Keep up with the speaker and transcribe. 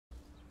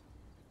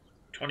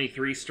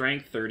23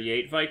 strength,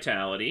 38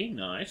 vitality.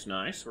 Nice,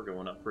 nice. We're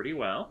going up pretty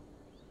well.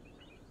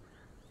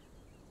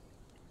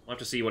 We'll have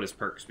to see what his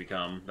perks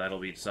become. That'll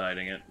be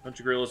deciding it. A bunch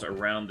of gorillas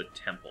around the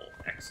temple.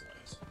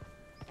 Excellent.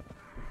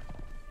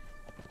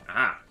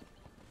 Ah!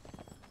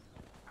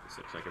 This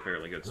looks like a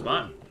fairly good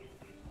spot.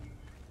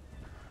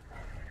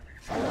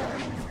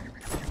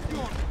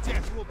 Your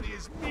death will be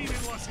as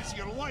meaningless as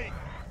your life.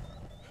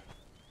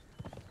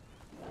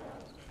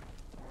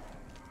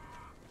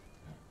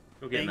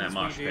 Go get in that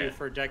mosh Things we do pit.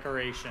 for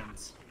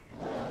decorations.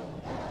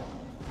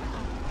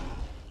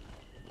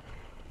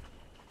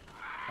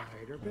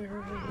 Spider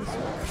barrels.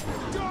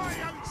 Die,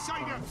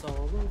 outsider! Bombs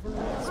all over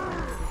the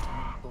spider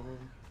temple.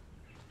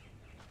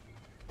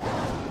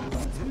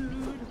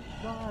 Dude,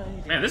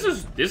 right. Man, this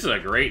is a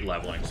great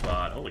leveling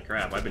spot. Holy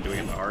crap, I've been doing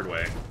it the hard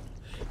way.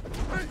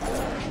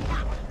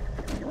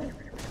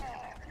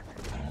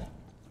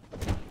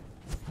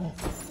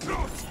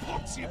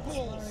 Poxy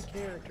balls! My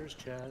character's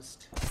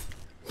chest.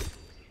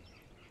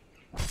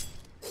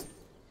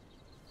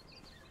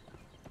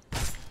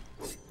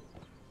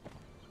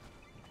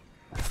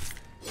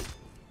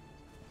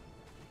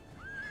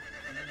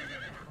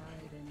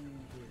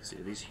 Let's see,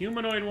 do these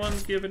humanoid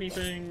ones give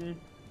anything?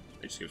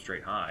 They just give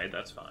straight hide,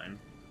 that's fine.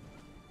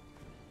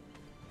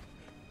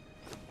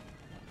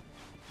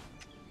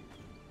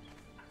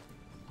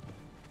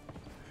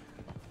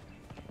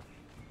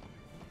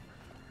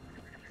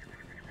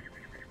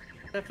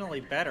 Definitely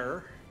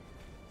better.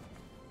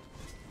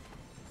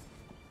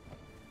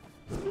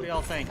 What do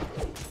y'all think?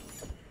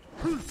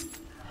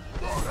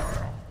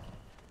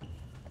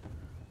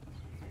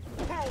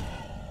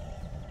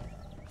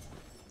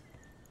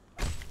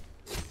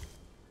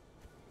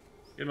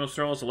 Get most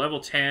thralls to level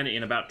 10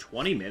 in about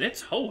 20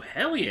 minutes? Oh,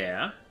 hell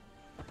yeah!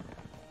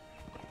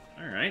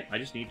 Alright, I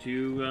just need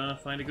to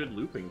find a good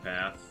looping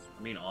path.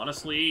 I mean,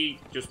 honestly,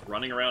 just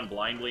running around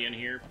blindly in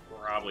here,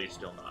 probably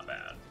still not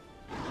bad.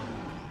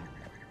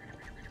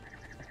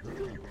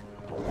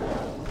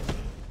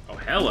 Oh,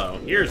 hello.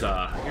 Here's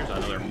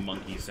another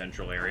monkey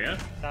central area.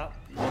 Stop.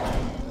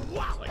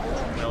 It's like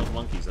 12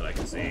 monkeys that I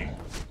can see.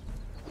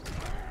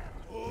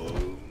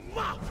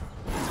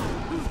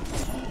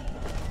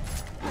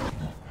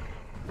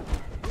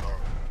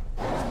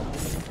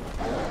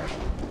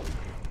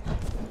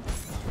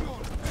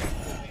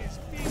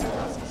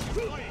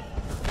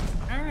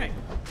 Alright.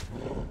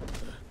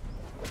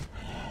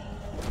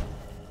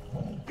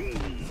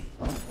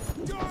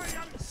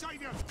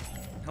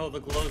 Oh, the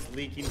glow's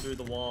leaking through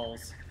the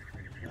walls.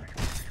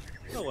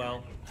 Oh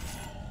well.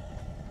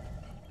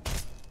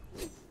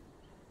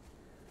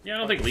 Yeah, I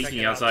don't think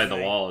leaking outside the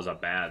wall is a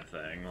bad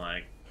thing,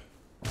 like...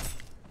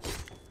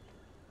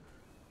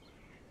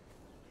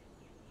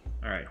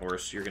 Alright,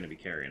 horse, you're gonna be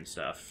carrying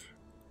stuff.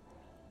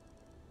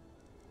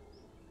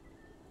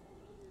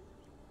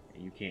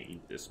 You can't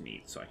eat this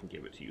meat, so I can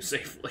give it to you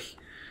safely.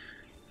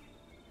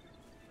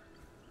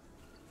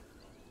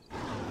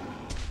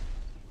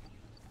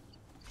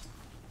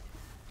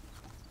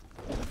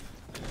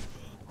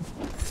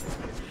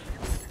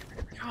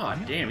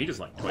 God damn, he does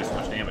like twice as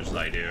much damage as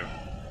I do.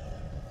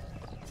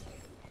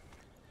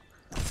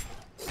 I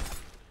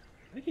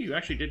think you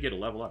actually did get a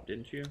level up,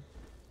 didn't you?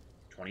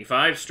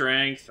 25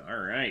 strength,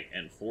 alright,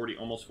 and 40,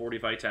 almost 40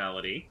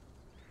 vitality.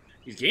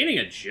 He's gaining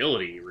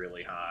agility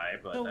really high,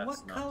 but So that's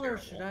what not color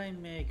terrible. should I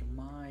make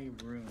my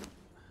room?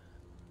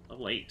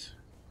 Level 8.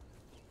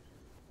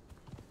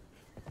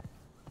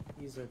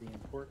 These are the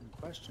important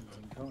questions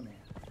in Conan.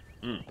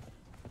 Hmm.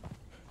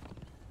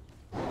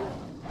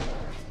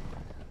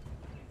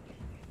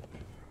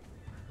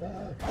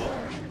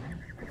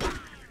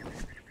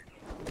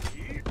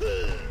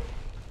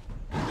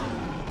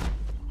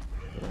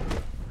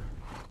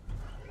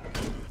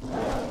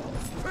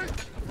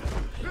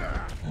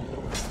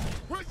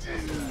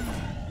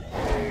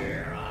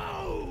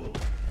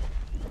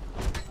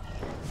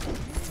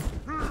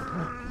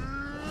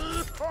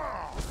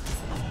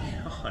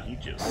 God, he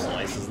just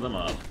slices them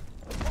up.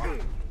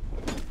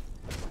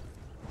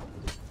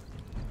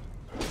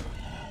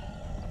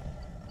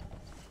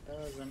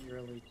 Doesn't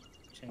really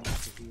change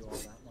the view all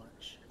that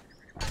much.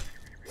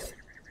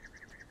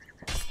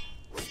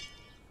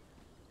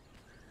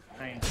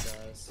 Kinda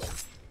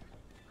does.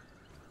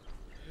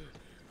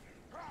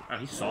 Oh,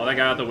 he saw that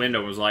guy out the window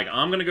and was like,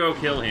 I'm gonna go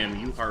kill him,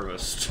 you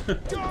harvest.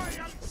 Die,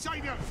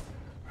 outsider!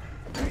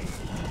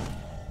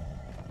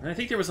 And I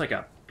think there was like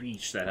a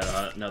beach that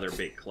had another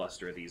big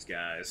cluster of these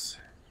guys.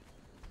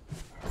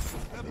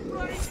 The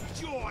bright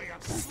joy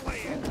of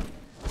slaying!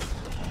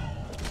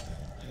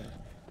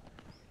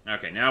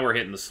 Okay, now we're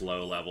hitting the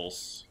slow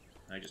levels.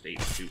 I just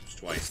ate soups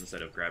twice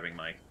instead of grabbing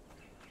my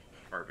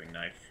carving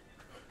knife.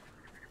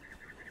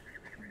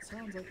 It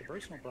sounds like a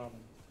personal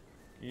problem.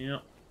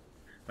 Yep.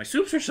 My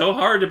soups are so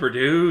hard to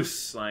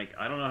produce. Like,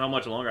 I don't know how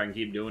much longer I can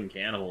keep doing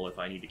cannibal if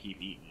I need to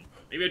keep eating.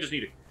 Maybe I just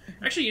need to...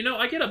 Actually, you know,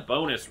 I get a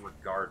bonus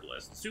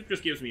regardless. The soup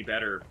just gives me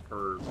better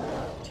per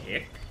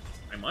tick.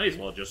 I might as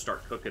well just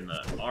start cooking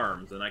the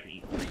arms, and I can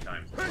eat 3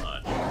 times as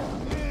much.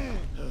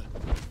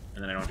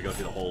 And then I don't have to go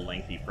through the whole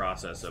lengthy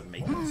process of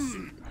making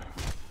soup.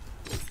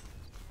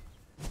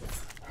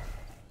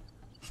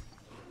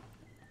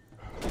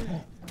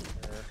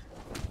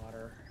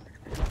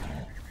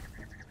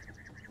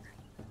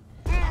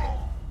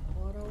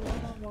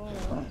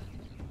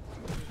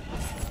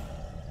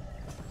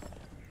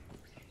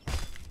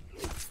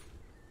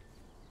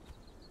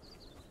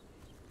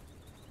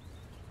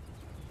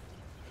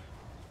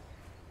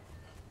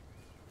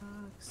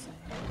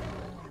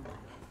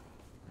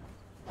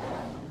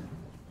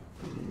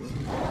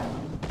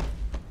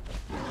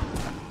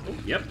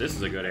 Yep, this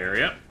is a good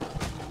area.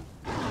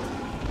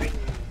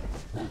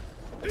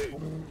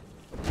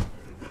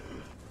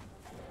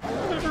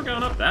 I've never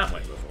gone up that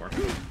way before.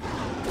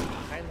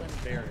 Highland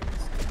berries.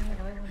 Can I have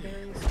Highland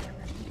berries?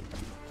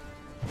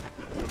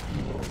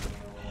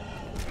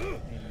 I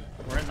mean,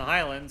 we're in the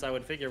Highlands. I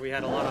would figure we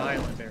had a lot of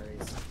Highland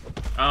berries.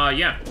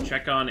 Yeah.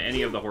 Check on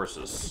any of the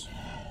horses.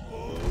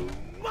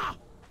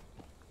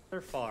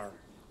 They're far.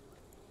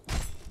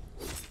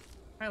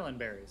 Highland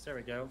berries. There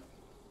we go.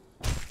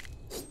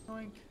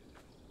 Oink.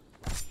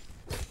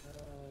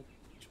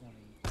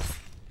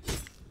 20.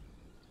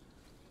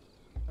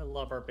 I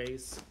love our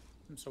base.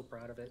 I'm so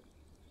proud of it.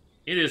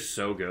 It is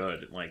so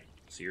good. Like,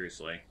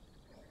 seriously.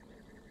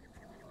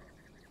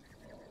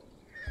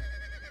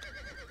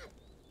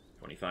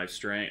 25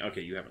 strength.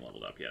 Okay, you haven't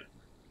leveled up yet.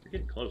 You're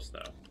getting close,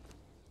 though.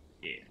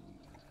 Yeah.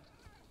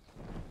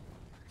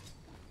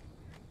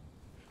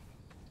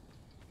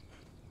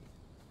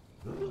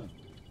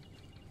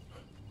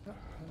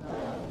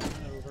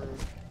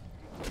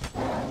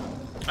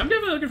 I'm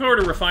definitely looking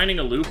forward to refining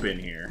a loop in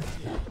here.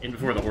 In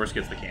before the horse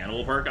gets the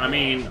cannibal perk. I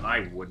mean,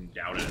 I wouldn't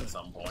doubt it at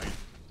some point.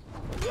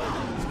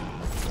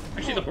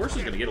 Actually, the horse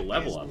is going to get a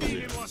level up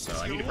soon, so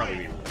I need to probably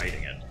be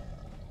writing it.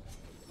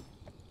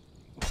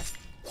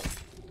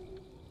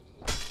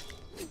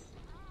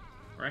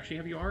 Or actually,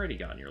 have you already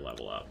gotten your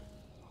level up?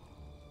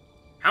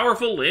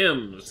 Powerful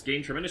limbs.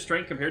 Gain tremendous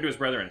strength compared to his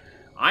brethren.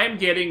 I'm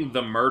getting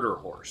the murder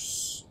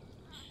horse.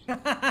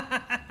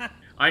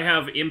 I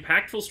have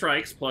impactful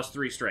strikes plus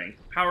 3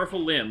 strength. Powerful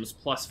limbs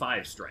plus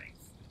 5 strength.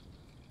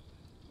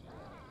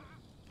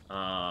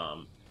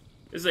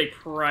 This is a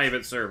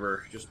private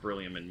server, just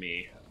Beryllium and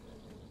me.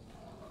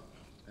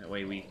 That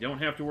way we don't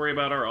have to worry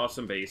about our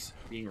awesome base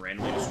being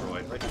randomly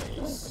destroyed by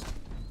trolls.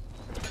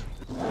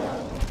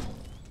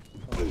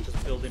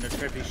 Just building a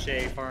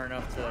trebuchet far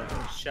enough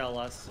to shell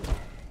us.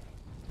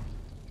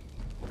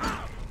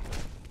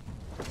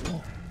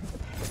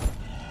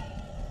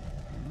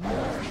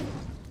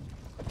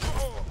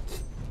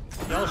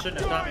 Y'all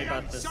shouldn't have taught me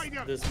about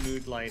this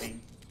mood lighting.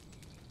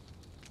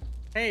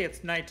 Hey,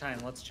 it's nighttime.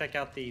 Let's check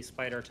out the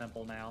spider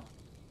temple now.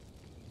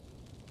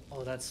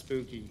 Oh, that's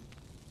spooky.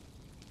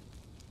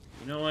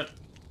 You know what?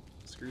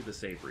 Screw the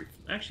save reef.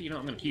 Actually, you know,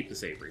 I'm going to keep the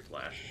save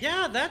reflash.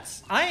 Yeah,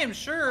 that's... I am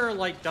sure,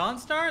 like,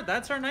 Dawnstar,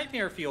 that's our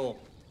nightmare fuel.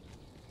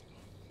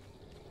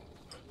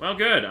 Well,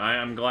 good.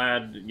 I'm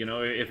glad, you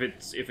know, if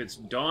it's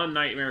Dawn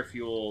Nightmare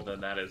Fuel, then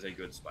that is a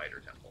good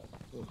spider temple.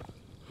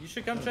 You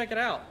should come check it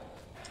out.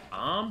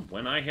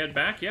 When I head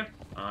back, yeah.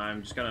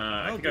 I'm just gonna...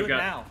 No, I think do I've it got...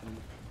 now.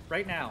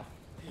 Right now.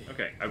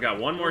 Okay, I've got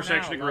one more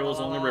section of now. gorillas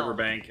on the La, la, la.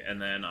 riverbank,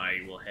 and then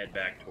I will head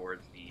back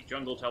towards the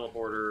jungle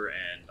teleporter,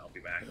 and I'll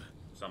be back Do it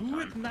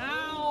sometime.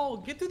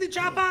 now! Get to the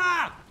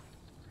chopper!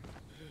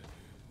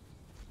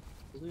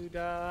 Blue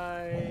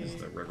die. This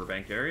is the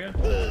riverbank area.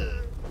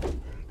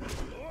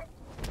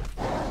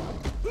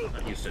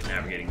 I'm used to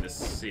navigating this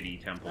city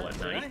temple at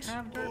night. Did I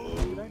have dirt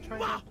blue? Did I try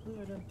dirt blue?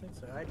 I don't think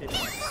so. I didn't.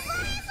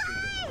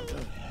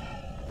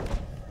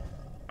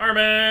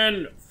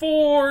 Armin!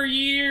 4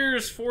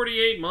 years,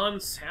 48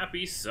 months,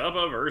 happy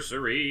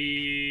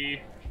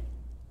sub-anniversary!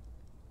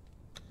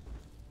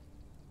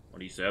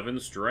 27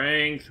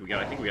 strength.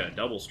 I think we got a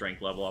double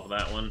strength level off of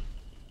that one.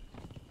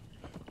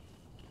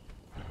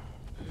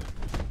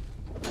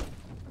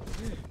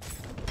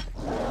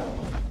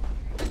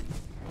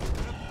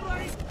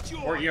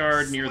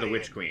 Courtyard near the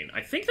Witch Queen.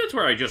 I think that's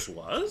where I just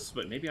was,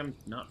 but maybe I'm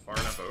not far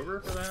enough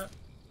over for that.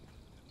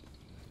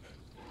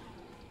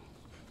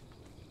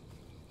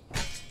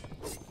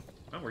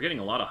 Well, we're getting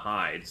a lot of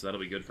hides, so that'll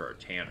be good for our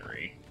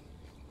tannery.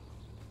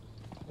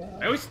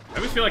 I always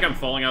feel like I'm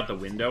falling out the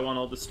window on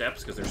all the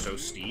steps because they're so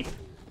steep.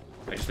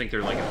 I just think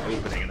they're like an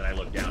opening, and then I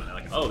look down and I'm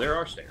like, oh, there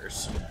are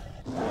stairs.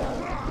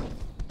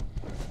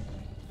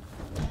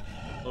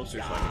 Closer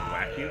so I can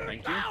whack you,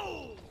 thank you.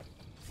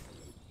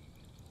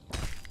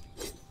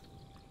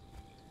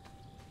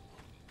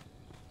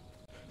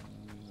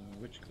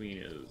 Which queen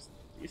is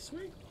this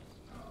way?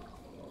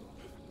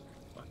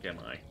 Fuck am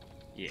I?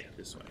 Yeah,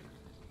 this way.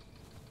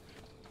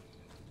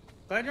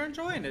 Glad you're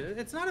enjoying it.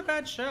 It's not a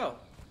bad show.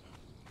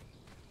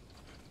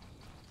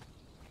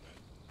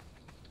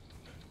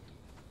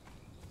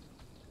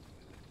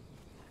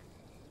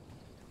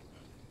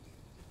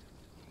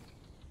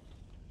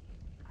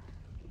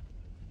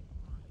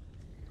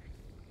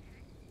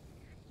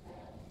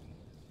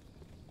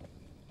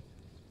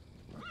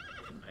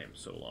 I am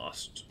so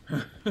lost.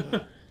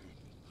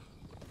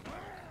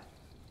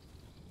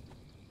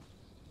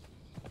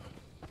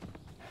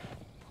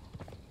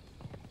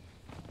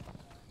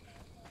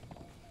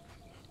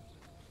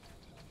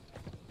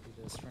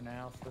 For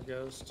now, for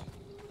Ghost.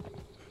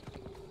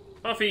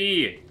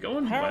 Buffy!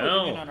 Going How are we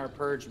well. doing on our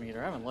purge meter?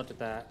 I haven't looked at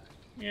that.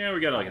 Yeah, we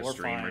got like a We're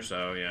stream fine. or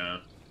so, yeah.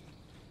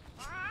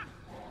 I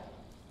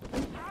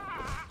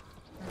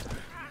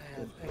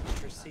have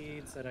extra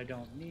seeds that I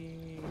don't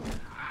need.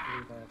 I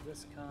believe I have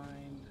this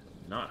kind.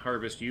 Not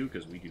harvest you,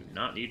 because we do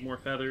not need more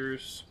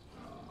feathers.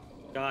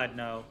 God,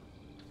 no.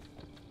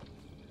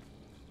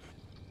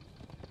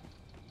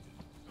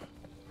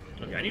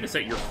 Okay, Yeah, I need to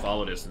set your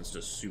follow distance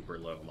to super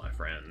low, my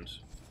friend.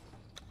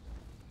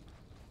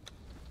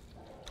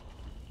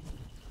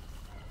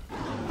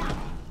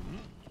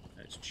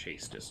 That's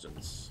chase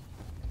distance.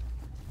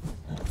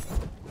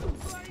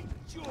 Great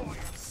joy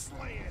of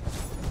slaying.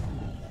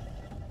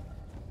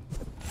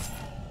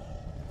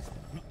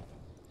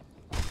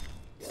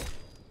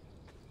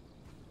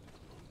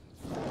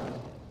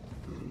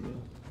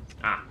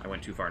 Ah, I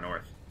went too far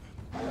north.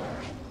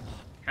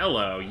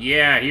 Hello.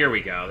 Yeah, here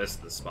we go. This is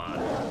the spot.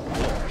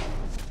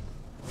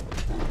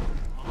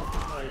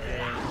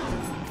 Okay.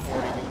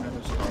 Already doing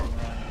another strong run.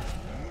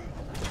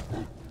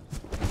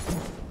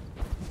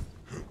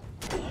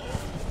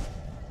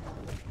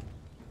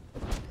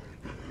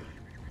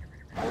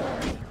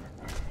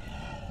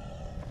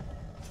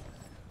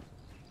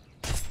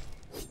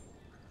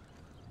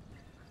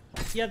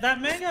 Yeah,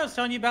 that manga I was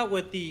telling you about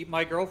with the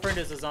My Girlfriend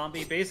is a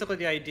Zombie, basically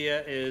the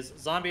idea is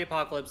zombie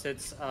apocalypse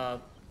hits, I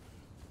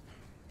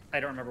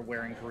don't remember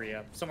where in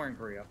Korea, somewhere in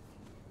Korea.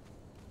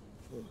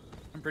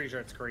 I'm pretty sure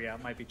it's Korea,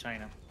 it might be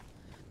China.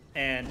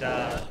 And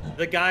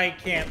the guy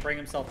can't bring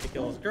himself to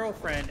kill his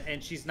girlfriend,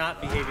 and she's not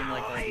behaving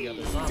like all the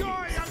other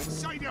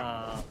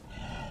zombies.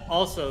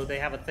 Also, they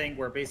have a thing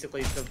where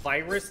basically the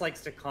virus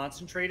likes to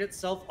concentrate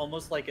itself,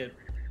 almost like a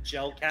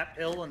gel cap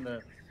pill in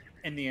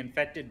the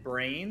infected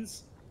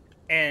brains.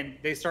 And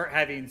they start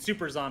having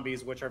super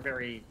zombies, which are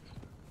very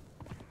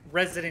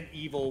Resident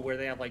Evil, where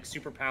they have like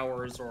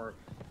superpowers or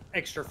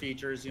extra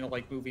features, you know,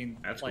 like moving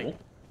like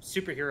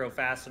superhero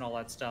fast and all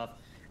that stuff.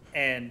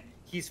 And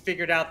he's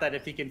figured out that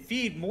if he can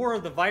feed more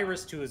of the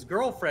virus to his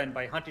girlfriend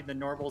by hunting the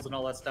normals and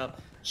all that stuff,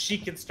 she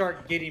can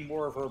start getting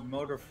more of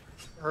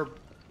her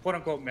quote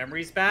unquote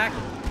memories back.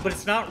 But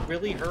it's not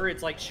really her.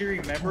 It's like she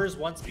remembers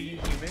once being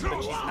human,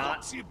 but she's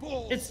not.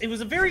 It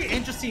was a very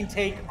interesting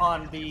take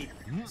on the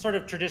sort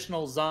of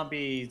traditional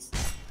zombies,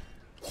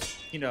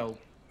 you know,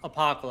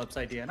 apocalypse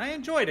idea, and I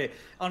enjoyed it.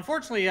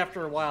 Unfortunately,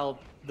 after a while,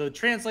 the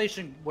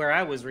translation where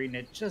I was reading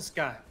it just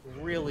got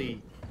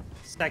really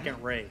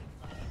second rate.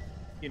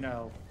 You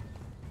know,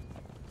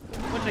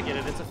 which I get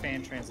it. It's a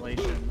fan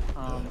translation.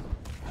 What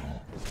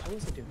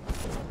was I doing?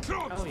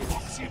 Oh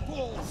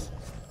yeah.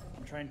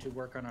 I'm trying to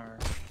work on our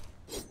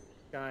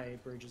sky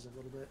bridges a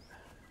little bit.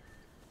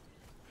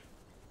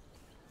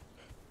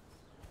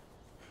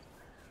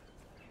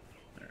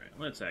 Alright,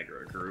 let's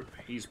aggro a group.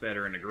 He's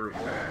better in a group.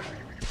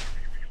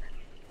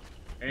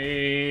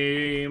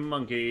 Hey,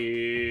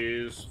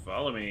 monkeys,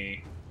 follow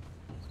me.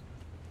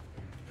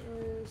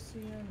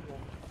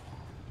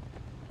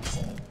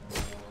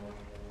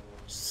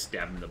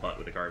 Stab him in the butt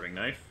with a carving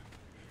knife.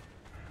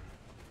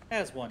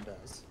 As one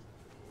does.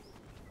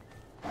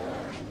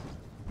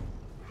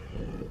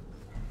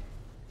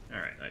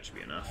 Alright, that should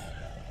be enough.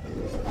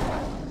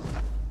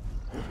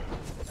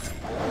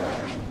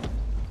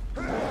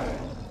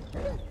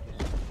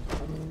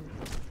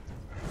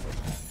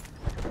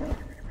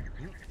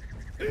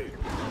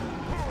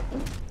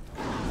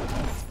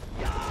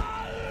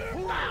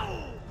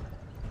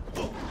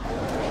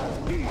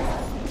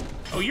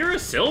 Oh, you're a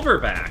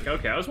silverback.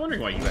 Okay, I was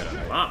wondering why you had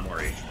a lot more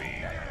HP.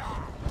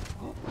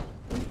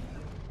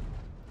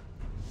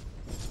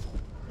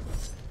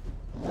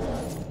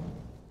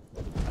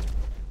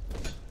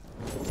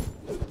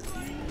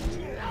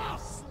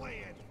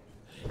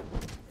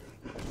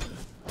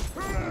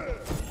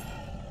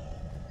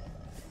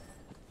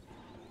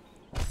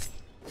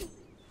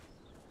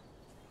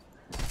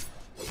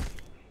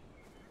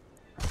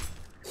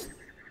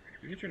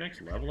 You get your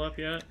next level up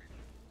yet?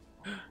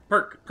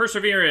 Perk,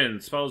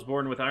 Perseverance. Follows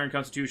born with Iron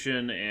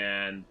Constitution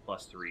and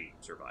 +3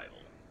 Survival.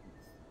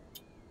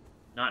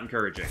 Not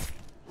encouraging.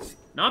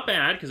 Not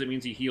bad, because it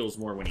means he heals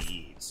more when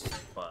he eats,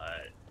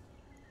 but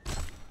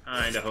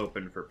kinda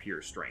hoping for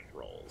pure strength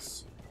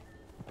rolls.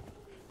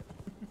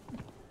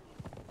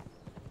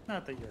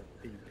 Not that you're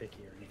being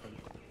picky or anything.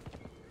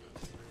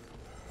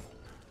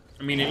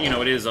 I mean, you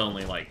know, it is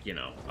only, like, you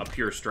know, a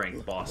pure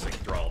strength bossing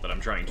thrall that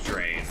I'm trying to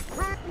train.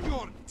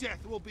 Your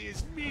death will be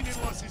as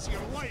meaningless as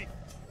your life.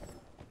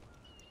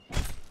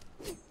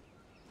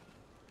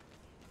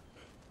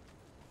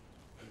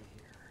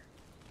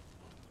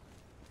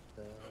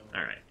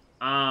 Alright,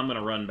 I'm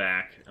gonna run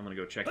back. I'm gonna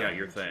go check out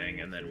your thing,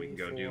 and then we can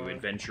go do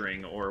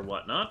adventuring or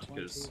whatnot,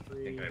 because I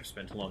think I've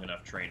spent long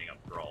enough training up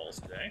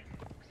thralls today.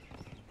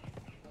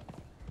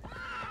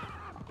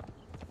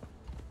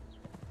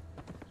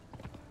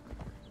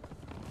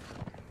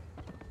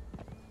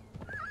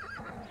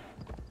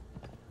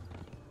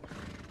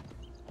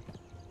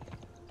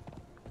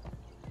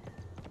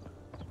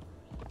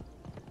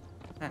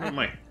 I don't know what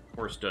my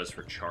horse does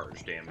for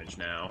charge damage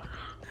now.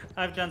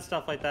 I've done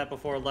stuff like that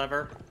before,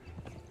 Lever.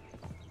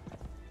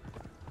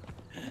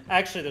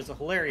 Actually, there's a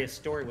hilarious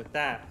story with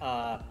that.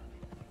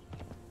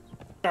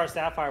 Star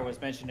Sapphire was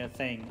mentioning a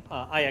thing,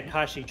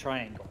 Ayakashi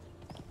Triangle,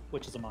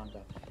 which is a manga.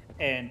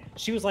 And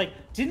she was like,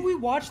 didn't we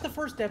watch the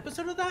first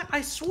episode of that?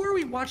 I swear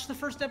we watched the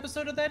first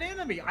episode of that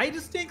anime. I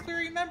distinctly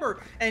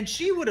remember. And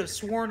she would have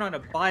sworn on a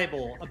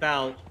Bible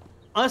about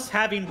us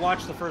having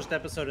watched the first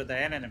episode of the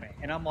anime.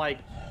 And I'm like,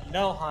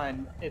 no,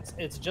 hon,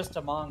 it's just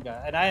a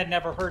manga, and I had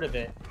never heard of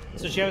it.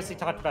 So she obviously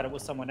talked about it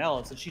with someone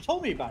else, and she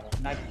told me about it,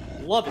 and I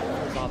love it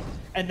first off.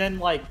 And then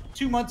like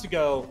 2 months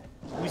ago,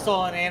 we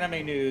saw on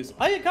anime news,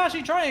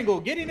 Ayakashi Triangle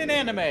getting an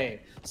anime.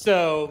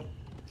 So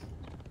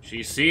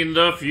she's seen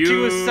the future. She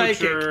was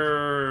psychic.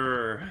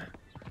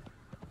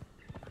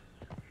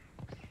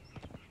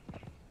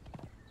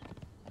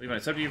 Levi,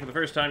 it's up to you for the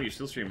first time. You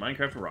still stream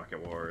Minecraft or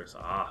Rocket Wars.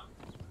 Ah.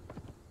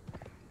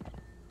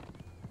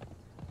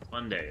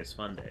 Fun days,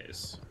 fun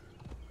days.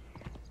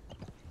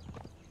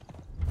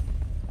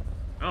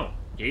 Oh,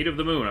 Gate of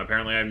the Moon.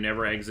 Apparently I've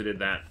never exited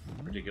that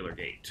particular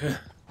gate.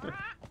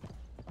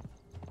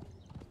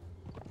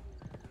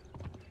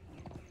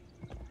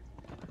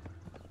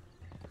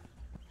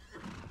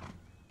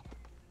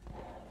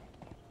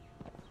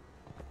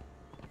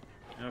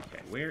 Okay,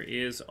 where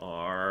is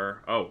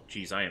our... Oh,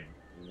 geez, I am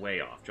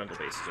way off. Jungle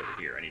Base is over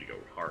here. I need to go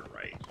hard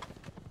right.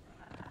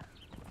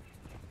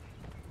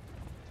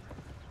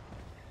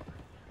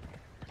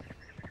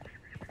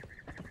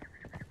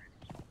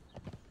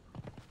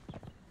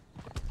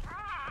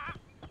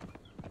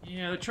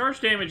 Yeah, the charge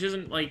damage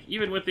isn't, like,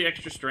 even with the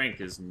extra strength,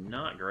 is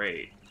not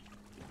great.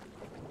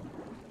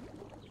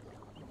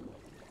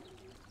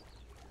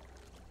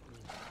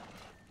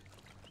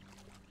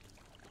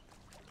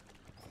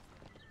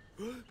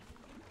 There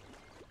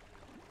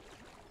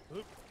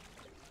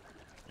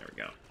we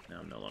go.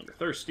 Now I'm no longer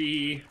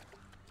thirsty.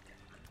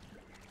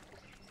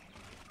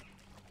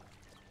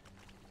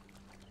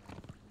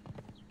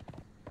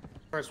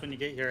 Of course, when you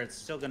get here, it's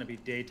still going to be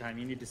daytime.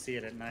 You need to see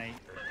it at night.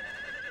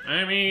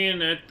 I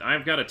mean,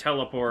 I've got to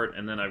teleport,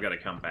 and then I've got to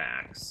come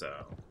back, so...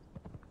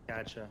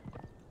 Gotcha.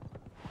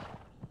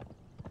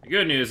 The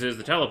good news is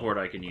the teleport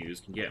I can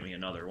use can get me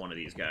another one of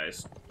these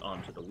guys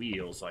onto the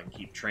wheel, so I can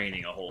keep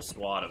training a whole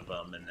squad of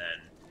them, and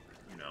then,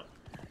 you know...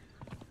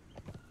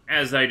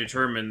 As I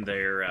determine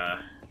their,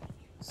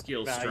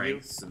 skill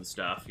strengths and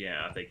stuff,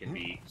 yeah, they can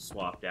be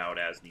swapped out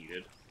as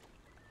needed.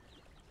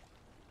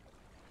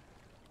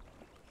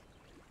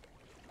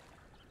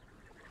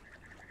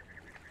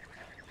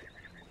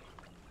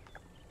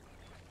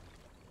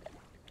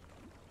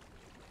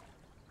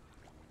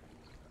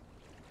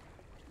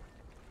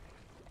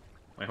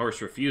 My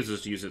horse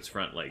refuses to use its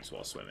front legs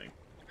while swimming.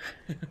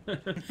 I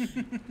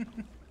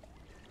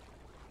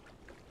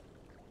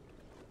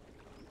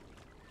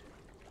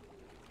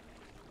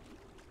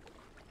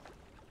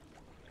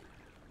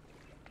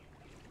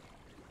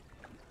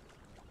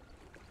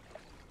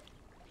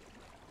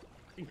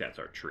think that's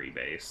our tree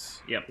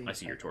base. Yep, I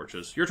see your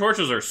torches. Your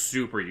torches are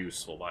super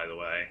useful, by the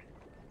way,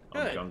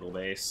 on the jungle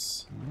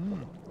base.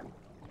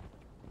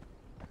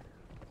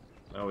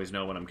 I always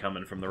know when I'm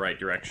coming from the right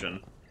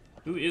direction.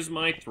 Who is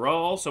my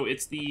thrall? So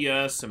it's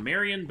the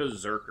Sumerian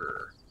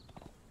Berserker.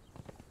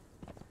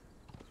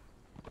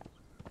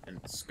 And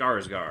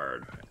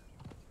Skarsgård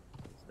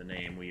is the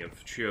name we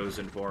have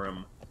chosen for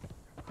him.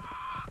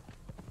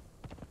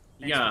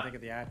 Thanks for thinking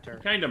of the actor.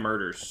 Kind of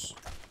murders.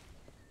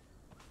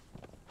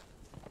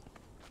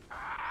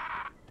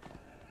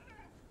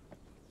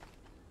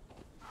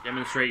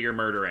 Demonstrate your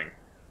murdering.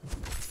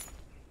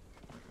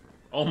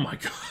 Oh my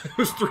god, it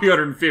was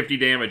 350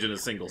 damage in a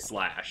single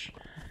slash.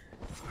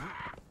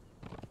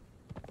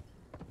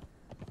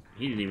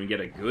 He didn't even get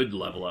a good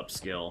level up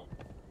skill.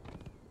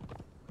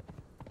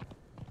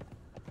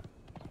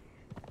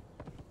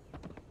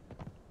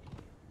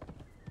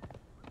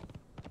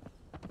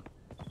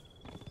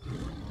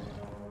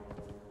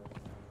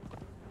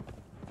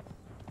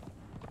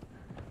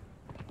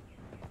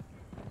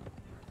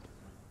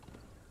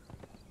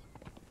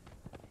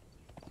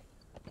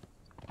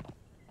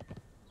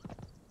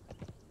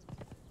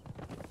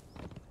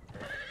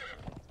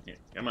 Yeah,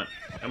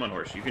 come on,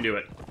 horse, you can do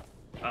it.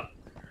 Up.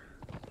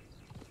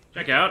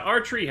 Check out our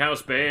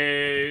treehouse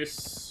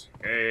base.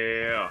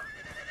 Yeah.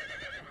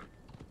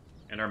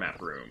 And our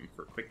map room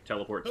for quick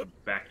teleports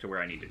back to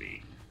where I need to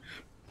be.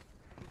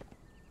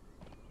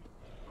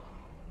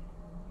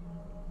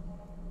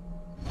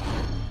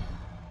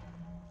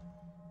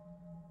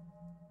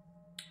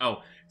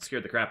 Oh, it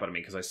scared the crap out of me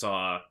because I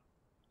saw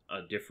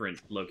a different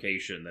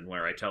location than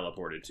where I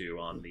teleported to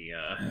on the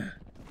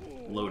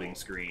loading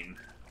screen.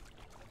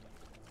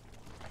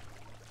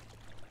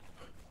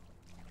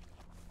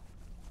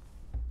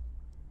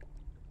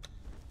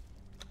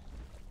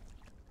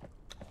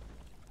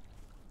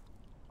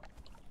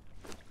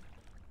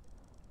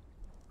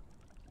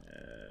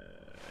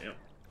 Yep.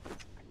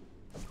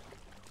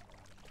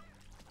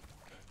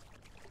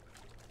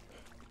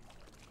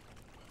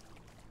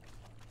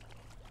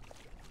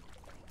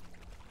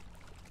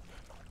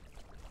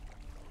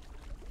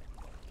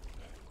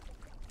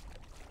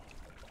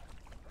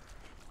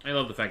 I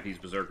love the fact these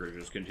berserkers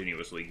just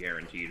continuously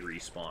guaranteed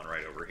respawn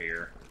right over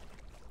here.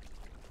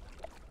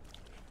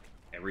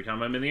 Every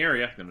time I'm in the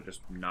area, I'm gonna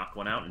just knock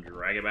one out and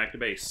drag it back to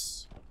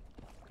base.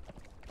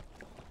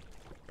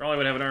 All I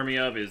would have an army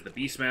of is the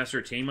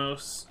Beastmaster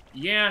Tamos.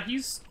 Yeah,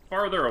 he's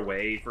farther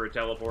away for a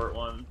teleport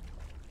one.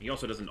 He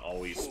also doesn't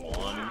always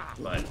spawn,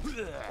 but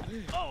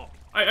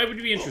I would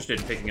be interested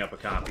in picking up a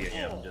copy of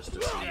him just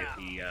to see if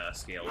he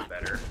scales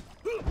better.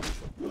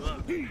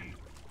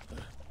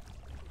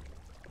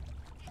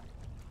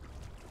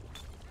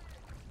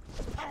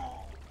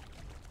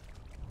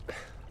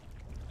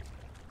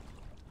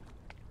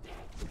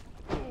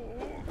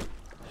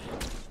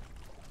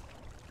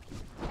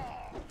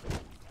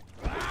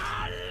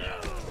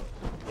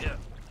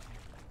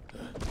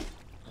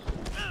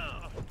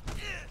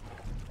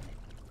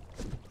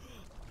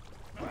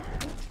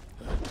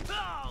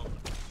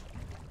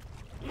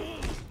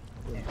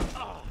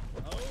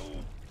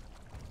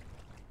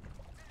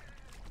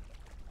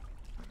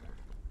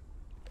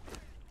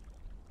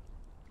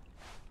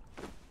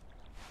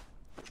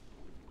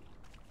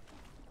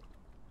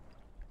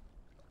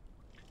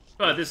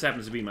 But this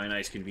happens to be my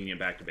nice, convenient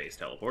back-to-base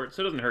teleport,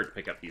 so it doesn't hurt to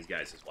pick up these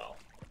guys as well.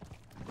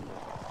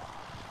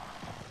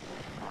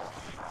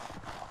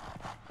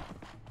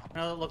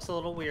 Well, it looks a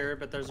little weird,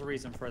 but there's a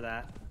reason for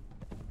that.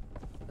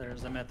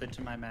 There's a method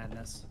to my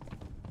madness.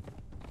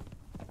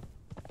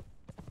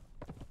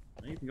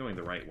 Am I even going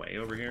the right way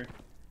over here?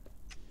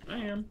 I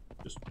am.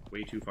 Just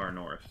way too far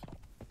north.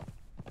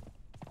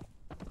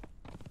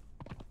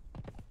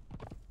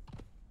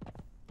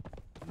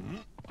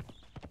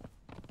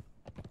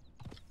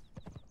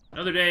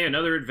 Another day,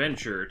 another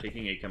adventure,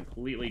 taking a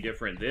completely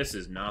different... This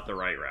is not the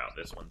right route.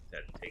 This one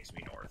that takes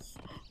me north.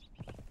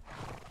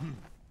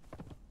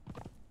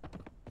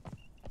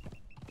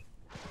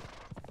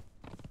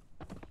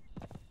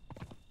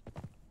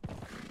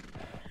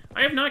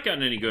 I have not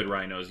gotten any good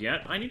rhinos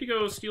yet. I need to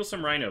go steal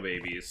some rhino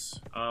babies.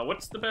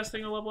 What's the best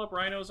thing to level up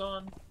rhinos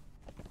on?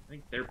 I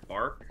think they're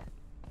bark.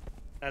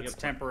 That's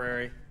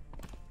temporary.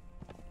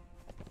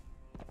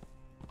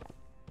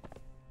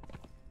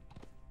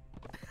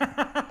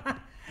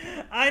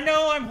 I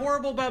know I'm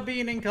horrible about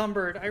being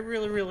encumbered. I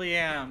really, really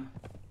am.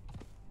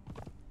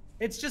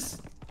 It's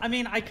just, I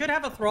mean, I could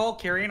have a thrall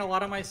carrying a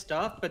lot of my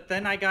stuff, but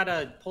then I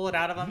gotta pull it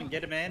out of him and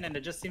get him in, and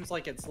it just seems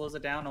like it slows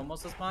it down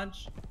almost as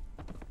much.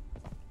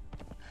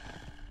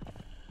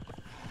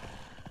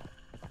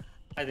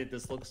 I think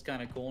this looks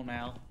kind of cool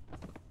now.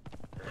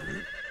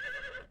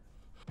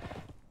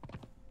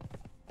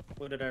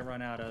 What did I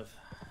run out of?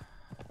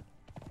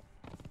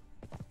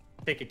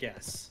 Take a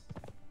guess.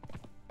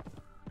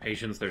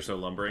 Patience, they're so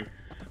lumbering.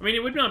 I mean,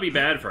 it would not be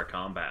bad for a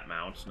combat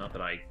mount. Not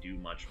that I do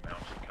much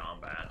mounted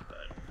combat,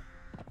 but...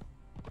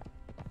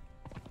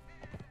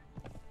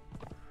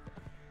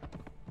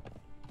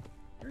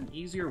 Is there an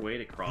easier way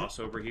to cross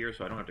over here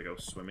so I don't have to go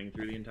swimming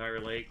through the entire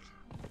lake?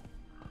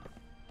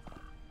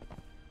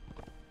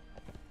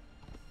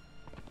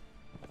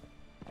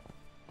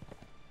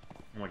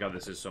 Oh my god,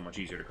 this is so much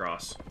easier to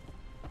cross.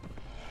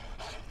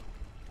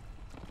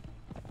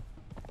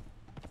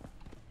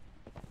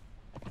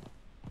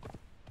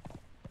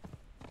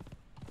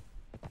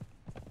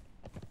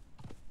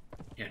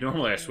 Yeah,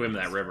 normally I swim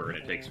that river and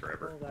it takes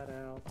forever. Pull that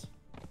out.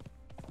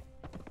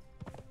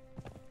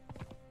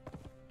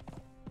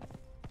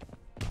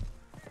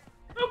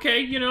 Okay,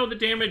 you know, the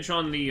damage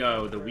on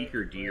the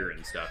weaker deer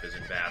and stuff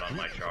isn't bad on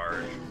my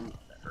charge.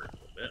 That hurt a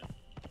little bit.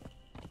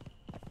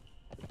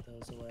 Put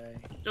those away.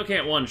 Still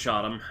can't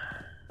one-shot him.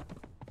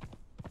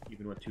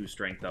 Even with 2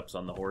 strength ups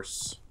on the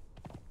horse.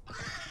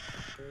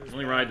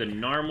 Only ride the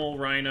normal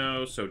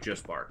rhino, so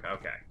just bark.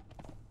 Okay.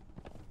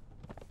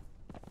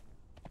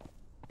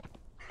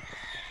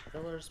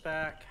 Pillar's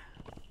back.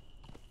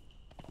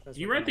 Do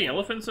you ride the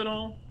elephants at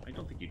all? I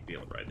don't think you'd be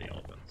able to ride the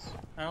elephants.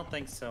 I don't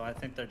think so. I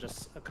think they're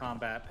just a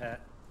combat pet.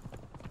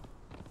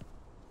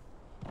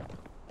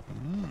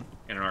 And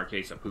in our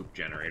case, a poop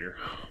generator.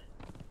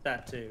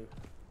 That too.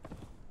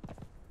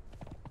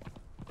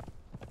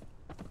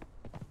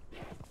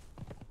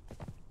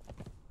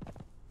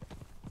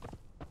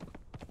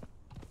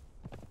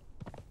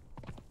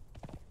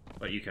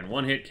 But you can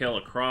one-hit kill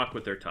a croc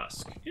with their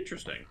tusk.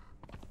 Interesting.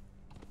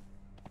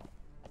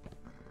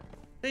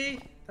 See?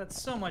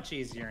 That's so much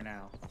easier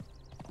now.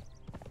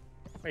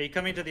 Are you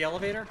coming to the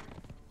elevator?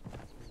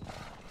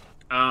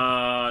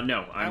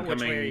 No. I'm Which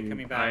coming. way are you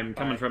coming back? I'm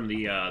coming from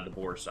the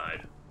boar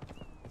side.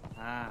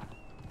 Ah.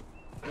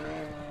 I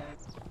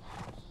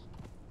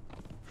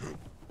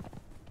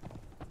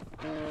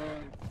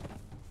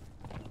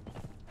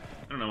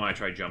don't know why I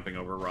tried jumping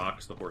over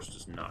rocks. The horse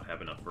does not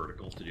have enough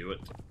vertical to do it.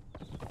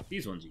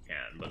 These ones you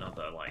can, but not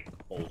the, like,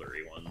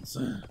 bouldery ones.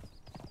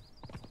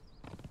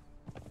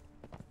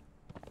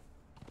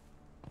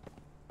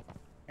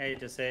 I hate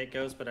to say it,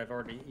 Ghost, but I've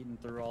already eaten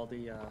through all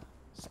the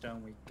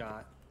stone we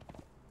got.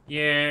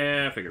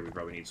 Yeah, I figured we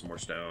probably need some more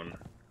stone.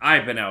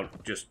 I've been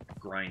out just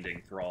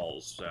grinding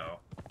thralls, so...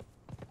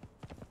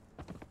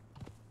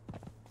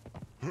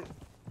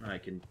 I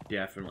can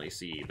definitely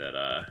see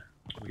that,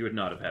 we would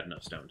not have had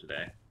enough stone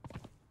today.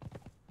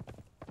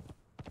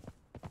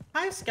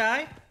 Hi,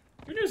 Sky.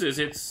 Good news is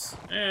it's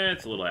a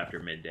little after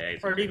midday.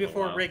 It's Already taking a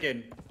before while.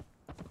 rigging.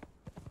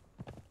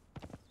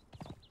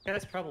 Yeah,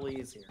 that's probably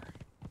easier.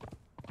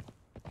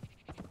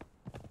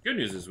 Good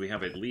news is we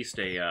have at least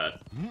a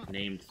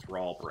named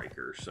Thrall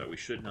Breaker, so we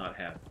should not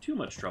have too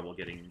much trouble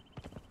getting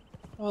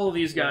all of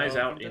these guys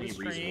out in a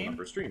reasonable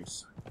number of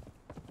streams.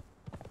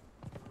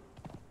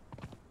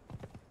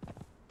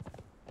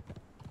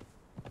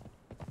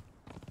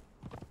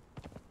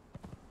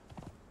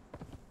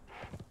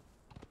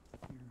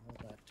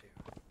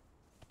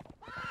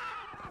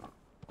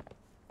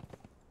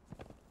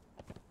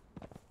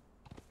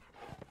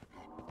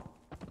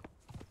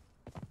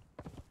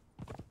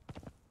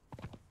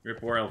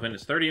 Rip War Elephant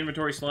is 30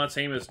 inventory slots,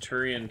 same as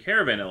Turian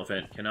Caravan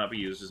Elephant. Cannot be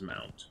used as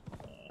mount.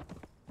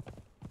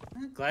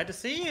 Glad to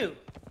see you.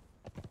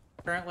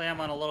 Currently,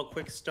 I'm on a little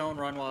quick stone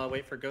run while I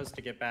wait for Ghost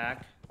to get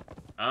back.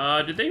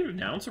 Did they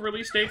announce a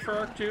release date for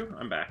Arc 2?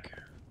 I'm back.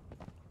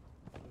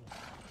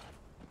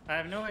 I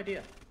have no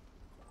idea.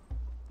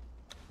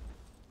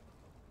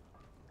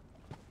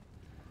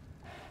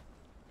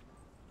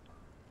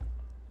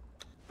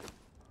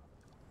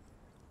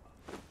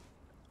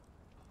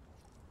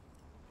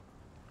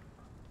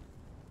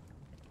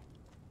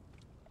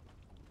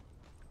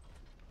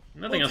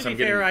 Nothing else. To I'm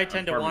be fair, getting. I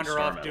tend to farming wander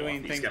star off metal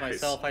doing these things guys.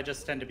 myself. I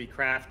just tend to be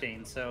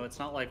crafting, so it's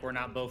not like we're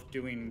not both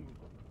doing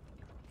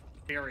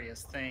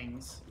various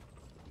things.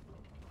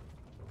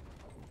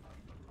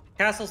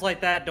 Castles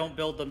like that don't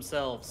build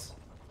themselves.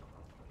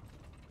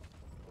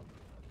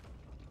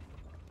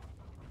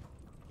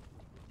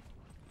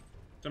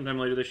 Sometime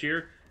later this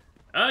year.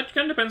 It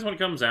kind of depends when it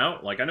comes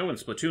out. Like, I know when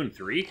Splatoon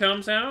 3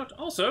 comes out.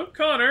 Also,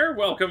 Connor,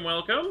 welcome,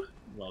 welcome.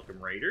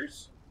 Welcome,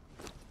 Raiders.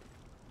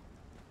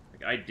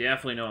 Like, I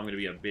definitely know I'm going to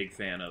be a big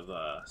fan of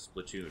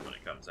Splatoon when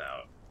it comes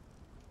out.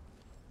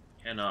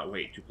 Cannot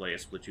wait to play a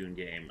Splatoon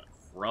game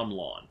from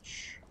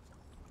launch.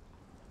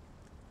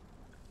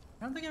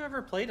 I don't think I've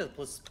ever played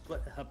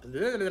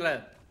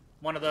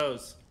one of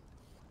those.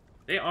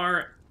 They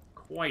are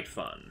quite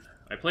fun.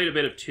 I played a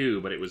bit of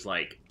 2, but it was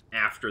like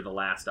after the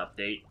last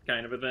update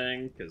kind of a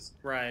thing, because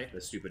Right.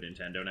 the stupid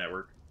Nintendo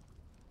network.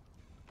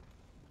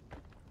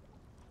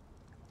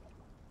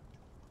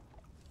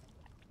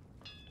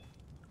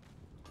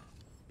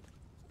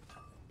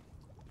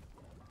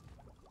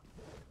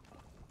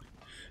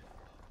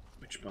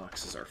 Which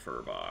box is our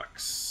fur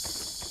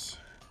box?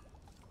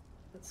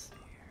 Let's see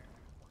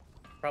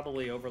here.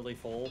 Probably overly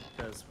full,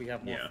 because we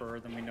have more fur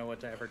than we know what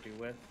to ever do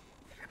with.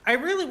 I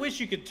really wish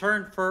you could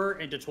turn fur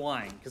into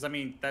twine, because, I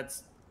mean,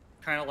 that's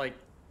kind of like...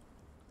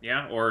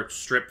 Yeah, or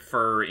strip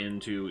fur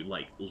into,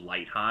 like,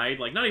 light hide.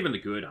 Like, not even the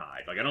good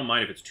hide. Like, I don't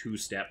mind if it's 2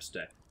 steps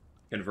to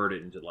convert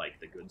it into, like,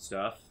 the good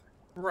stuff.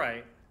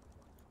 Right.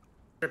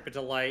 Strip it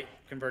to light,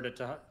 convert it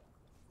to...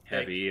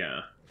 Heavy,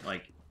 yeah.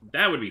 Like,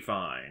 that would be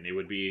fine. It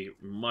would be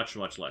much,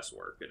 much less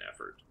work and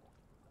effort.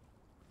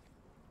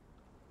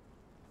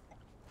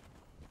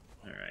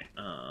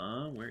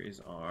 Alright, where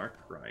is our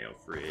cryo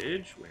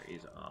fridge? Where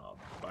is our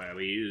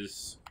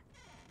biomes?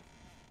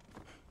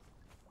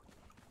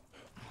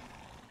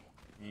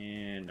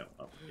 And no,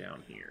 up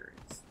down here.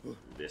 It's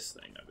this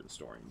thing I've been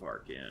storing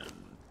bark in.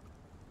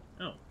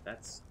 Oh,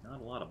 that's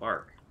not a lot of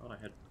bark. I thought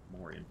I had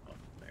more info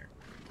there.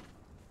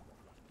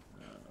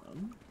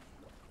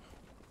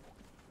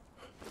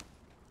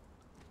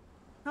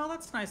 Oh,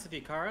 that's nice of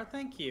you, Kara.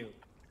 Thank you.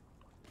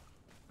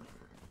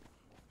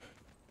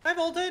 High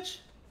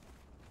voltage.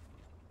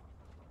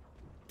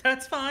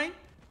 That's fine.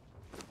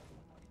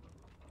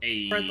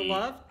 Hey, Spread the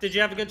love. Did you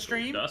have a good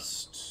stream?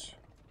 Dust.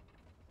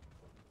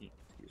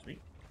 Excuse me.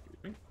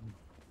 Excuse me.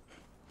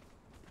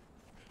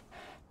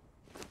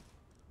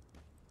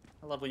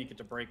 I love when you get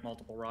to break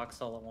multiple rocks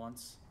all at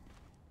once.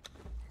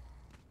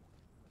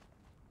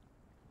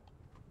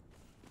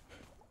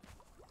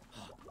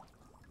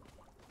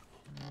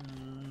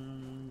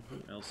 Who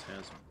else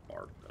has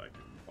bark that I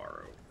can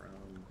borrow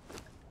from?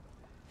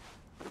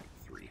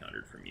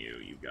 300 from you.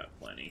 You've got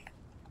plenty.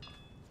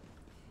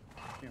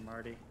 Here,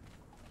 Marty.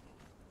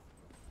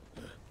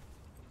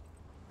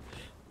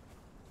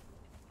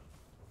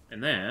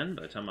 And then,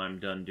 by the time I'm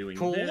done doing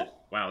Cool. this...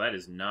 Wow, that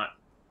is not...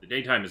 The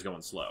daytime is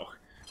going slow.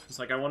 It's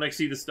like, I want to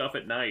see the stuff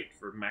at night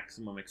for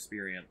maximum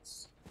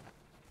experience.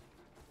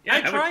 Yeah,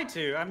 I try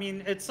to. I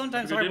mean, it's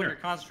sometimes hard when dinner.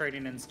 you're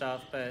concentrating and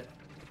stuff, but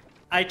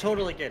I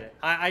totally get it.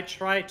 I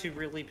try to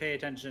really pay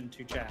attention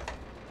to chat.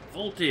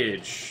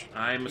 Voltage.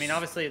 I mean,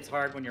 obviously it's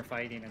hard when you're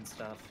fighting and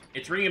stuff.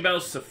 It's ringing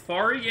about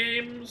Safari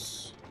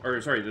Games... Or,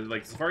 sorry,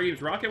 like Safari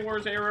Games Rocket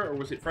Wars era, or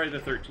was it Friday the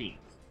 13th?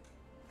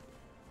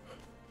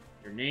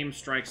 Your name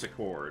strikes a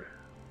chord.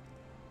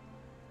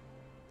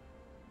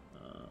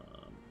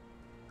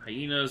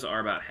 Hyenas are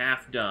about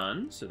half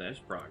done, so there's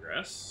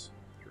progress.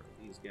 Throw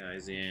these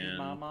guys in.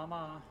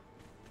 Ma.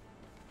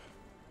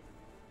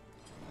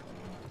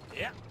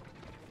 Yeah.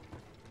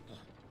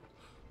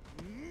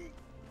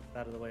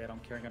 Out of the way, I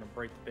don't care. I'm gonna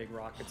break the big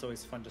rock. It's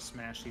always fun to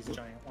smash these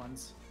giant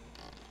ones.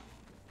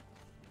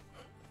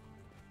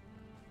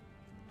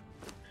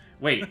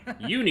 Wait,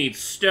 you need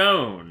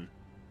stone.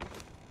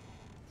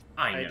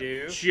 I know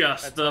do.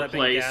 just That's the what I've been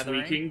place we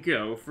gathering. can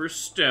go for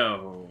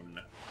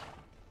stone.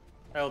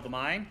 Oh, the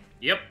mine?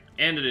 Yep,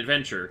 and an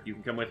adventure. You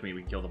can come with me.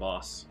 We can kill the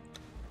boss.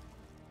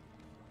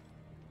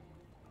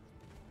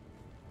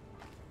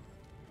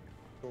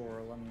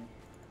 Sure, let me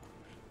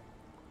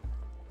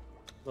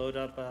load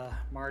up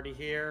Marty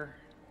here.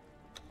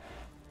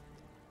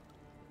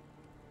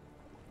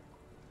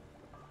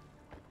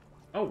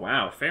 Oh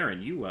wow,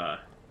 Farron, you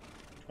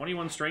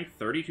 21 strength,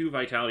 32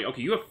 vitality.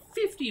 Okay, you have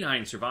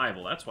 59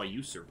 survival. That's why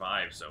you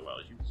survive so well.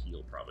 You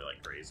heal probably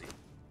like crazy.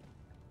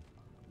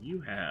 You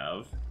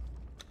have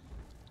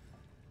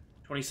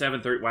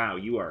 27, 30. Wow,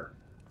 you are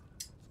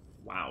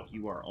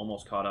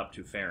almost caught up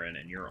to Farron,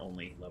 and you're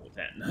only level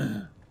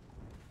 10.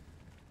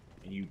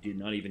 And you did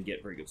not even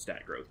get very good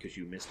stat growth because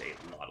you missed a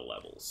lot of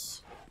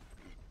levels.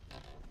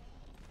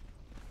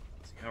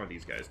 Let's see, how are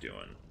these guys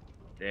doing?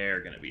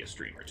 They're going to be a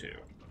streamer too.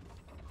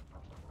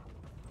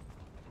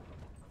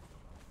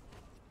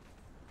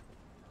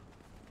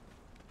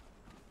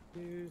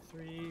 Two,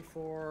 three,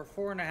 four,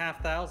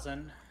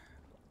 4,500.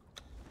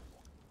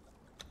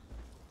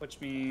 Which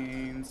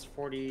means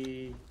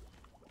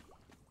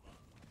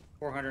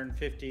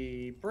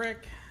 450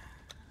 brick.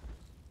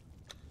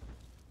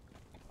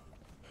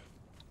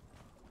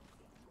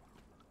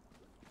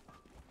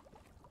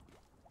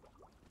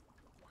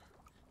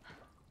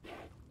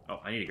 Oh,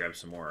 I need to grab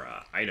some more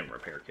item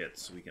repair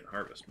kits so we can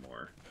harvest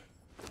more.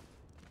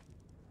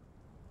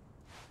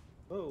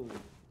 Whoa.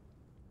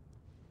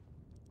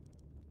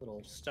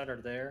 Little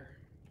stutter there.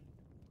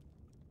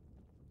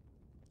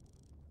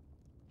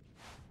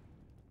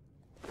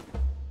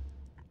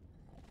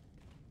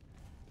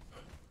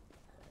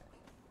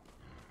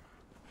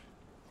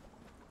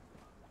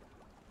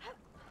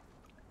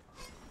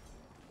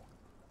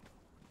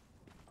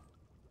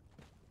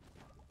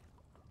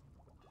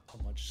 So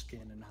much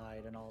skin and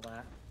hide and all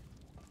that.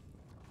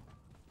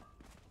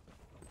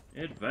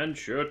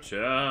 Adventure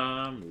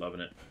time. Loving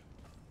it.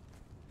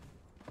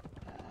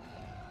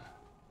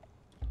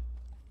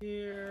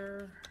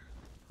 Here.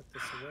 Put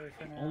this away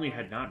for now. Only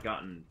had not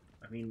gotten...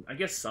 I mean, I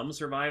guess some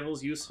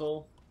survival's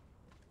useful.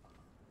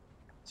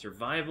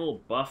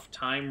 Survival buff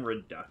time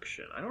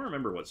reduction. I don't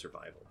remember what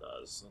survival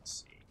does.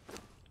 Let's see.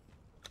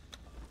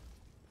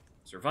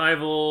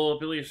 Survival,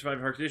 ability to survive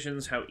hard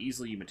conditions, how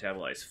easily you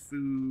metabolize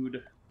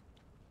food.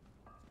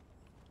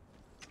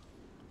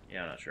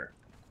 Yeah, I'm not sure.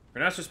 For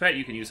Nostr's Pet,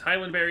 you can use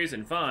Highland Berries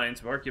and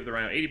Vines. Bark give the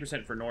Rhino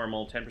 80% for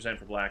normal, 10%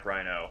 for Black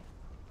Rhino,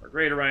 or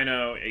Greater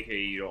Rhino, aka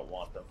you don't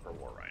want them for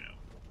War Rhino.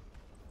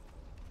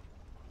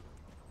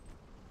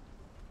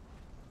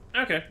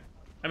 Okay.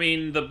 I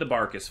mean, the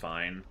bark is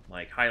fine.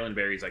 Like, Highland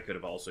Berries I could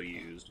have also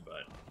used,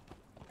 but...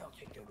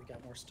 Okay, good. We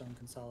got more stone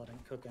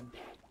consolidant cooking.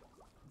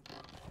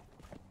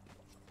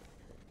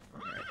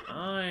 Alright,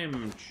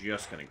 I'm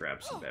just gonna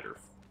grab some better...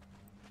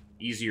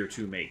 easier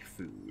to make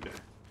food.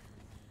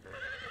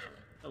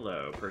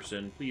 Hello,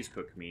 person. Please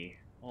cook me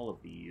all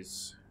of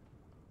these.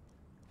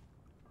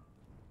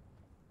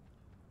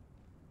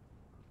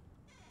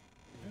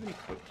 Do I have any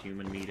cooked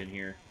human meat in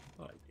here?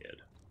 Oh, I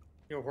did.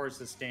 Your horse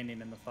is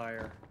standing in the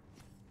fire.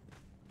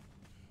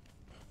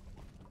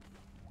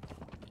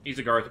 He's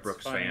a Garth That's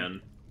Brooks funny.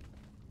 fan.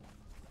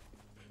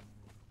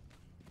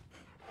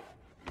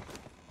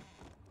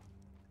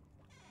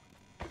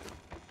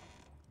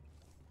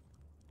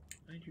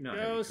 I do not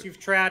have any Ghost, you've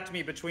trapped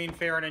me between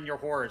Farron and your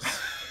horse.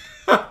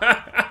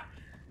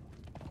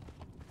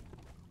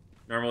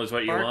 Normal is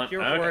what you Park want?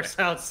 your Okay. horse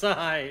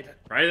outside.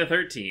 Friday the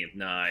 13th.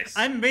 Nice.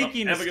 I'm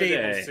making Oh, a have good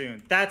stable day.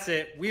 soon. That's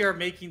it. We are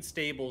making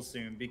stables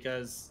soon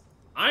because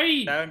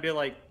I... that would be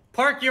like,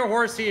 park your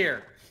horse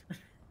here.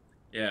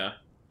 Yeah.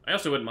 I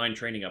also wouldn't mind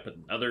training up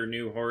another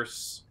new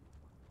horse.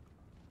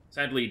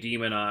 Sadly,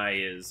 Demon Eye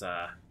is,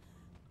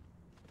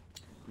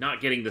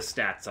 not getting the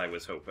stats I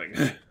was hoping.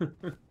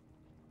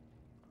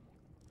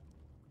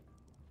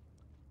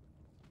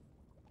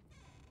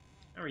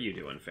 How are you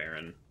doing,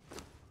 Farron?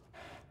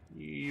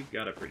 You've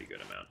got a pretty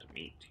good amount of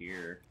meat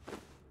here.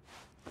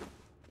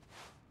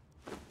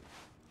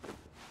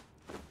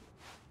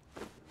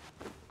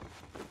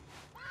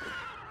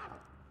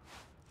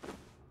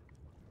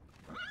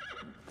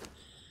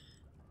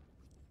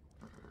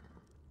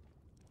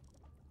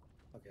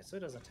 Okay, so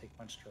it doesn't take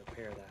much to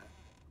repair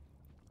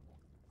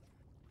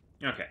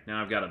that. Okay,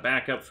 now I've got a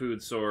backup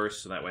food source,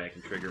 so that way I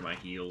can trigger my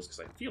heals, because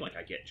I feel like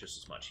I get just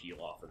as much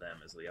heal off of them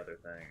as the other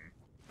thing.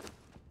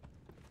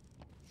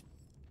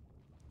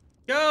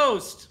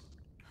 Ghost!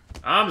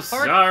 I'm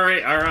sorry.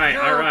 Alright, your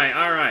alright,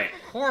 alright.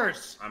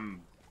 Horse!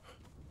 I'm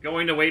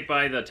going to wait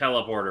by the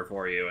teleporter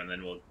for you, and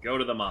then we'll go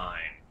to the mine.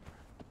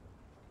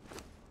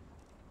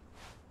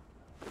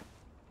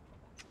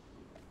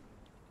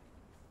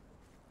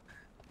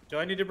 Do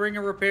I need to bring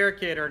a repair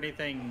kit or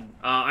anything?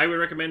 I would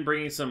recommend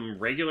bringing some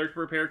regular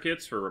repair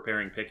kits for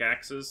repairing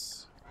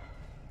pickaxes.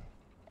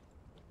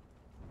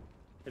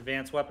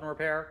 Advanced weapon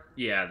repair?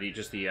 Yeah, masters.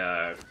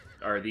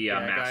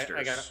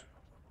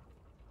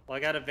 I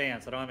got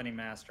advanced. I don't have any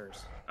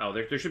masters. Oh,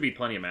 there should be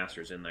plenty of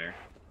masters in there.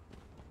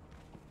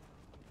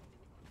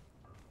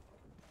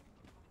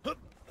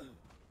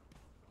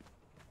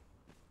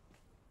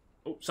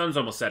 Oh, sun's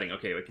almost setting.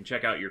 Okay, we can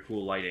check out your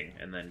cool lighting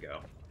and then go.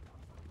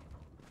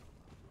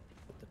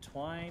 Put the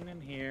twine in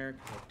here,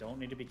 because I don't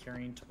need to be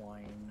carrying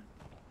twine.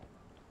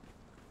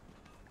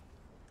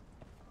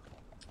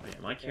 Wait,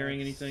 am I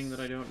carrying anything that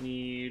I don't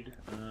need?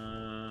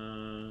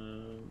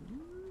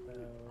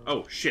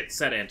 Oh, shit,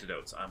 set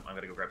antidotes. I'm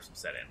gonna go grab some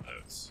set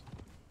antidotes.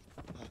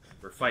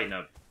 We're fighting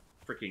a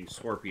freaking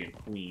scorpion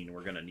queen.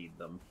 We're gonna need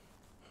them.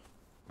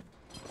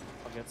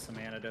 I'll get some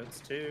antidotes,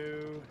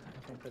 too.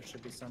 I think there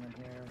should be some in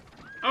here.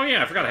 Oh,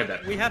 yeah, I forgot I had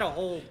that We had a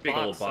whole big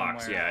box old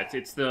box. somewhere. Yeah,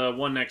 it's the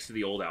one next to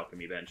the old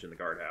alchemy bench in the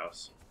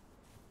guardhouse.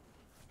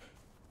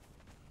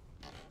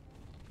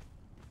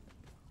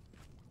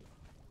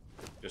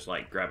 Just,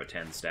 like, grab a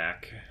 10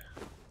 stack.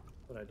 That's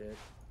what I did.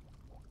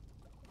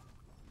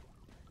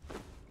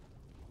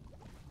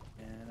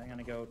 And I'm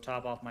gonna go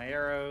top off my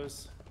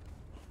arrows.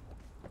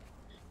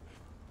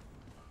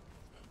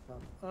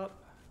 Up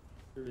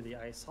through the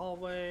ice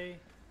hallway.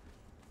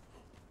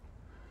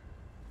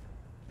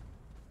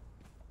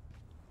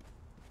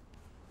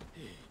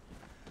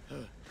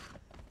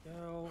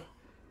 Go.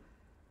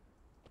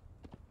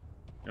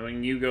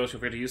 Knowing you, Ghost,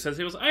 says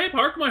he was, I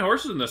park my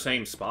horses in the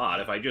same spot.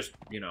 If I just,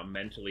 you know,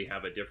 mentally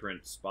have a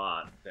different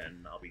spot,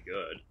 then I'll be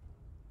good.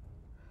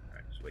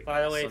 Alright, just wait.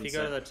 By the way, if you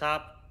go to the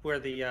top where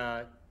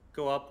the,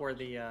 go up where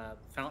the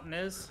fountain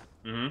is,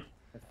 I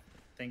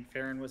think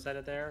Farron was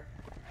headed there.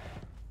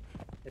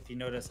 If you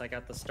notice, I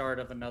got the start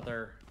of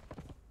another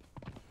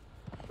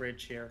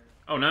bridge here.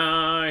 Oh,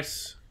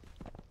 nice!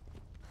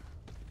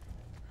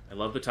 I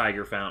love the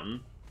tiger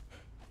fountain.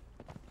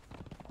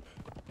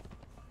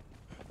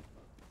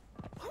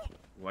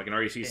 Well, I can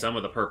already see some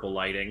of the purple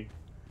lighting.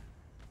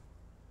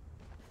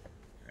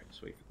 Alright,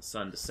 just wait for the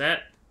sun to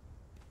set.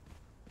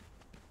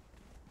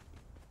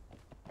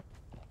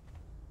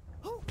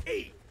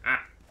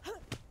 Ah!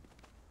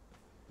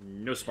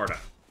 No Sparta.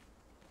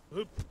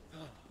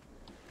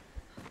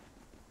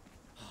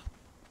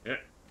 Yeah.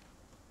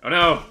 Oh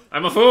no!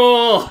 I'm a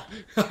fool!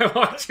 I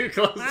walked too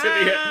close to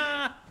the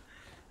end.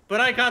 But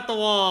I got the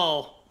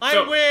wall!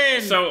 I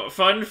win! So,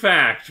 fun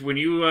fact, when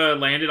you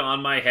landed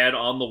on my head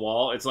on the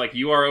wall, it's like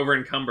you are over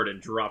encumbered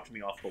and dropped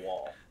me off the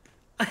wall.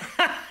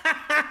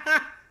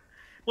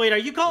 Wait, are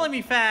you calling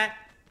me fat?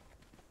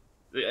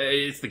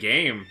 It's the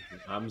game.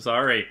 I'm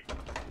sorry.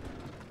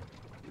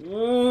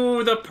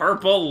 Ooh, the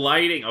purple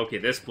lighting. Okay,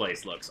 this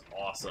place looks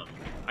awesome.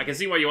 I can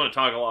see why you want to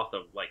toggle off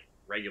the, like,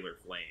 regular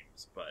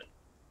flames, but...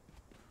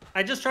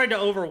 I just tried to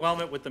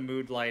overwhelm it with the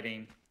mood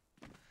lighting.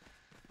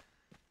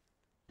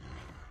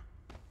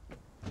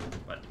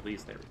 But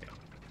please, there we go.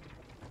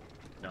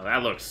 No,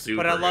 that looks super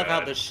But I love good.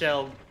 how the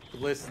shell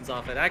glistens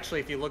off it. Actually,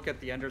 if you look at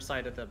the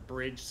underside of the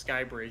bridge,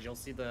 sky bridge, you'll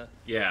see the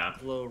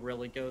glow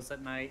really goes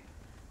at night.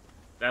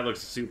 That looks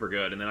super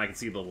good. And then I can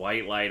see the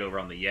white light over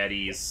on the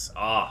Yetis.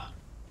 Ah.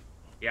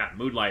 Yeah,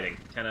 mood lighting.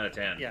 10 out of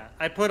 10. Yeah,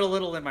 I put a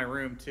little in my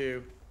room,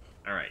 too.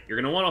 All right, you're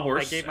going to want a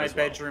horse. I gave my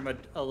bedroom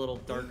a little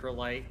darker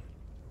light.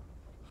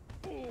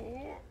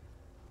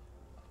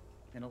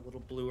 And a little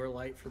bluer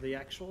light for the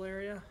actual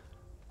area.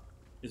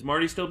 Is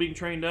Marty still being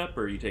trained up,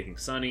 or are you taking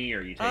Sunny, or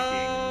are you taking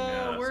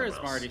where is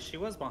someone else? Marty? She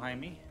was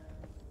behind me.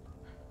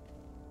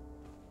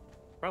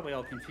 Probably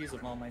all confused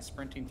with all my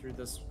sprinting through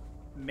this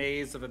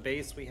maze of a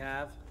base we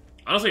have.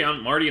 Honestly,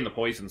 Marty and the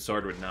Poison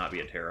Sword would not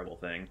be a terrible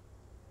thing.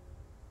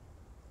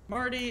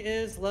 Marty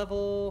is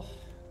level...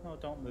 Oh,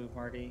 don't move,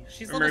 Marty.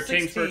 She's Remember, level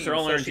 16, perks are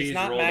all so energies, she's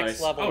not roll max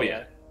dice. level Oh,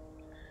 yet.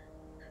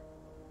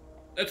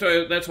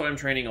 That's why I'm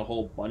training a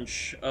whole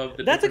bunch of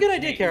the That's a good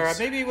idea, things. Kara.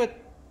 Maybe with...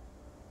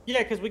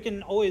 Yeah, because we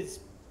can always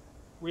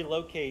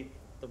relocate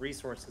the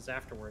resources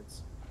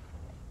afterwards.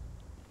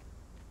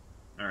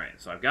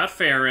 Alright, so I've got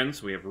Farron,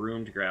 so we have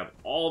room to grab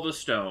all the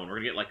stone. We're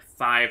gonna get like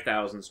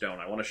 5,000 stone.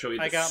 I want to show you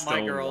the stone I got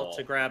my girl wall.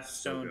 to grab So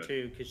stone good.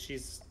 too, because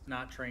she's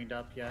not trained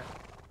up yet.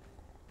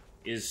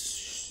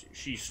 Is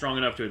she strong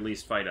enough to at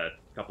least fight a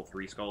couple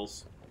 3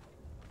 skulls?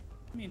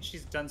 I mean,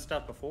 she's done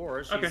stuff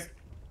before. She's Okay.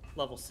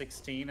 level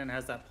 16 and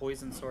has that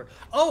poison sword.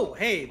 Oh,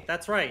 hey,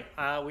 that's right.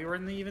 We were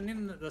even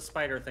in the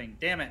spider thing.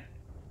 Damn it.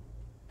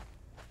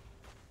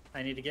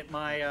 I need to get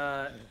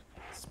my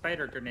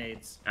spider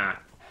grenades.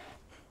 Ah.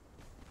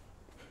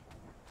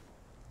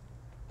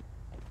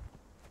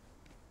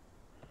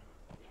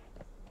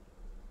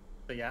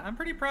 But yeah, I'm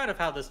pretty proud of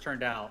how this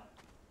turned out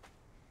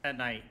at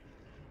night.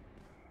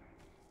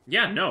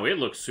 Yeah, no, it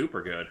looks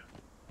super good.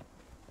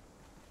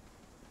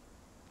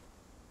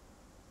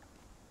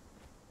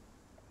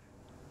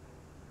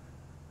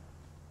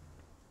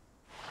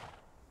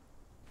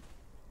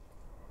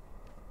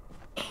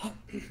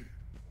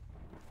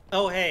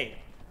 Oh, hey.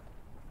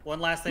 One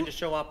last thing to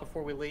show off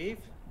before we leave.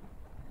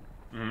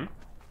 Mm-hmm.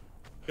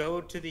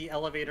 Go to the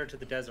elevator to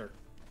the desert.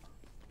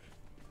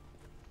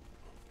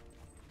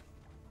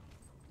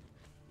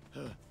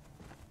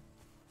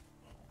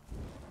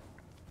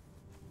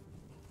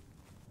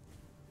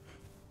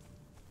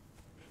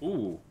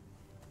 Ooh,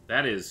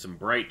 that is some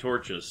bright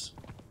torches.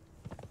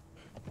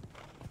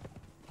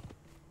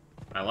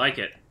 I like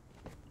it.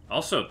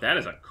 Also, that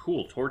is a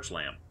cool torch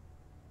lamp.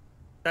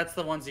 That's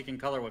the ones you can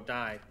color with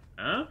dye.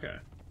 Okay.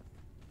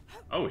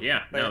 Oh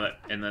yeah, But- no, that,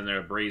 and then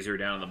there's a brazier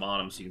down at the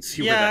bottom, so you can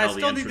see where the Yeah, I hell the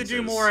still need to entrance do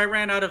is. more. I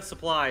ran out of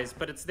supplies,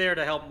 but it's there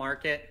to help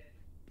market.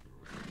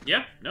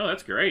 Yeah, no,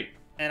 that's great.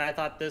 And I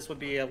thought this would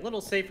be a little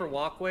safer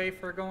walkway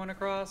for going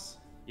across.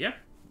 Yeah.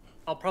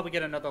 I'll probably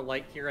get another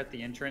light here at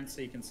the entrance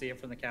so you can see it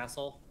from the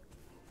castle.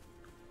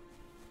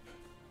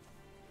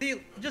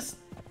 See, just...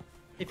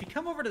 If you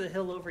come over to the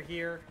hill over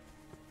here,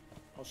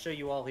 I'll show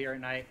you all here at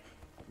night.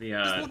 The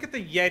Just look at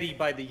the Yeti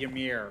by the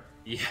Ymir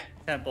yeah,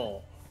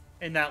 temple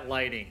in that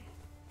lighting.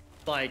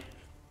 Like,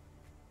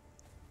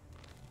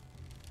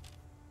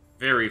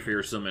 very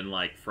fearsome and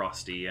like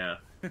frosty. Yeah.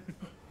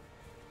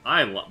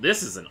 I love.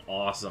 This is an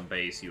awesome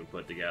base you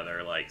put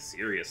together. Like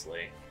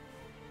seriously.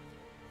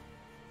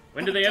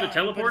 When did they add a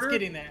teleporter? It's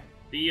getting there.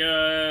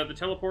 The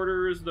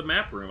teleporter is the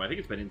map room. I think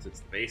it's been in since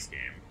the base game.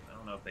 I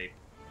don't know if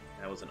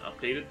that was an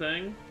updated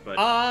thing, but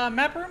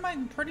map room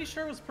I'm pretty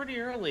sure was pretty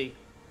early.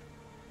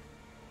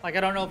 Like I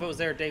don't know if it was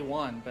there day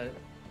one, but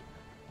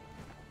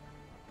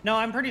no,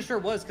 I'm pretty sure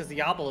it was because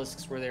the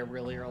obelisks were there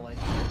really early.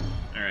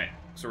 All right,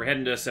 so we're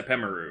heading to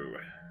Sepemaru.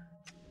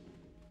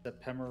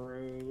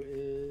 Sepemaru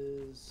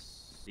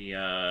is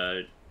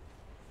the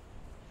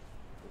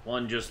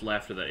one just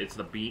left of it's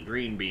the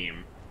green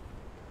beam.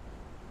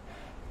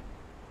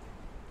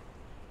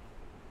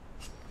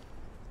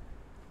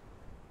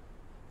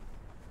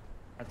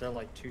 Aren't there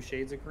like 2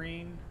 shades of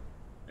green?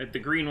 The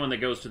green one that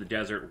goes to the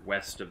desert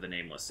west of the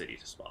Nameless City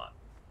to spot.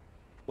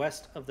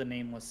 West of the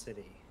Nameless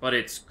City. But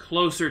it's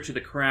closer to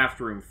the craft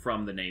room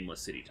from the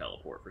Nameless City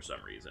teleport for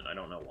some reason. I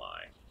don't know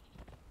why.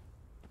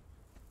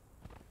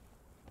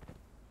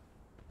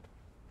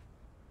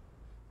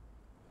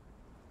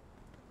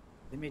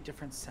 They made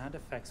different sound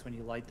effects when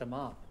you light them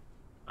up.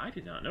 I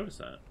did not notice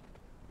that.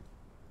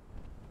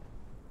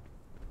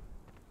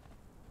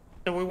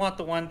 So we want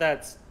the one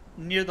that's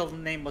near the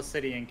Nameless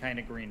City and kind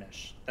of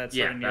greenish. That's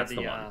sort of near that's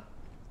the one.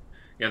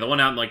 Yeah, the one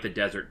out in like the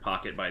desert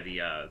pocket by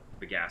the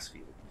gas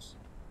fields.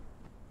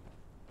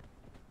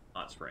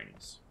 Hot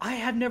springs. I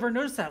have never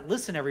noticed that.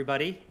 Listen,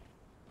 everybody.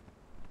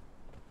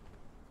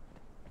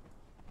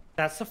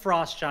 That's the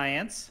frost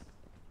giants.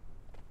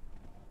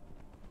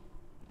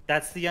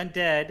 That's the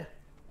undead.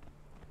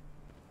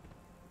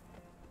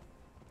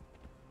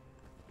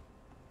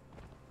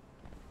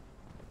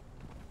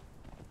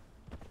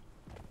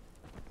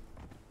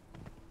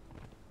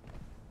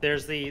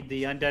 There's the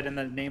undead in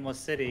the Nameless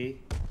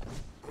City.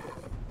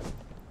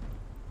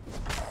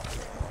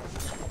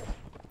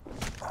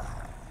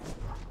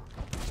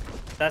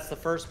 That's the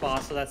first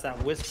boss, so that's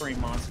that whispering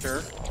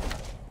monster.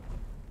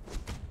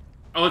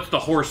 Oh, it's the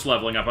horse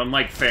leveling up. I'm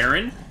like,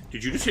 Farron,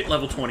 did you just hit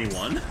level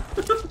 21?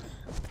 This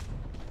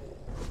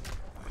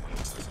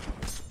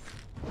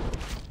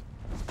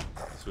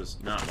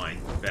was not my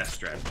best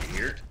strategy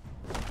here.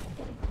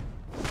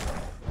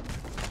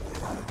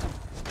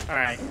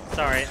 Alright,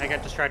 sorry, I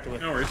got distracted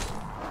with... No worries.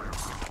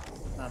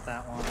 Not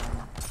that one.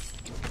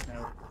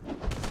 No.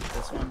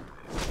 This one.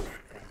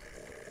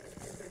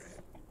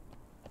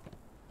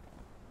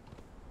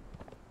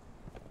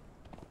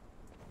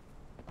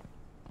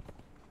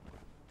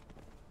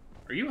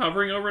 Are you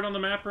hovering over it on the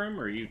map room,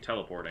 or are you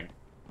teleporting?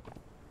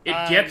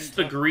 It gets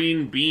the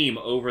green beam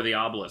over the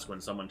obelisk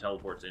when someone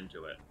teleports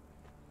into it.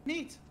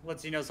 Neat.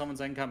 Lets you know someone's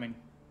incoming.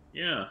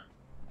 Yeah.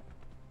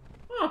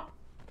 Huh.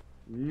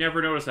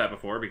 Never noticed that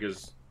before,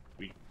 because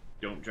we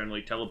don't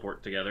generally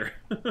teleport together.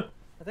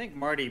 I think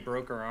Marty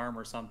broke her arm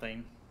or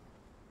something.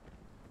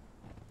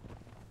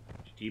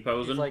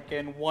 T-posing? She's like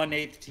in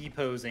 1/8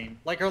 T-posing.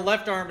 Like her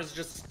left arm is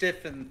just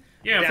stiff and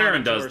yeah, down Farron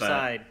into does her that.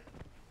 side.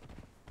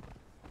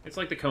 It's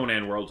like the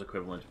Conan world's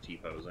equivalent of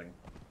T-posing.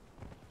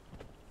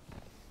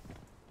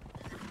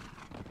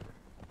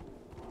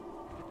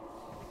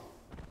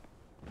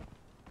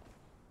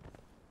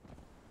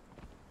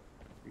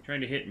 You trying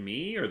to hit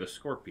me or the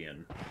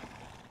scorpion?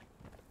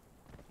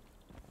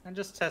 I'm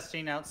just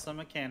testing out some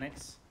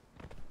mechanics.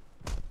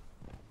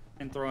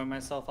 And throwing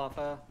myself off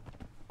a...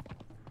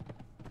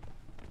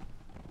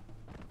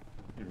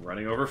 And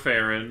running over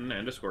Farron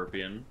and a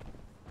scorpion.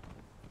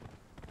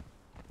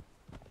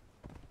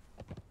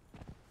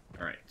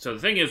 Alright, so the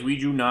thing is, we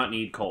do not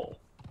need coal.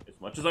 As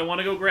much as I want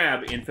to go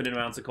grab infinite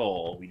amounts of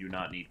coal, we do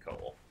not need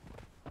coal.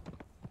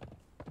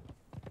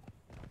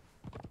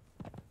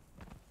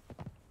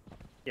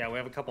 Yeah, we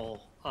have a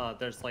couple,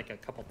 there's like a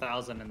couple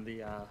thousand in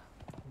the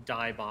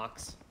dye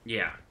box.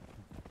 Yeah.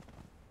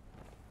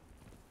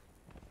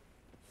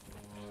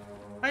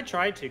 I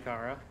tried to,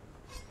 Kara.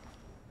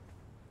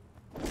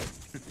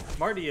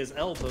 Marty is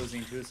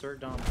elbowsing to assert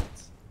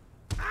dominance.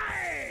 Ow.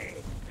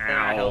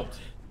 I helped.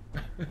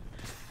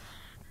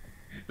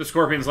 The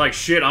scorpion's like,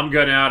 shit, I'm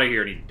getting out of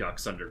here, and he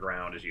ducks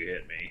underground as you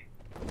hit me.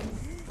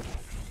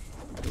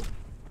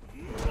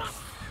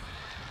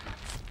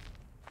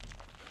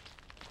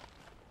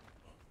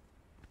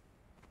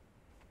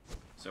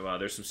 So,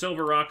 there's some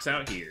silver rocks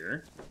out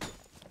here.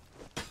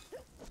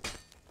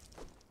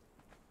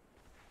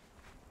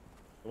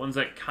 The ones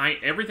that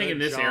everything in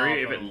this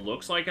area, if it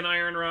looks like an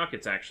iron rock,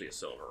 it's actually a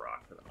silver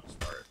rock for the most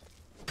part.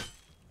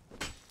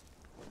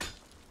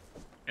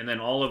 And then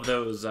all of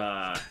those,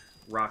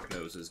 rock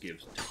noses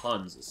gives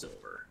tons of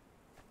silver.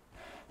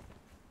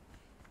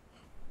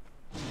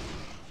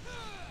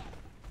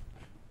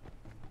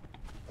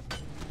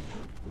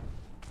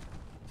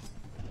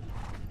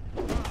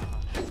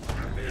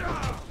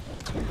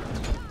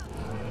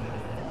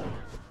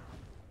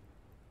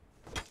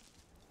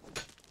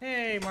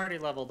 Hey, Marty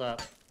leveled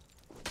up.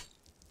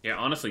 Yeah,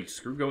 honestly,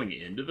 screw going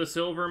into the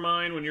silver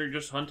mine when you're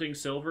just hunting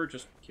silver.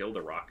 Just kill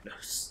the rock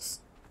noses.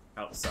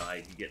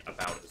 Outside, you get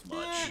about as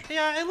much.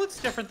 Yeah, it looks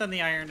different than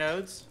the iron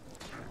nodes.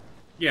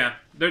 Yeah,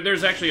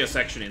 there's actually a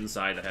section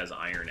inside that has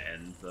iron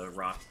and the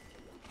rock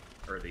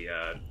or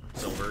the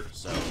silver.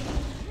 So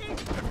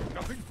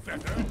Nothing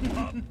better.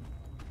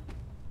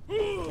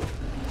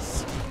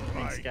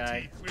 Thanks,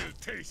 guy. Will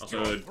taste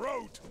Also, your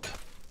throat.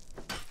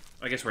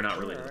 I guess we're not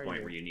really Where to the are point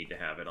you? where you need to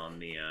have it on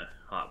the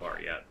hot bar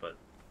yet, but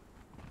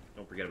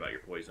don't forget about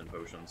your poison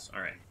potions.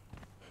 All right,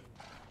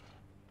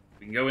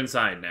 we can go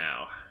inside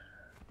now.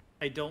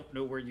 I don't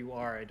know where you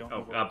are. I don't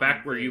know Oh,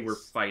 back where you were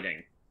is.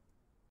 fighting.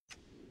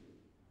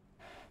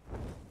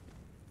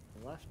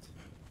 Left.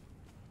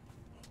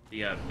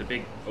 The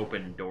big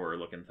open door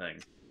looking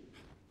thing.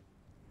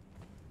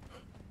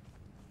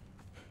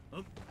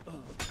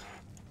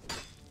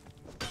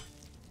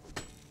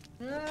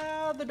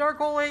 Ah, the dark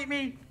hole ate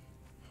me.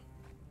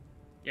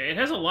 Yeah, it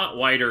has a lot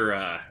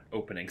wider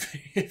openings,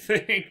 I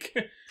think.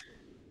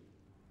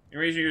 The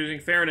reason you're using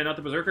Farron and not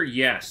the Berserker?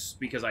 Yes,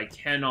 because I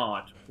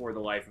cannot, for the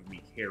life of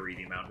me, carry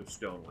the amount of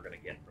stone we're going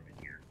to get from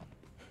in here.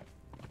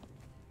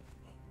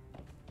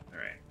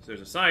 Alright, so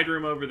there's a side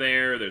room over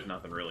there. There's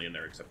nothing really in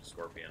there except a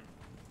scorpion.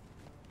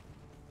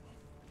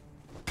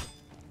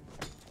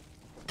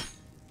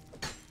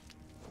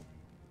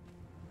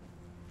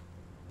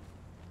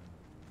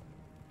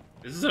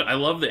 I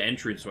love the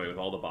entranceway with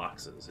all the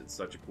boxes. It's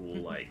such a cool,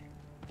 like...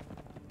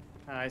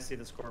 I see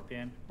the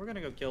scorpion. We're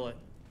gonna go kill it.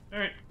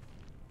 Alright.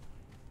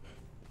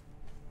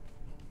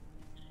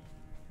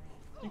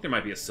 I think there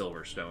might be a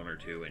silver stone or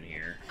two in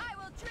here. I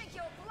will drink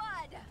your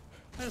blood.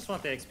 I just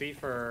want the XP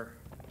for...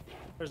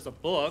 There's a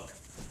book.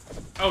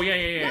 Oh,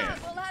 yeah.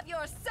 Blood will have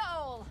your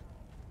soul.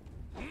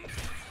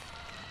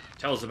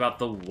 Tell us about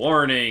the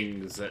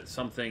warnings that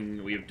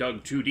something we have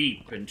dug too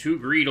deep and too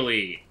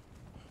greedily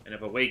and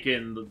have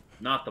awakened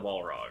not the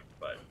Balrog,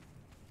 but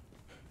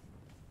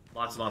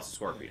lots and lots of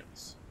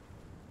scorpions.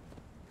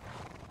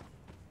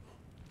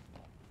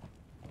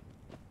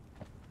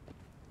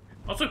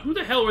 Also, who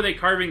the hell were they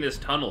carving this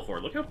tunnel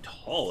for? Look how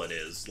tall it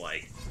is.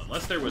 Like,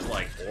 unless there was,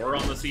 like, ore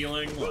on the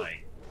ceiling,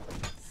 like,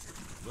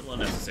 a little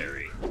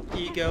unnecessary.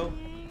 Ego.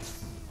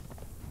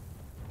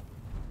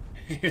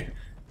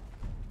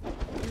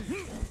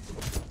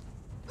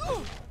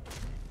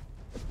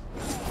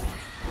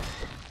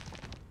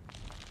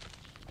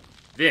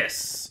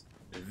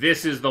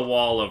 This is the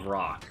wall of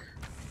rock.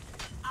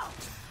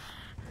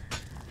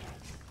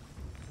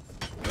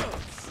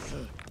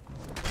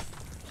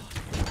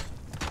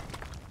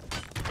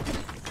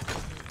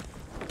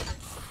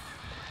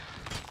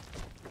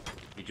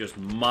 You just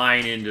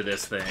mine into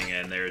this thing,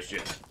 and there's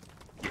just...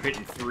 You're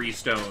hitting 3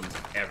 stones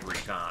every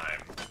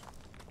time.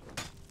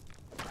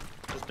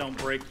 Just don't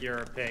break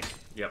your pick.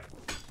 Yep.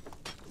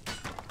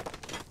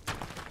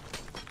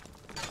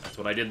 That's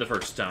what I did the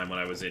first time when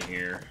I was in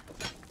here.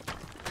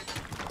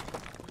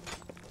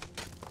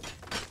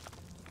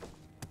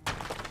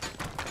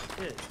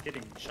 It's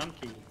getting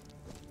chunky.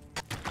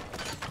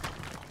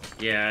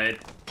 Yeah,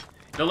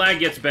 the lag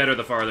gets better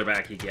the farther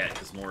back you get,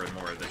 because more and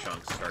more of the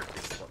chunks start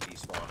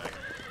despawning.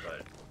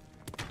 But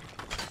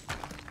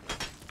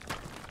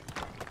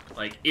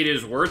like, it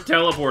is worth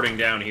teleporting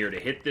down here to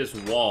hit this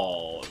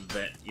wall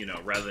that, you know,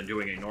 rather than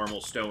doing a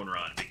normal stone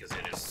run, because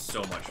it is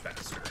so much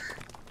faster.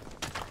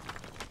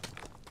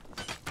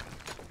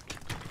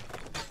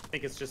 I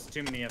think it's just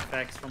too many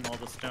effects from all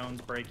the stones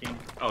breaking.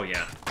 Oh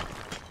yeah.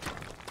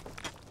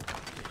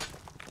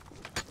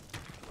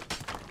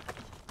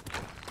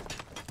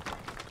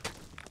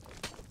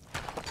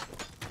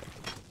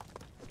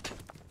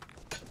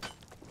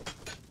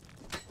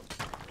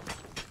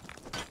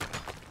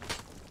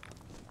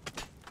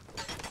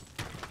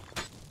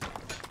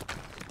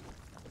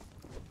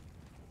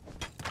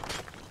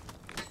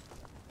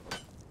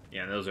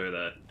 Yeah, those are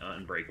the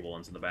unbreakable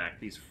ones in the back.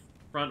 These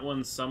front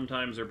ones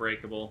sometimes are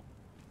breakable.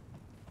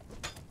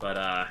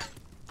 But,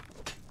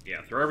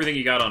 yeah, throw everything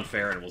you got on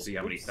Farron, and we'll see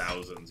how many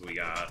thousands we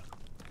got.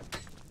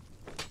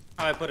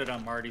 Oh, I put it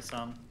on Marty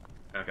some.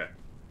 Okay.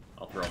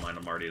 I'll throw mine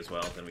on Marty as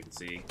well, then we can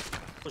see.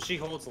 Well, she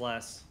holds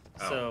less,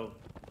 Oh. so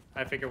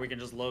I figure we can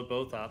just load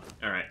both up.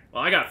 Alright,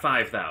 well, I got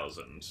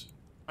 5,000.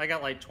 I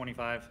got like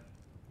 25.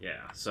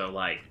 Yeah, so,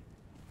 like,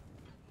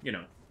 you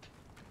know,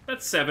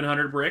 that's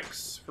 700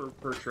 bricks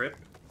per trip.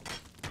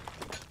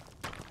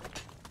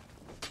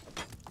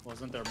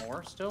 Wasn't there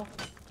more still?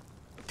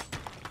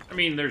 I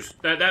mean, there's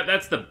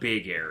that's the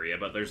big area,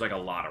 but there's like a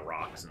lot of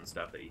rocks and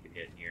stuff that you can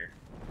hit in here.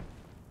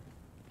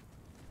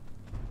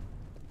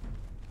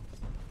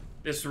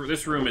 This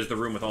room is the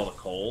room with all the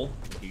coal.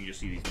 You can just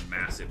see these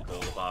massive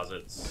coal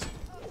deposits.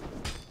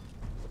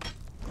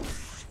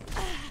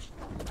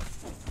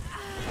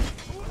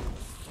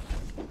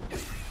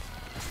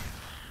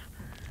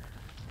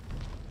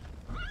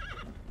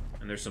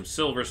 And there's some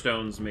silver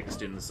stones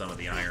mixed in some of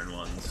the iron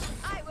ones.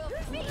 I will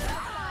feast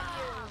upon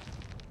you.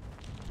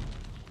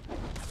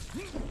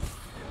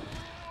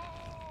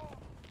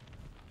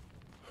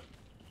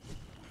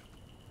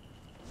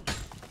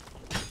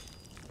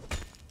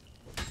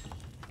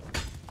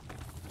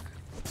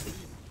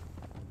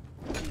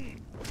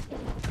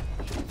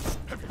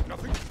 Have you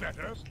nothing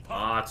better?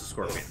 Lots of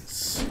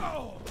scorpions.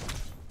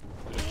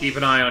 Keep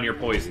an eye on your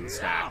poison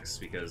stacks,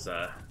 because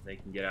they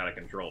can get out of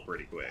control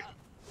pretty quick.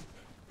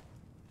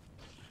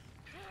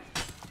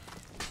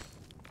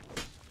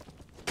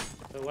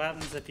 So what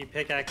happens if you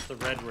pickaxe the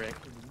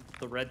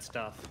red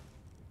stuff?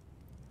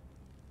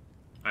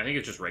 I think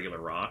it's just regular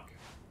rock.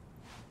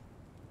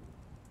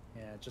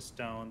 Yeah, just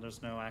stone.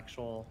 There's no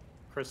actual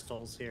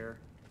crystals here.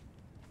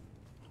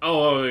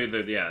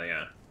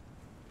 Yeah.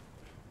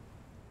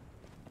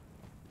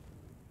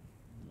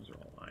 Those are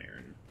all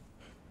iron.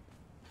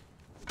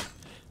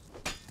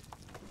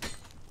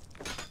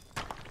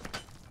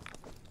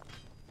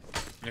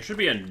 There should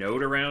be a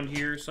note around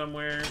here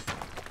somewhere.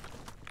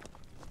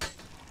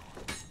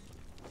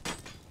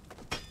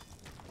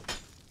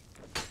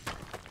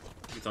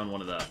 It's on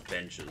one of the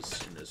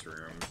benches in this room.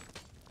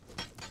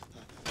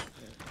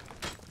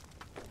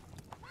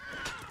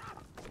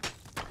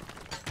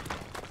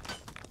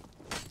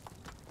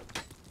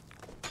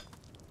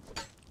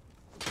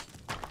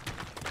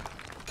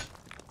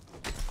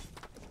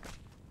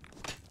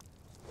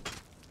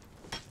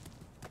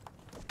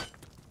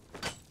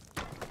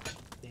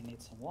 They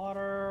need some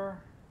water.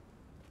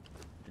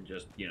 And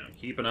just, you know,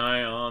 keep an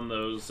eye on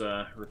those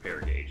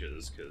repair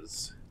gauges,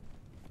 because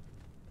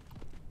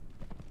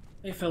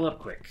they fill up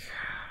quick.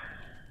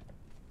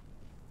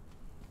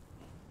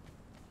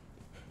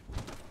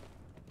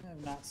 I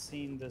have not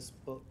seen this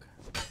book.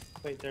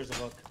 Wait, there's a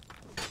book.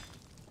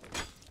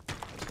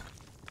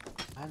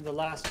 I'm the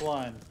last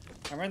one.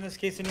 I'm in this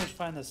case in which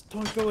find this.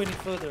 Don't go any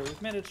further.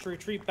 We've managed to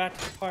retreat back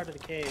to the part of the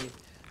cave.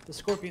 The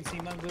scorpions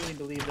seem unwilling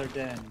to leave their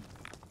den.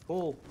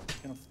 Cool.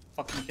 Gonna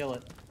fucking kill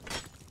it.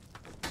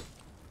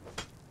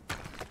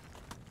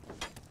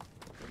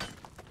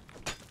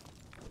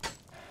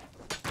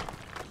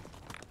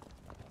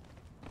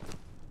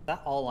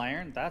 That all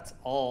iron? That's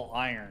all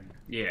iron.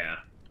 Yeah.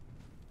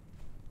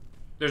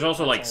 There's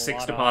also That's like a 6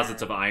 lot of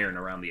deposits iron. of iron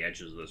around the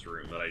edges of this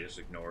room that I just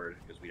ignored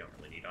because we don't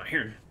really need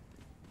iron.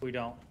 We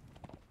don't.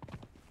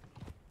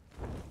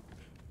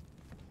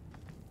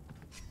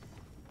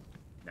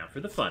 Now for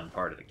the fun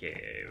part of the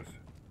cave.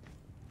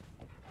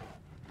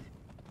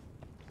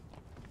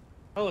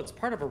 Oh, it's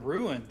part of a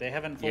ruin. They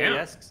haven't fully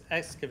Yeah.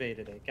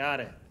 excavated it. Got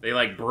it. They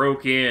like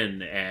broke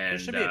in and There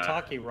should be a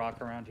Taki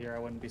rock around here. I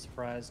wouldn't be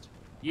surprised.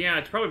 yeah,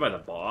 it's probably by the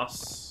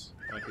boss,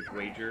 I could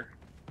wager.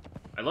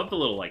 I love the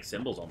little like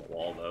symbols on the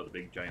wall though, the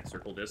big giant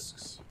circle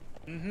discs.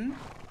 Mm-hmm.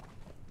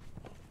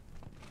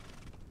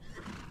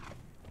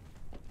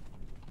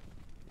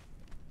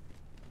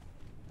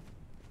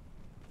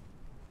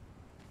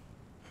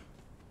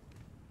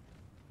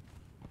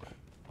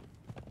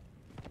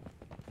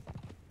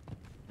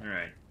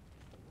 Alright.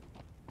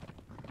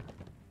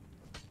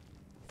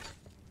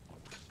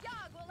 Yog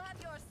will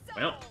have your soul.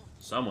 Well,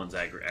 someone's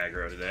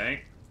aggro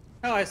today.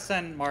 Oh, I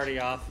sent Marty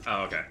off.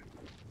 Oh, okay.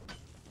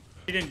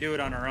 She didn't do it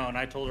on her own.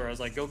 I told her, I was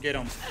like, go get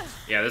him.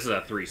 Yeah, this is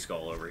a 3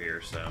 skull over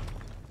here, so.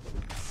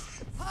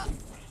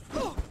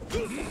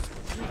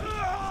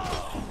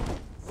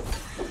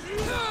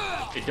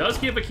 It does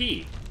give a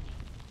key.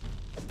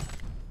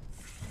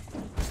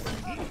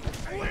 I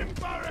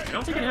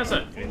don't think it has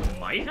a... It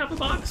might have a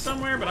box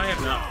somewhere, but I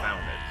have not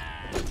found it.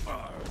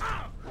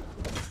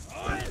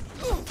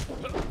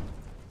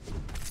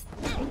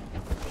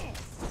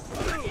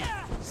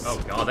 Oh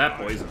god, that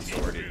poison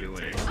sword is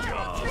doing its I will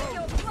job. drink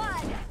your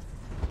blood.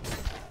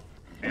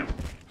 Damn.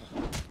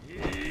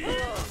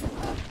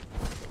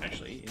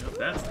 Actually, you know, if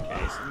that's the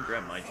case, let me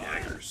grab my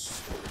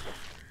daggers.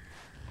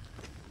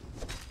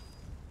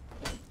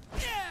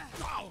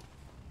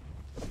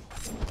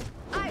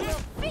 I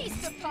will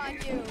feast upon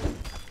you.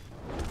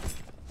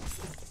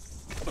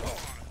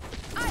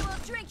 I will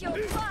drink your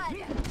blood.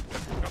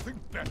 Nothing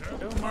better.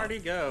 Go, Marty,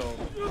 go.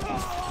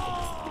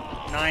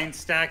 9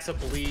 stacks of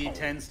bleed,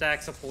 10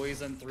 stacks of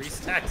poison, 3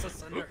 stacks of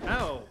cinder.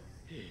 Oh.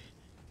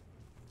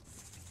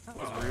 That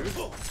was rude.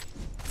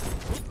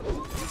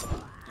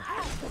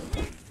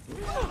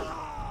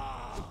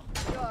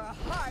 Your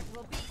heart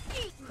will be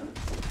eaten.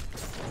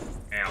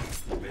 Ow.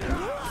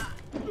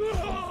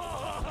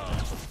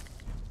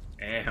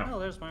 Ow. Oh,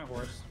 there's my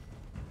horse.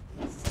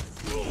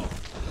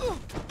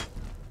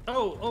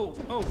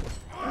 Oh.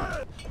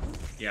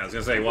 Yeah, I was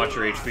gonna say, watch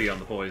your HP on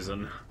the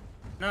poison.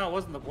 No, it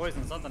wasn't the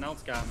poison. Something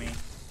else got me.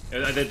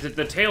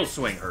 The tail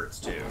swing hurts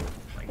too.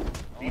 Like,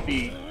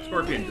 the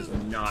scorpion does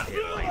not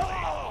hit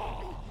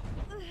lightly.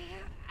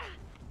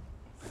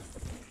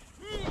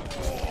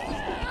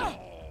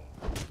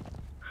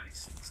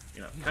 It's,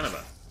 you know, kind of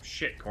a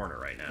shit corner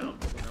right now.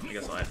 Well, I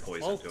guess I'll add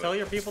poison Well, to tell it.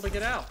 your people to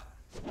get out.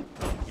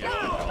 Yeah,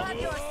 I will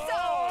have your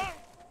soul.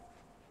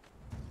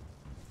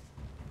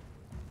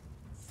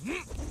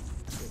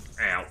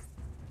 Ow.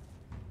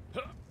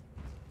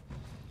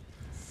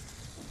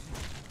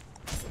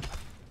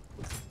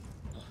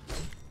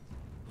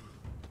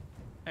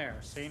 There,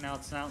 see, now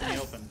it's out in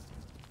the open.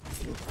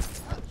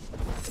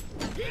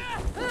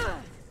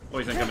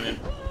 Poison coming in.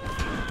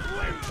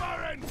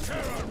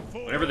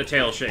 Whenever the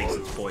tail shakes,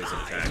 it's poison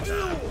attack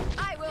time.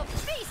 I will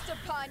feast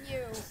upon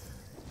you.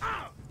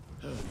 I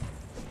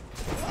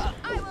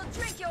will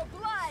drink your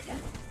blood.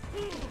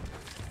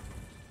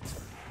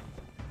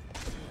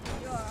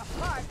 Your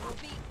heart will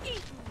be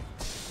eaten.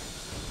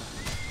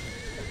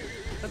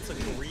 That's a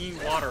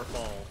green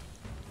waterfall.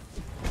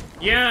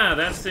 Yeah,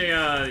 that's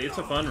a, it's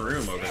a fun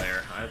room over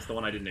there. That's the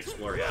one I didn't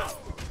explore yet.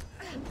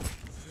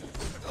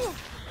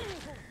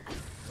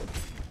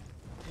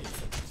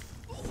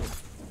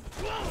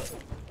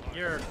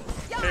 Your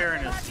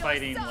Baron is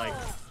fighting like...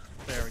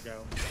 There we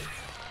go.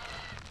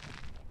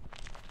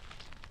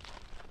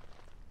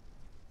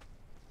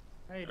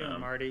 How you doing,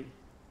 Marty?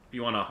 If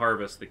you want to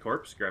harvest the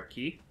corpse, grab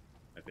key.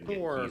 I've been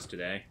getting keys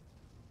today.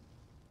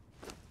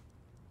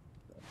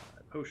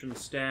 Potion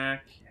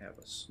stack, have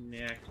a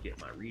snack to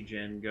get my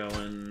regen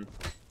going.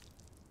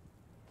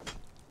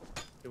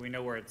 Do we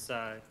know where its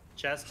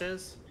chest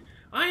is?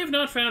 I have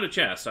not found a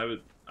chest.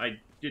 I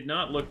did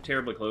not look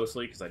terribly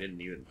closely because I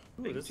didn't even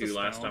think to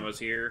last time I was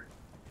here.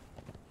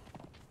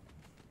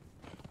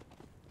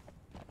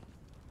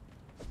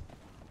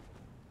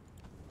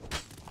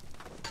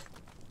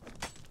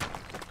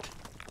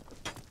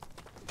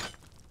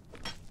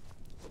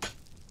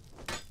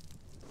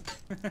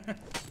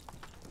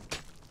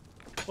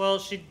 Well,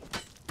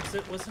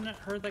 wasn't it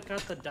her that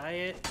got the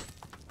diet?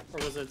 Or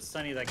was it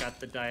Sunny that got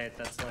the diet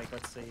that's like,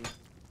 let's see,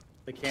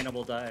 the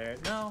cannibal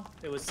diet? No,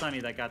 it was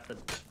Sunny that got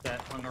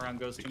that hung around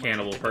Ghost too much.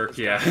 Cannibal perk,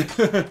 yeah.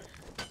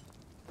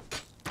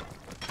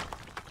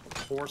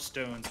 4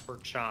 stones per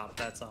chop,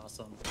 that's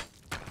awesome.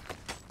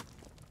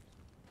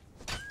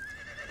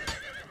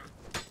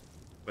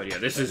 But yeah,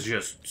 this is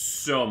just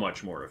so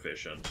much more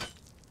efficient.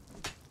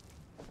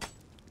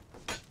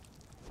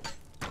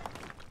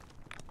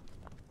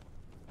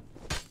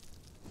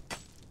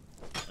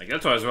 Like,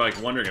 that's why I was,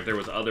 like, wondering if there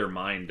was other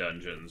mine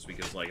dungeons,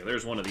 because, like, if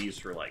there's one of these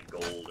for, like,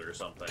 gold or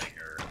something,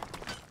 or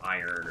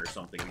iron or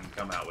something, you can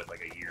come out with, like,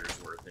 a year's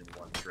worth in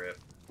one trip.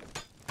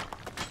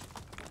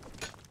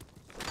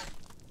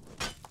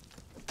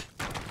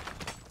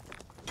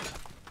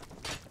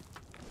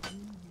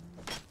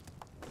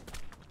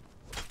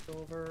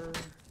 Silver.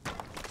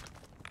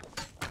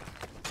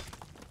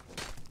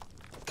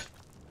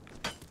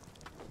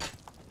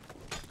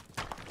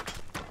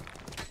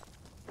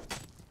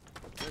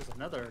 There's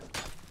another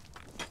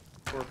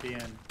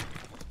scorpion.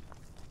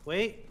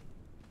 Wait.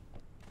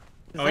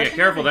 Oh yeah,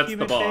 careful, that's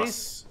the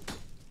boss.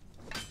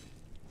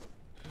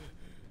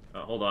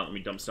 Hold on, let me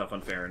dump stuff on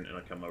Farron and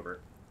I'll come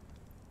over.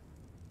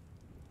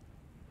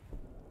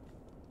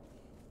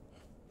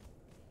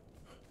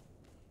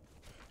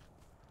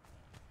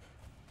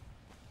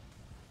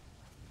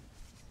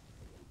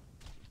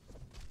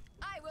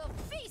 I will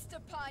feast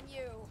upon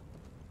you.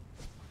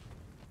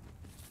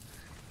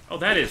 Oh,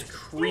 that is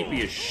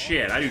creepy as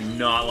shit. I do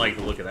not like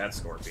the look of that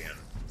scorpion.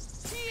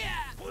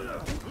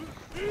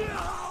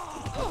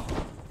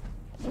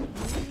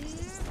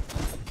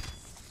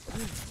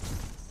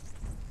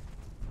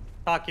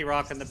 Taki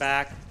Rock in the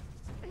back.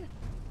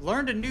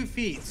 Learned a new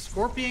feat,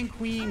 Scorpion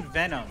Queen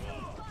Venom.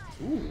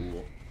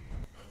 Ooh.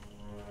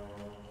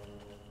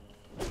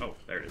 Oh,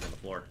 there it is on the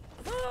floor.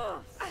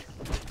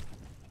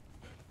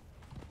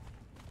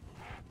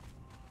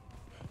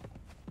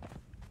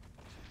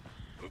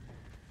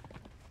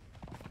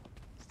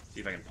 See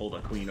if I can pull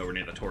the queen over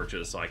near the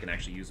torches so I can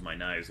actually use my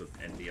knives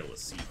and be able to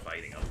see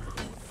fighting them.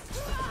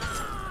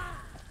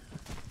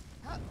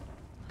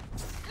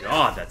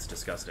 God, that's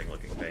disgusting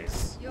looking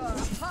face. Your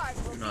heart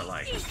will Do not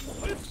like it.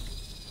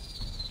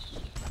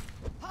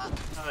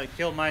 I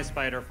killed my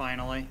spider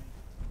finally.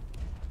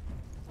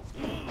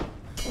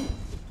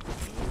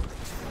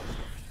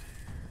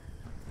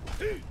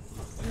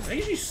 I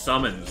usually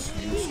summons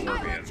new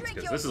scorpions,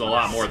 because this is a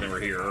lot more than were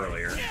here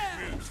earlier.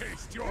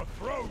 Taste your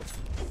throat.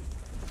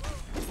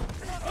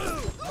 I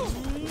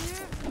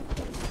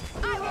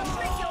will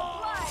drink your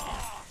blood.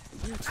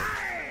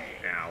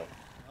 Ow.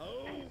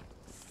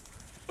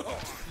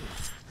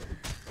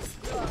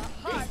 Your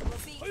heart will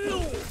be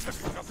Have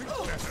nothing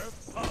better?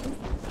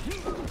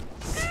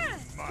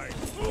 My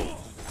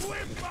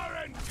whimper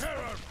and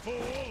terror,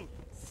 fool!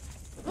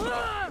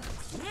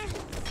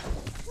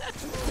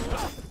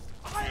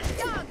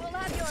 dog will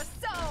have your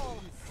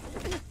soul.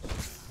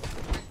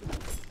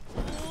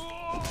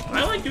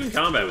 I like doing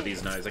combat with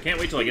these knives. I can't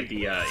wait till I get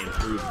the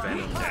improved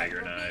Venom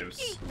Dagger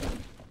knives.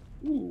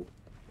 Ooh,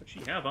 what'd she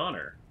have on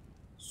her?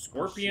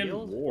 Scorpion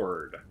Shield?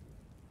 Ward.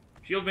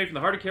 Shield made from the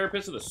heart of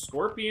carapace of the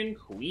Scorpion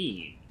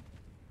Queen.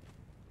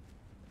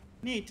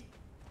 Neat.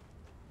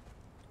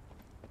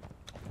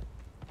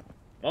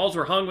 Walls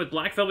were hung with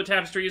black velvet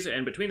tapestries,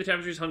 and between the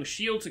tapestries hung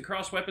shields and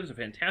cross weapons of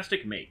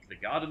fantastic make. The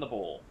god in the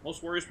bowl.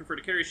 Most warriors prefer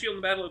to carry a shield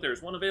in battle if there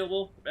is one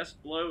available. The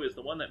best blow is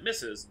the one that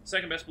misses. The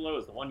second best blow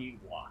is the one you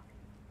block.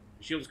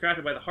 The shield is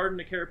crafted by the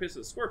hardened carapace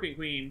of the Scorpion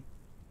Queen.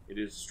 It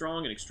is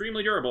strong and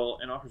extremely durable,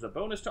 and offers a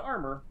bonus to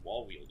armor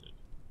while wielded.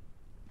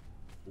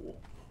 Cool.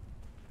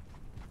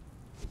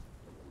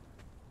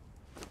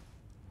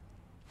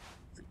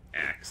 It's an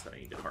axe that I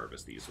need to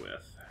harvest these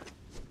with.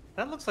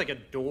 That looks like a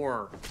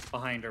door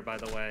behind her, by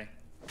the way.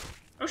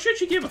 Oh shit,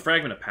 she gave a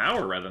fragment of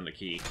power rather than the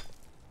key.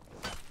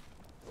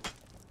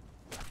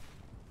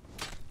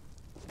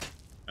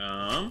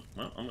 Well,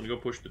 I'm gonna go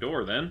push the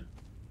door then.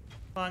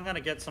 Well, I'm gonna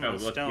get some Oh, of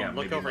the look, stone. yeah,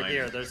 Look maybe over mine.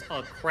 here. There's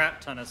a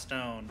crap ton of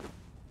stone.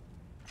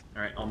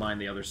 Alright, I'll mine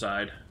the other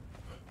side.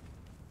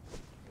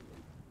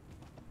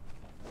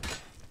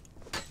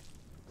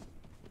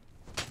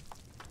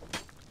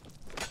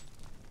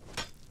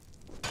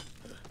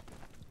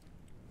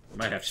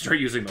 Might have to start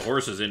using the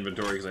horse's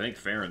inventory, because I think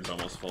Farron's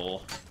almost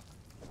full.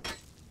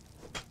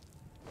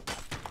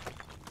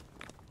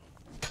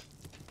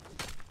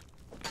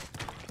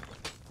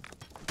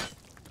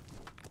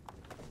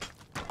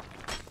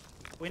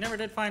 We never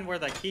did find where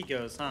that key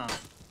goes, huh?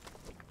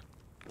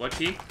 What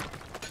key?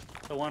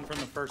 The one from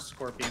the first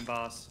Scorpion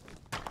boss.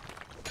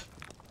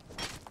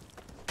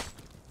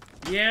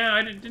 Yeah,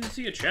 I didn't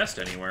see a chest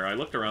anywhere. I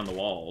looked around the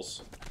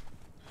walls.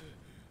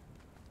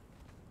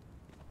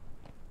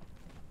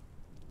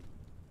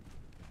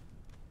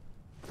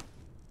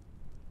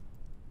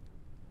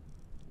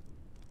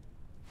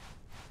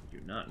 Do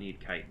not need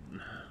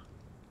chitin.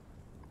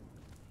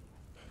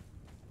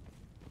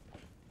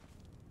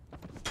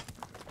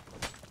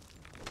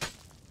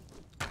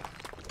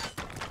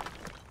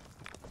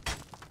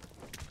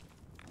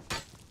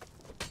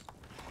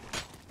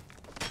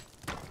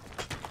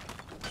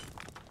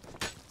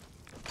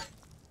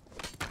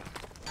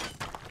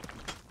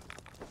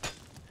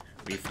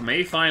 We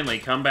may finally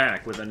come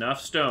back with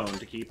enough stone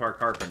to keep our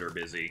carpenter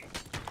busy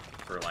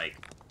for like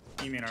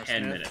You mean our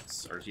 10 smith?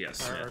 minutes. Or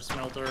yes, Our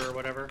smelter or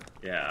whatever?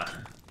 yeah.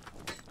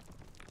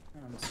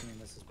 I'm assuming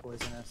this is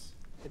poisonous.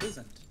 It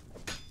isn't.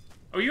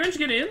 Oh, you managed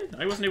to get in?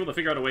 I wasn't able to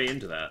figure out a way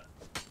into that.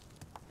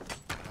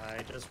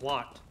 I just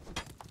walked.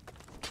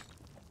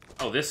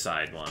 Oh, this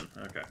side one.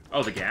 Okay.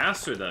 Oh, the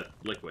gas or the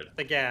liquid?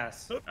 The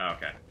gas. Oh,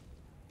 okay.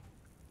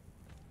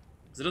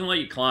 'Cause it doesn't let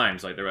you climb,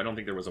 so I don't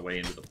think there was a way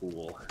into the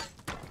pool.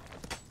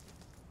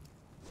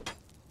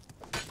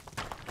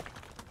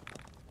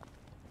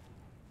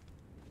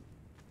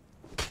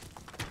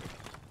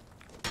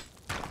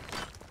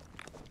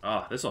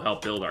 Oh, this will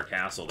help build our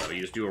castle, though.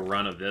 You just do a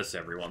run of this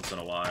every once in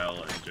a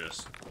while, and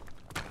just...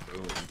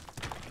 boom.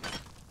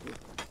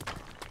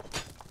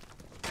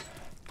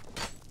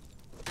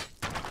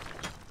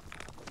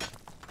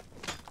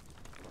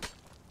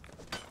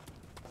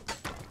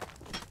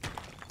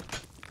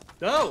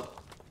 Go!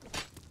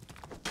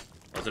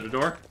 Was it a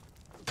door?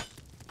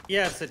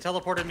 Yes, it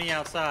teleported me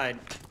outside.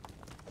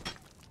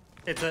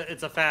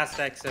 It's a fast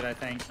exit, I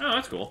think. Oh,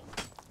 that's cool.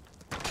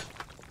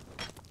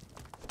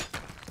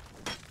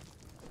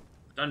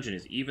 Dungeon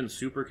is even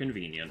super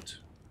convenient.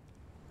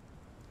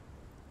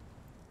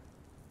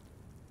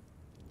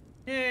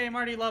 Yay, I'm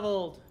already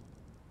leveled.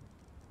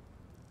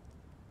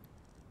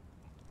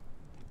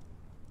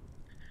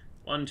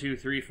 1, 2,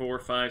 3, 4,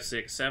 5,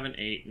 6, 7,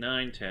 8,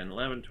 9, 10,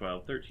 11,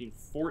 12, 13,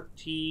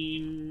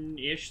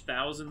 14-ish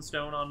thousand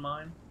stone on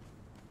mine.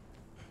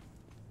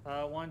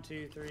 1,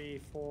 2,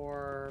 3,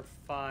 4,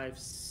 5,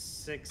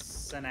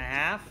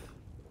 6.5.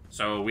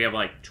 So we have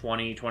like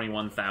 20,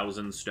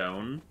 21,000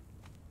 stone.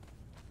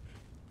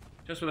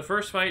 Just for the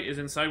first fight is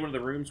inside one of the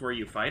rooms where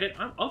you fight it.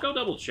 I'll go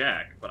double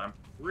check, but I'm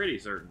pretty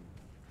certain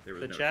there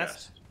was The no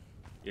chest?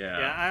 Yeah.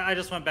 Yeah, I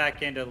just went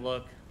back in to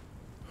look.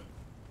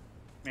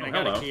 I mean, Oh, I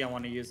got hello. a key, I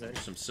want to use it.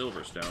 There's some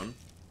silverstone.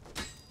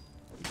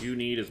 We do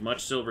need as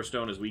much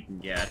silverstone as we can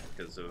get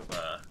because of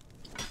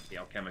the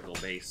alchemical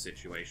base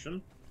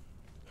situation.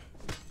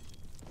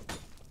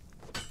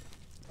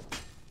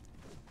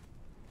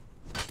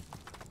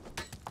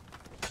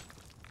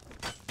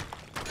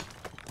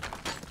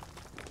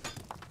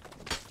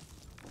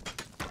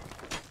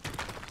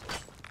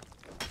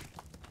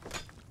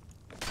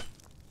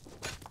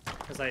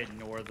 Because I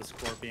ignore the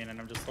scorpion and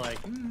I'm just like,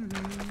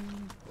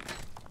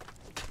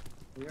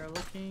 we are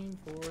looking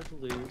for the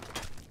loot.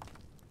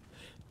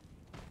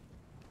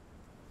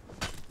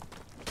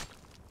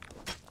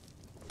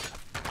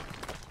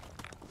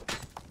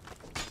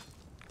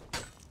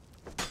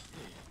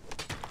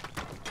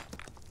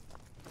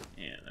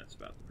 And that's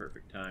about the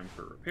perfect time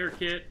for a repair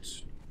kit.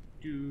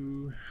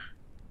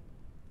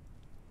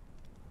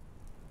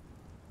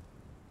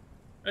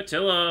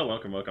 Attila,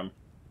 welcome, welcome.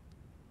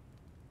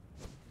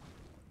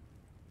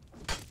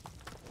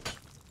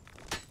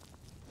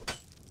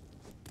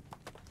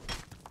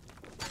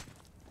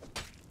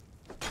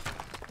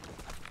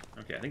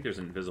 Okay, I think there's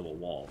an invisible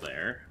wall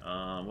there.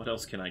 What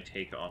else can I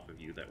take off of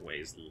you that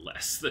weighs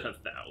less than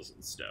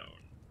 1,000 stone?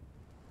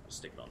 I'll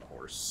stick it on the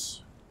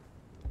horse.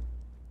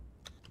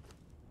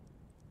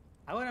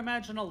 I would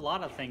imagine a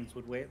lot of things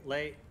would weigh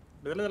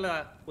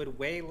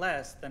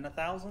less than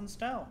 1,000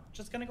 stone.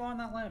 Just gonna go on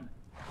that limb.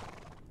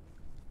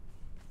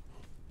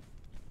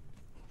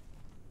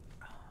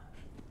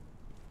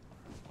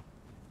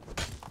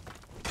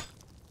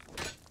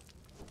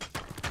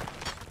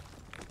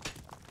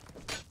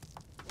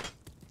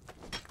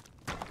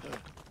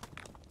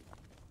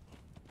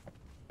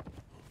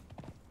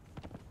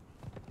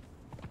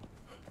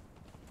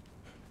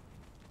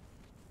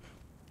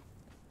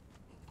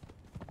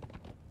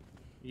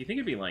 You think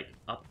it'd be, like,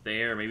 up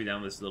there, maybe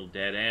down this little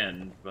dead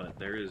end, but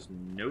there is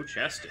no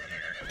chest in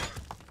here.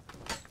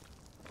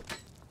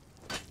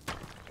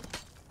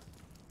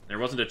 There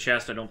wasn't a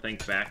chest, I don't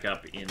think, back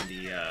up in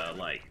the,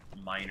 like,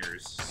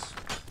 miner's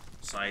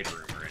side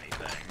room or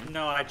anything.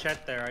 No, I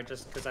checked there. I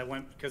just,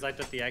 because I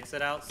took the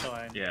exit out, so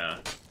I'm Yeah.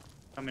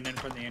 coming in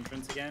from the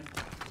entrance again.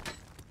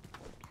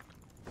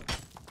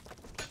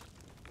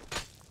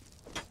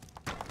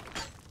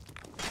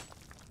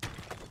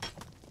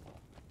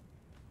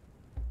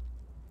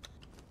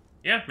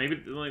 Yeah,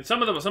 maybe like, some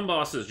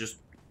bosses just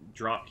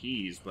drop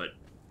keys, but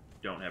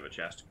don't have a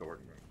chest to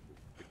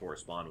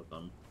correspond with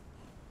them.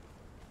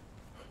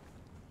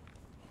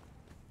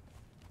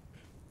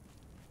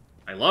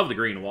 I love the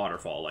green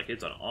waterfall. Like,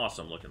 it's an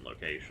awesome looking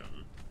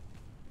location.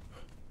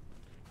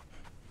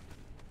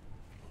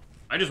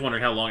 I just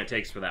wondered how long it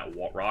takes for that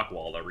rock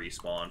wall to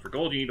respawn. For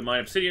gold, you need to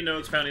mine obsidian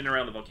nodes found in and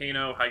around the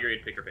volcano. High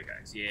grade picker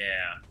pickaxe. Yeah.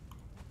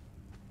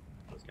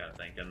 I was kind of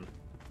thinking.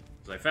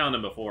 Because I found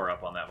them before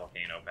up on that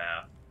volcano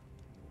path.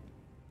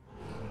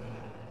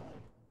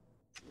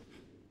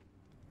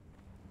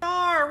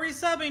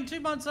 Resubbing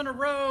 2 months in a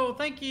row.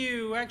 Thank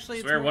you. Actually,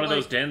 it's swear more one of like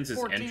those dens is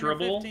 14 or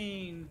enterable.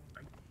 15.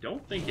 I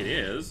don't think it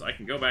is. I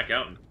can go back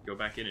out and go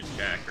back in and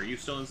check. Are you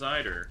still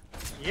inside, or?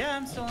 Yeah,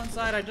 I'm still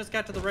inside. I just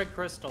got to the red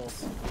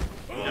crystals.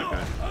 Okay.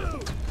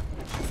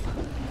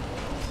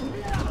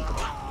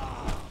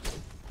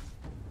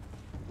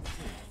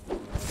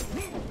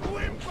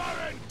 Whimper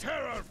and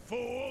terror,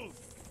 fool!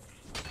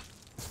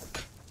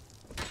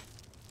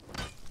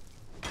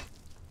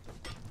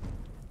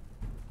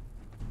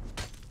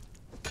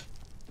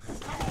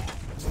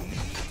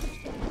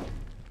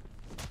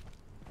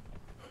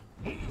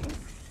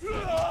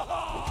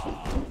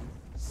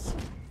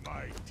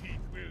 My teeth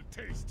will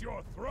taste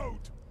your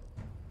throat.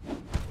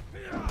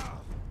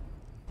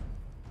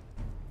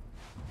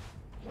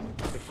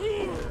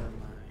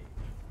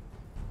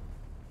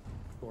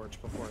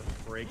 Torch before it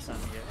breaks on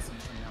me at some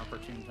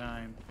inopportune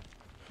time.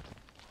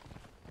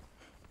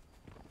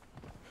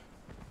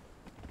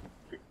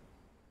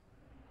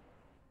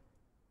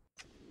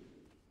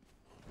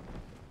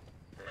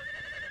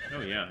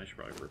 Oh yeah, I should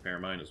probably repair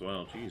mine as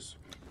well. Jeez.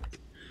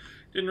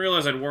 Didn't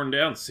realize I'd worn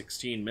down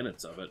 16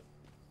 minutes of it.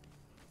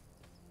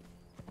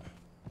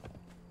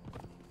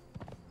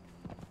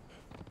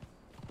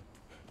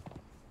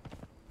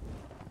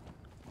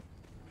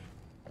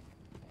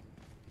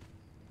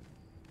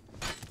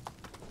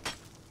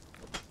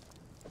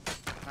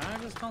 I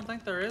just don't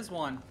think there is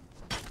one.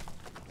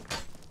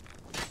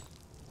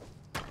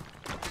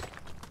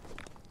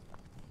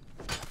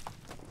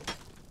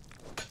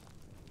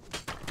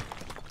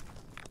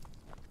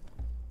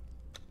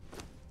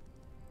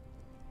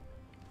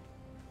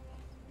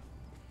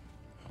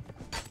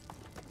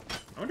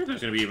 I wonder if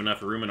there's going to be even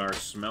enough room in our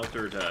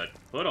smelter to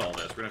put all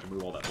this. We're going to have to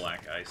move all that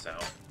black ice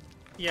out.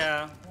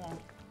 Yeah, well.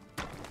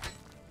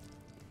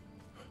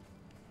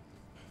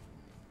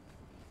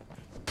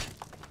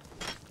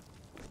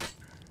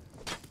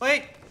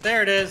 Wait,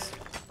 there it is.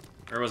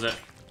 Where was it?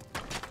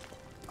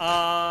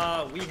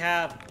 We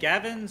have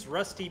Gavin's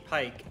Rusty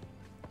Pike.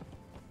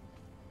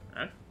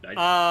 That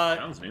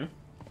sounds new.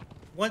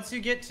 Once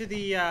you get to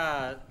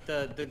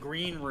the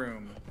green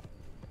room,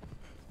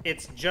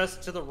 it's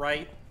just to the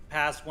right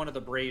past one of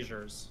the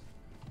braziers.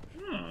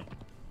 Hmm.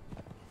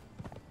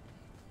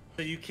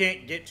 So you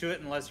can't get to it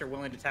unless you're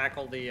willing to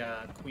tackle the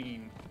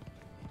queen.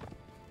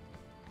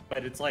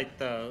 But it's like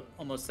the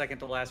almost second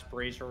to last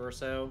brazier or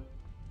so.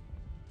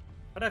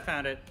 But I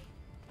found it,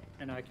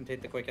 and now I can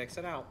take the quick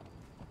exit out.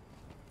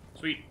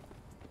 Sweet.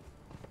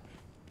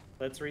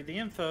 Let's read the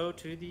info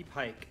to the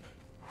pike.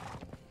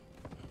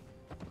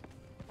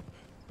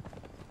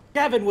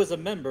 Gavin was a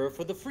member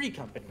for the Free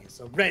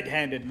Companies, a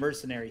red-handed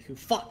mercenary who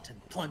fought and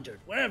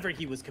plundered wherever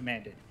he was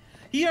commanded.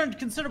 He earned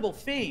considerable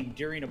fame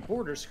during a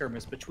border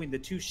skirmish between the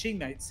two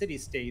Shingite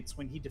city-states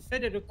when he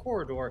defended a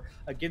corridor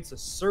against a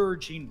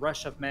surging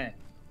rush of men.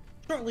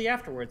 Shortly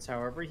afterwards,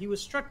 however, he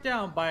was struck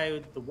down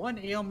by the one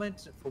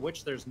ailment for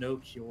which there's no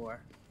cure.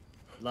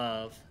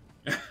 Love.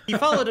 He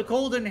followed a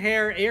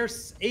golden-haired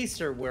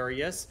Acer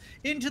Warriors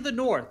into the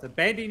north,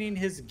 abandoning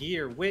his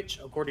gear, which,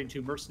 according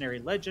to mercenary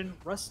legend,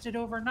 rusted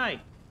overnight.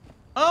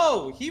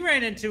 Oh, he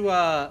ran into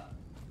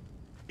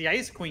the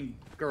Ice Queen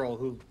girl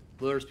who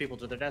lures people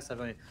to their deaths.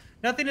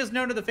 Nothing is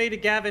known of the fate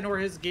of Gavin or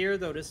his gear,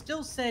 though it is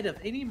still said of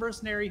any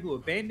mercenary who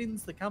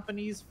abandons the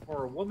companies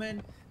for a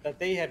woman that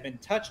they have been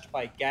touched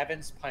by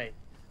Gavin's pike.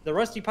 The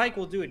Rusty Pike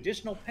will do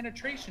additional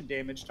penetration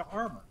damage to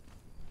armor.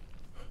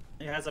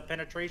 It has a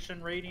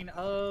penetration rating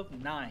of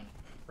 9%.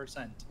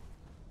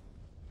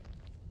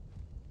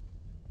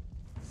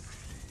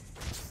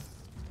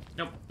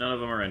 Nope, none of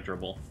them are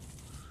enterable.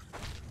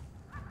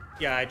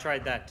 Yeah, I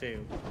tried that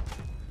too.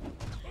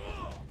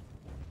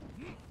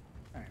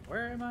 Alright,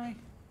 where am I?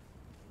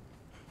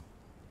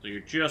 So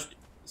you're just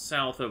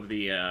south of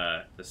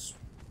the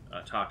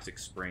Toxic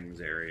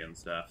Springs area and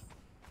stuff.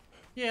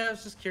 Yeah, I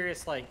was just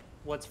curious, like,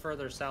 what's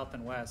further south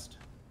and west?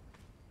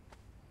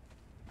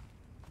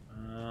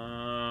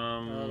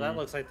 Oh, that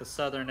looks like the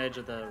southern edge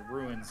of the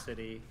ruined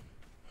city.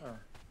 Or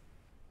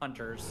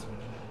hunters.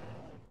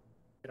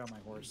 Get on my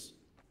horse.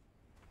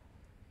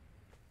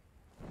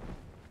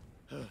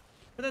 But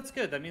that's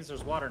good. That means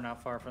there's water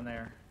not far from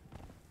there.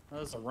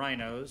 Those are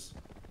rhinos.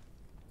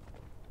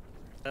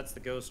 That's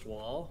the ghost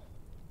wall.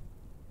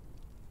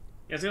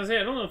 Yeah, I was gonna say,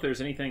 I don't know if there's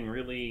anything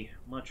really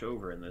much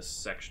over in this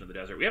section of the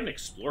desert. We haven't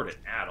explored it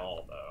at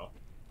all, though.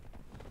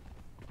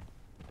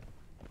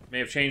 May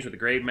have changed with the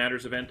Grave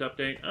Matters event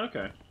update.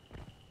 Okay.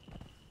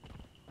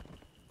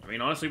 mean,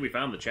 honestly, we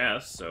found the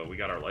chest, so we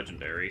got our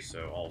legendary,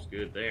 so all's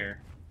good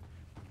there.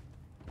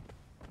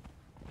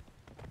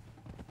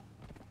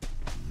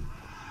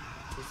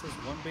 This is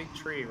one big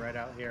tree right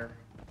out here.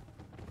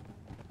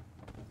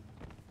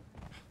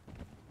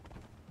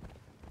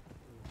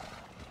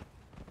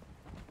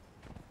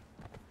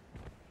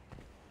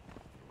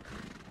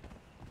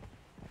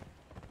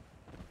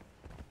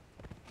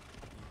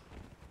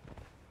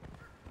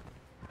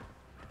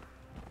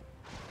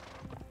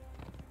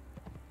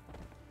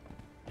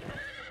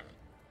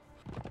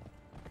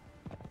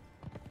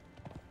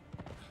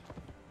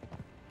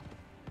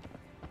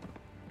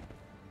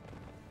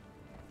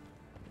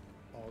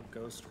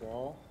 Ghost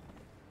wall.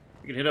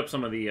 You can hit up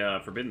some of the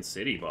Forbidden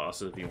City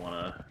bosses if you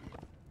want to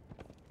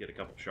get a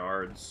couple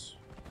shards.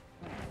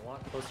 I'm a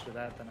lot closer to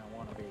that than I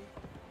want to be.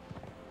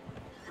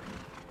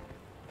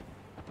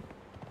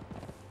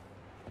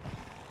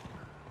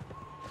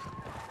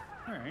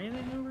 Alright,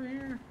 anything over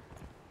here?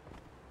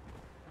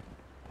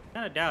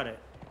 Kinda doubt it.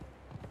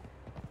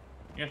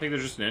 Yeah, I think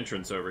there's just an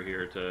entrance over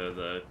here to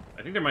the...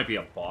 I think there might be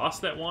a boss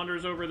that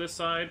wanders over this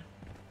side.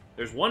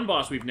 There's one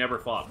boss we've never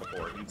fought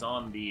before. He's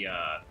on the,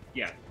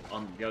 yeah,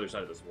 on the other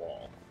side of this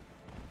wall.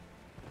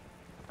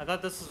 I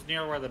thought this was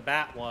near where the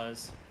bat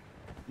was.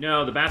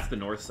 No, the bat's the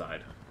north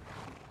side.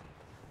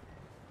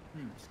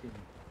 Excuse me.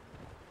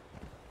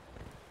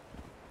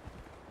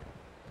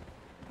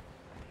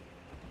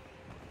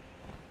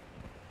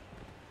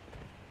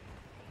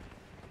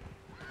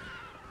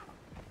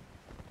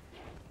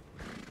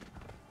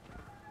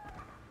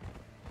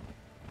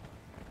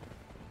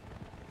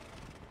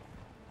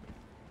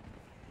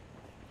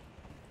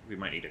 We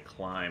might need to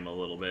climb a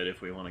little bit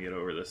if we want to get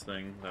over this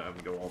thing. That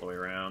would go all the way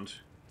around.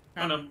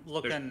 I'm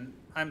looking.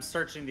 I'm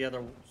searching the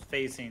other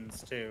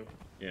facings too.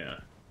 Yeah.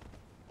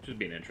 Should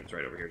be an entrance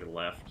right over here to the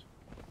left.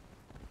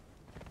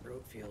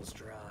 Road feels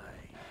dry.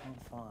 I'm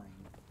fine.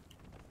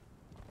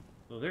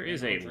 So there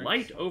is a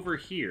light over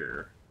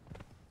here.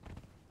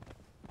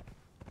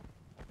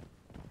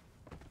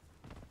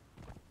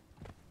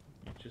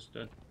 It's just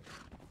a...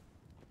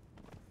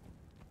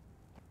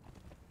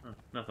 Huh,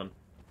 nothing.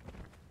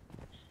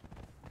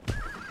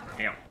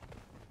 Damn.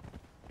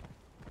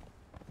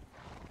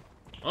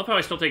 I love how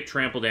I still take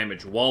trample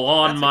damage while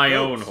on my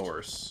own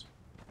horse.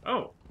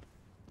 Oh.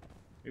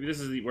 Maybe this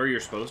is where you're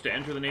supposed to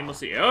enter the Nameless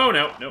Sea. Oh,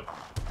 no, nope.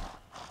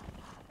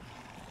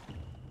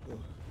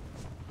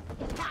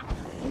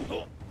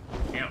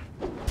 Damn.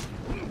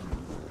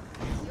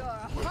 Your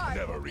heart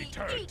Never will be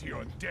return eaten. to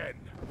your den.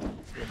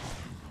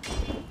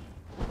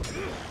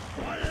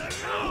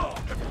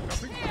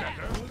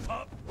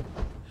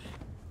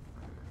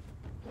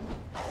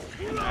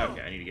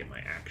 Okay, I need to get my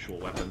actual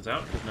weapons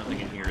out, because nothing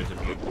in here is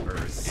immune or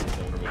is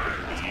invulnerable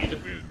to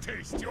bleed. We'll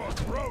taste your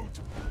throat.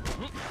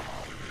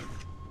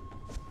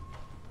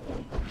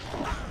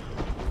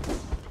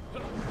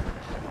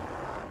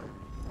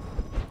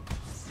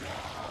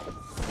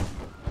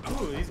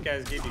 Ooh, these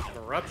guys give you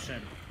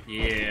corruption.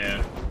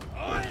 Yeah.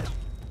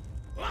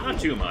 Not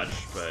too much,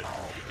 but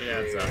it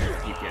adds up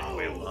if you keep getting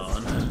wailed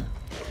on.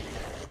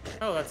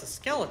 Oh, that's a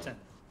skeleton.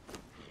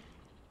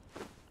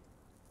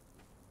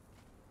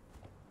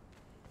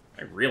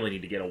 I really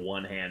need to get a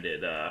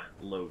one-handed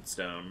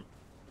lodestone.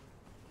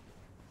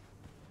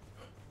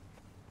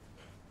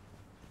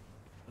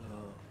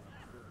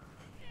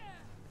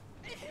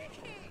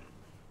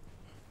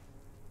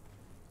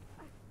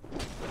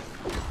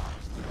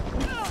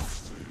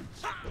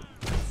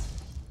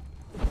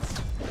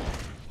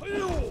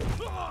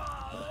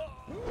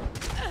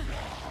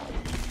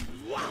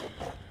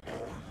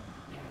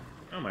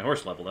 Oh, my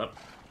horse leveled up.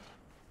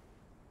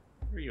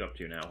 What are you up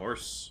to now,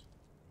 horse?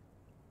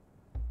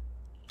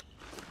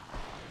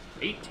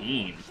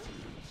 18.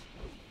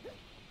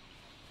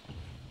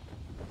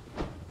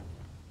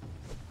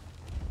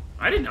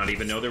 I did not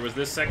even know there was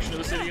this section of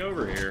the city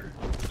over here.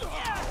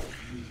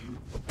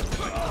 That's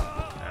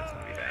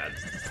gonna be bad.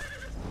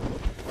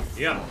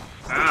 Yeah.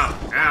 Ah,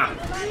 ah.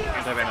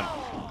 Anti-venom.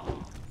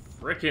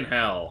 Frickin'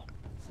 hell.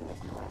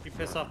 You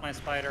piss off my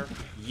spider.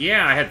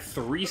 Yeah, I had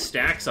 3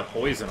 stacks of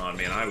poison on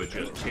me and I was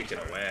just kicking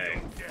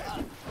away.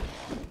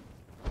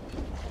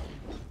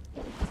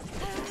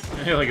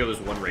 I like how there's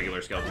one regular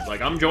skeleton's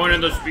like, I'm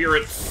joining the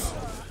spirits.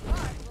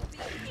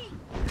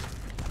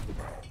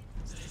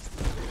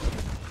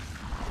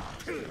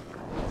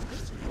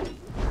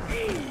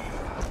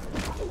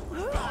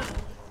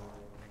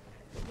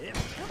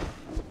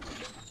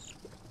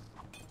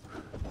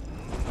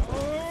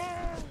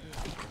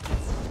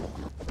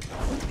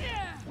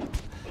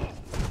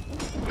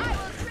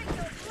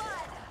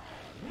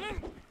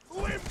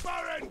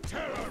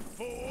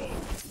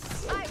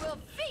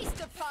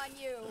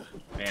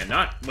 Man,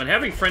 not when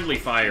having friendly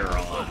fire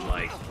on,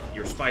 like,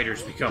 your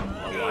spiders become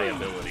a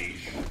liability.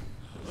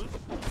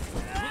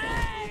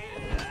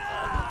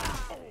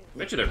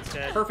 Bet you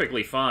they're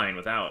perfectly fine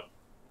without.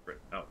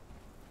 Oh,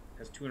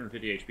 has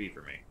 250 HP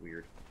for me.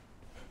 Weird.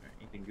 Right,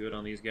 anything good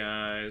on these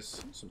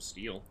guys? Some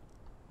steel.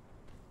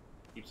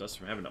 Keeps us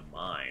from having to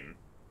mine.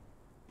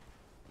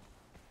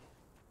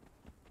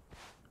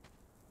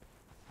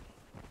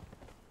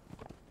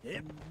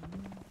 Yep.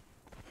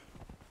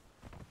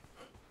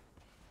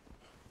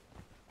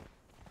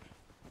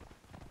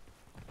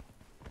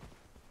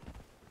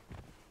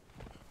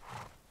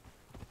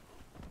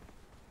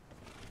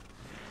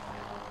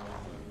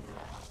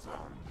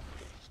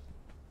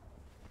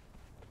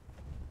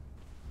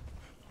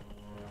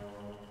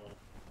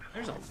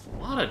 There's a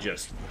lot of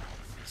just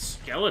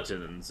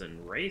skeletons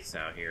and wraiths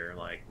out here.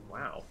 Like,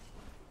 wow.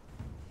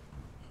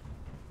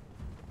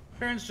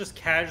 Baron's just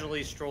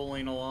casually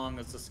strolling along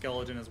as the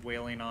skeleton is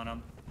wailing on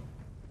him.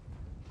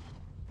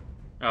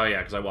 Oh yeah,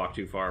 because I walked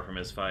too far from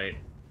his fight.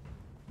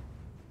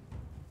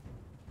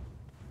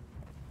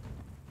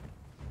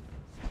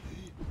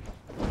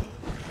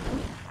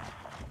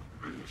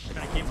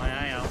 Trying to keep my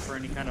eye out for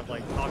any kind of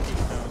like talking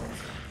stones.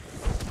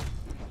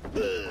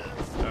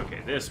 Okay,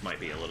 this might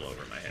be a little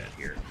over my head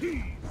here.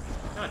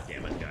 God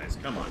damn it, guys.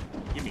 Come on.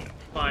 Give me a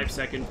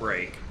 5-second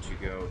break to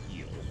go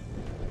heal.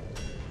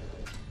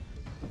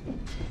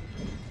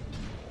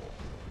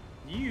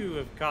 You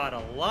have got a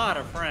lot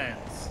of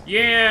friends.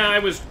 Yeah, I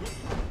was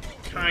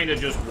kind of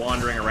just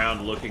wandering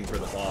around looking for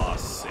the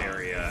boss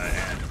area,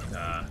 and,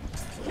 I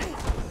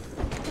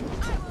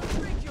will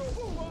break your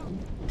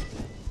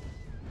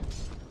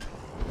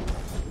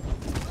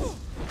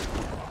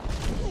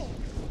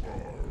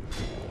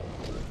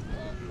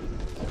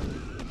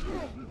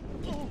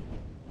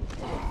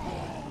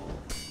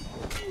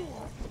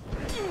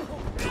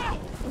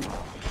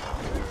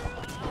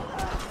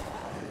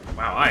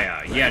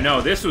wow, yeah,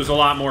 no, this was a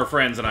lot more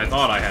friends than I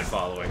thought I had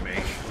following me.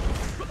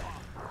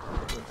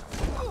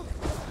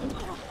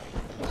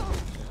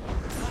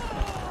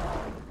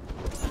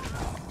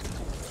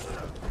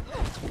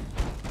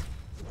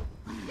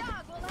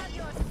 God will have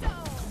your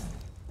soul.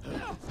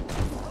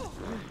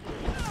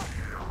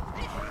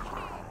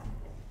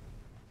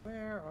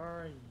 Where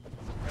are you?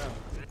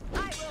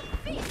 I will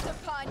feast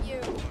upon you.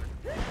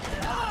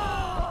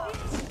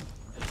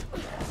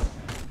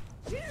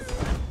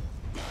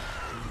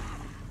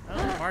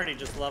 Oh, Marty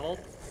just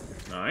leveled.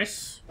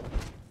 Nice.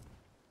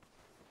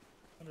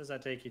 What does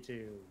that take you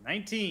to?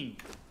 19.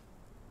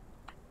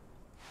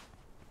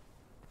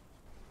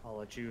 I'll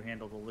let you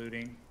handle the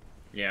looting.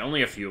 Yeah,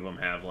 only a few of them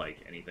have,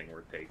 like, anything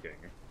worth taking.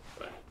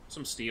 But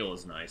some steel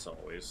is nice,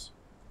 always.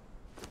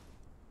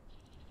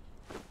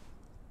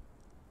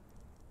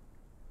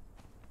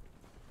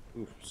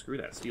 Oof, screw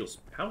that steel.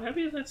 How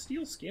heavy is that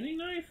steel skinning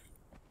knife?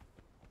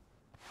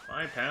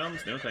 5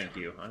 pounds? No thank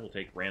you. I will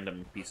take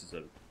random pieces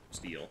of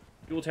steel.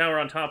 Fuel tower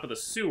on top of the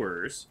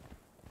sewers.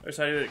 Other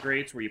side of the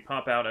grates where you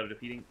pop out of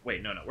defeating...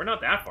 Wait, no, we're not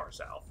that far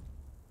south.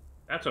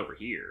 That's over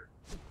here.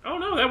 Oh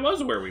no, that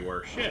was where we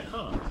were. Shit,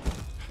 huh?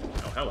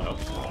 Oh, hello.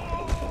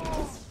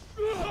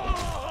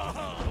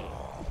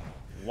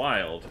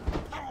 Wild.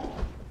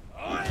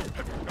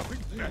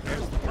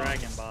 There's the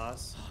dragon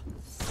boss.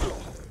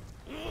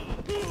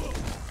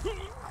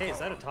 Hey, is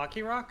that a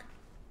Taki rock?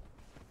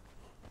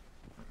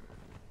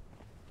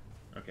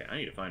 Okay, I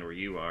need to find where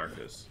you are,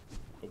 because...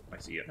 Oh, I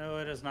see it. No,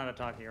 it is not a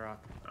Taki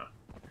rock. Oh.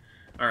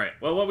 Alright,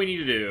 well, what we need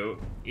to do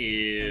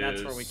is... And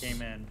that's where we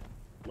came in.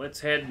 Let's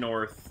head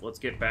north, let's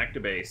get back to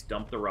base,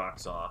 dump the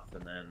rocks off,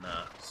 and then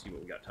see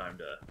what we got time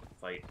to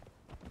fight.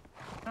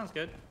 Sounds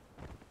good.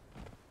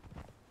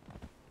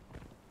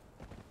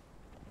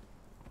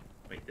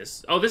 Wait,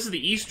 this... Oh, this is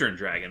the Eastern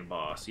Dragon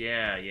boss.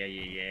 Yeah.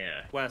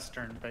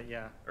 Western, but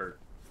yeah. Or...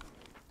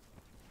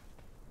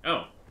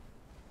 Oh.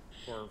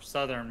 Or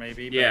southern,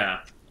 maybe. But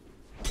Yeah.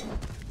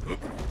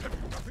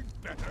 Nothing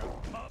better,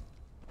 pup.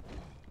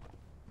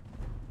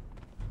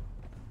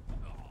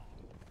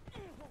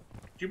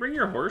 Did you bring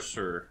your horse,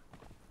 or...?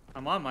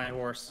 I'm on my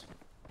horse.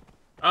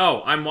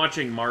 Oh, I'm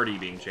watching Marty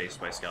being chased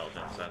by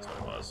skeletons. That's what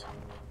it was.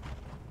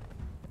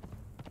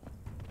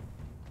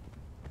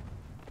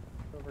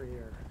 Over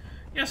here.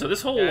 Yeah, so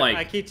this whole, Yeah, like...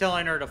 I keep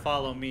telling her to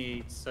follow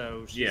me,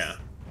 so she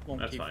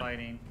won't that's keep fine.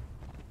 fighting.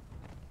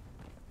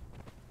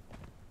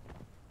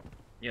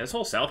 Yeah, this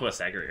whole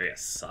Southwest Agri area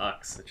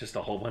sucks. It's just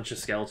a whole bunch of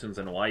skeletons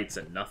and whites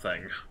and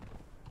nothing.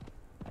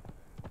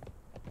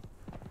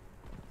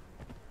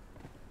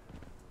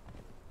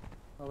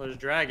 Well, there's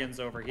dragons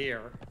over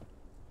here.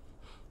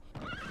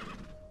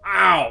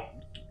 Ow!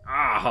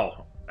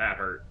 Ow! That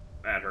hurt.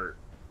 That hurt.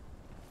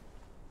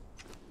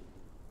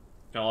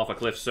 Fell off a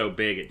cliff so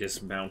big it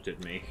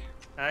dismounted me.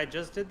 I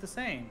just did the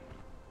same.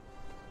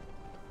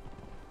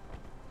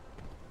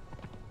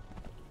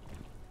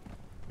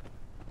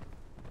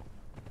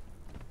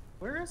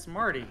 Where is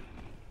Marty?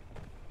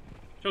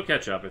 She'll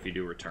catch up if you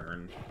do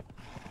return.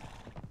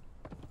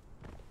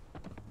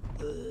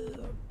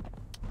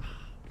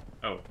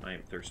 Oh, I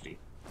am thirsty.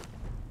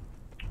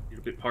 You're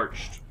a bit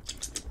parched.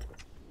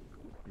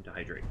 Need to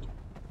hydrate.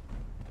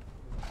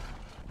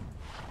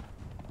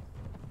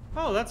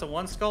 Oh, that's a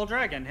one-skull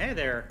dragon. Hey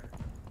there.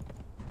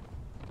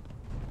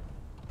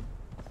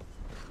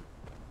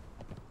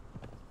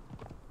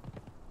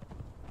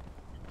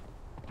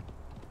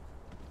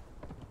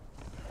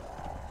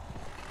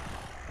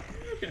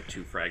 We've got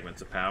 2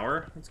 fragments of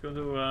power. Let's go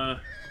to,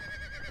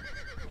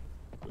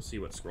 go see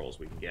what scrolls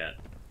we can get.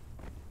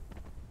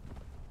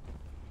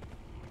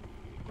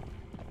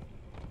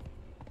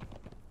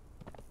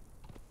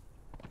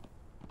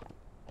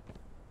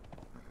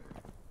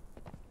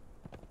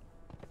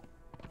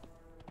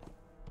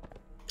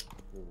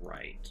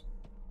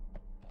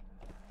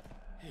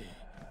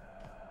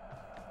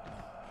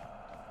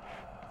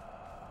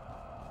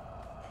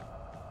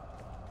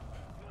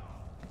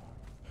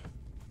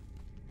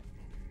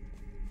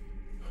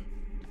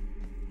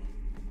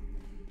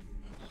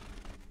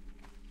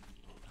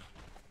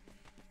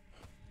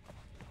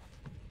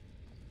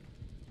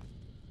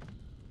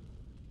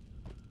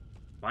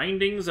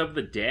 Bindings of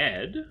the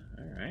Dead.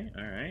 Alright,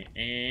 alright.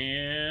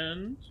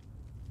 And...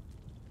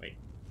 Wait.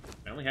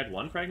 I only had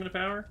one fragment of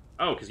power?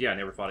 Oh, because, yeah, I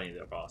never fought any of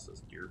the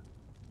bosses. Dear.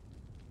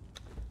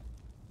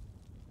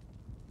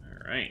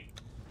 Alright.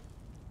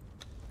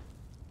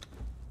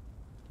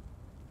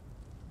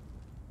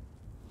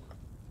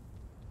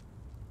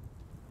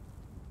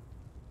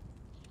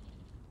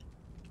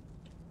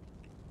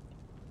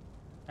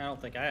 I don't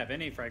think I have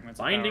any fragments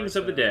Bindings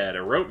of of the Dead.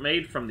 A rope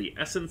made from the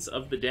essence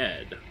of the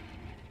dead.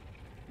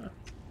 Huh.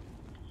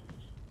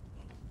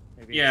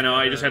 Maybe Yeah, it's no,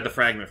 I better just had the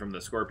fragment from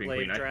the Scorpion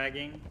blade Queen.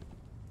 dragging.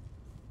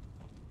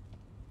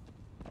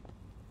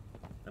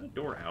 Is that a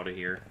door out of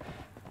here?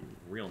 It'd be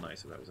real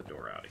nice if that was a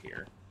door out of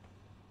here.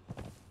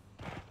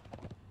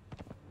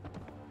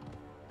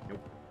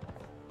 Nope.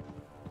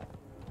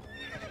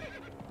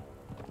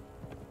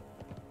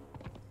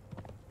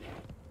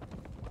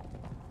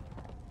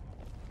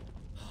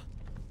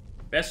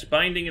 Best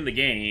binding in the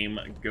game,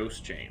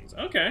 Ghost Chains.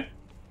 Okay.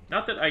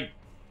 Not that I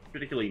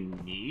particularly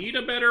need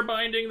a better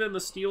binding than the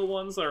steel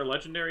ones our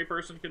legendary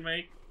person can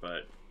make,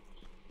 but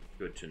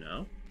good to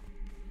know.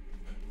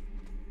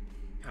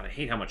 God, I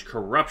hate how much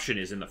corruption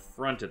is in the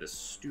front of this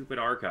stupid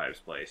archives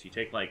place. You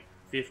take like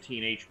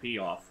 15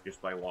 HP off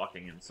just by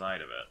walking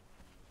inside of it.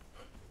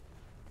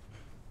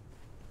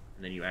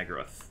 And then you aggro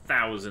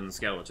 1,000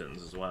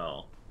 skeletons as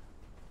well.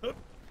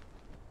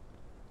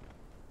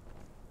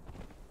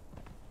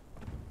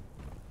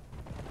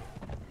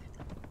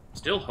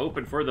 Still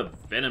hoping for the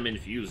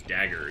venom-infused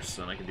daggers,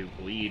 so I can do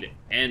bleed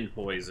and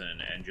poison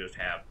and just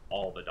have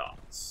all the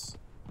dots.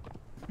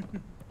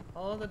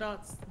 All the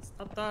dots.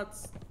 Stop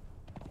dots.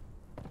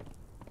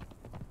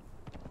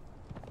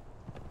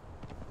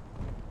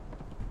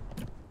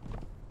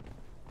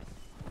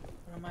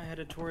 What am I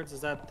headed towards?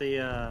 Is that the,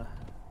 yeah,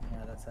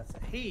 that's,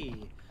 hey!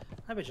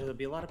 I bet you there'll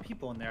be a lot of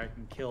people in there I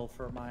can kill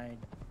for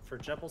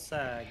Jebel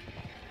Sag.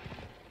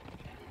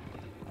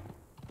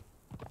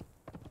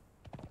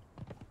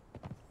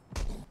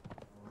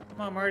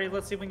 Come on, Marty,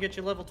 let's see if we can get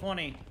you level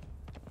 20.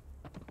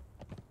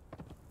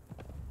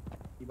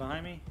 You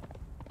behind me?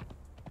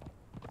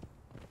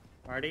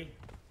 Marty?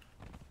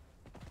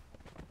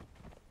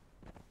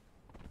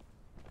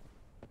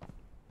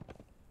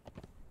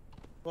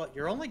 Well,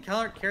 you're only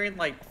carrying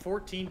like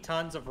 14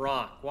 tons of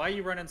rock. Why are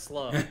you running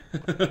slow?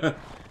 The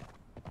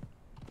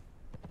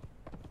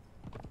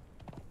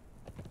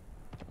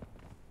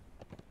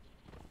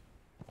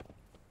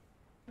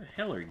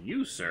hell are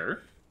you,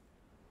 sir?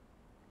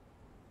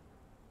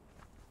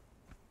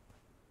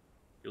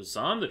 You're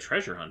Zahn the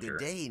Treasure Hunter.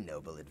 Good day,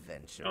 noble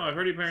adventurer. Oh, I've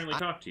already apparently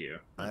talked to you.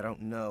 I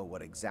don't know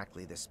what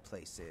exactly this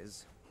place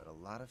is, but a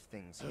lot of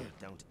things here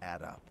don't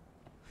add up.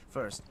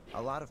 First,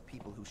 a lot of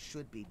people who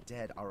should be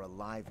dead are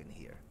alive in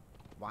here.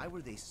 Why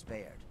were they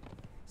spared?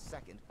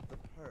 Second, the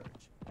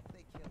Purge.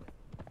 They kill it.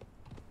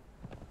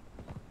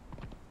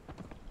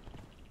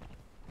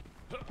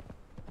 I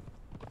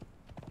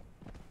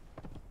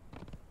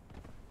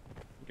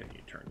think I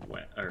need to turn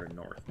west or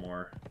north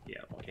more. Yeah,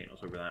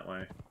 volcanoes over that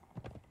way.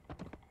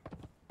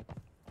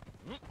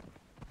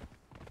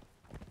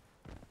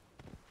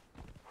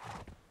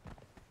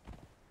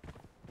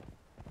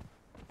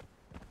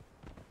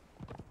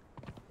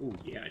 Ooh,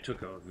 yeah, I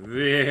took a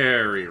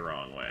very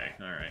wrong way.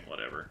 Alright,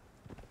 whatever.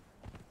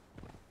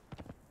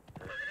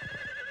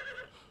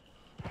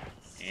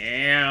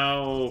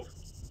 Ow!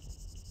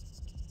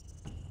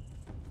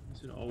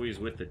 Is it always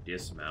with the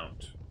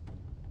dismount?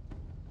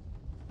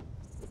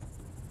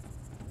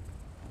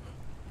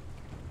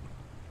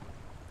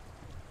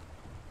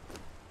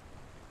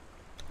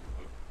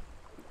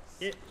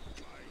 Get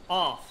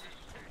off.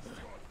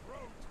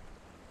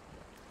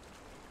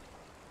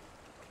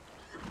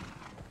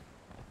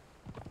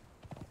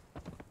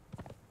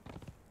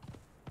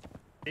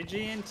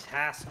 Stygian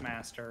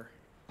Taskmaster.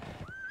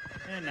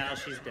 And now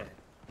she's dead.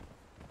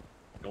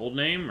 Gold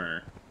name,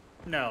 or?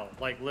 No,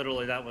 like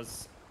literally that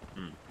was...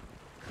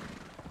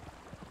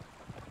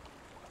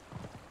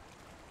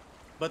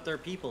 But they're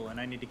people, and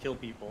I need to kill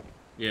people.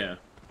 Yeah.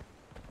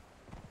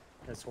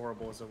 As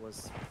horrible as it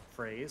was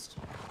phrased.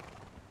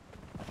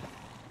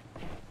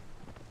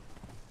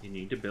 You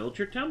need to build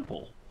your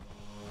temple.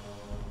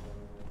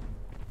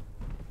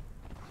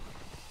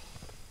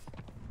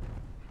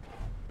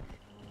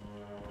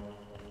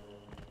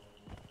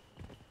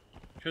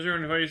 Treasure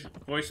Hunt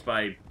voiced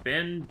by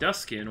Ben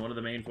Duskin, one of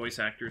the main voice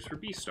actors for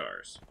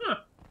Beastars. Huh.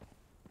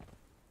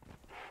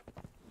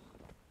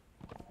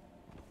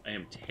 I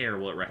am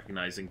terrible at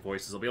recognizing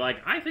voices. I'll be like,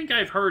 I think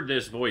I've heard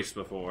this voice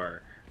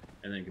before,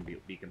 and then can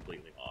be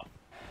completely off.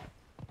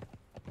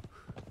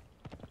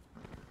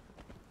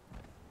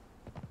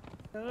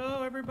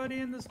 Hello, everybody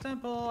in this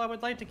temple. I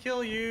would like to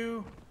kill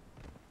you.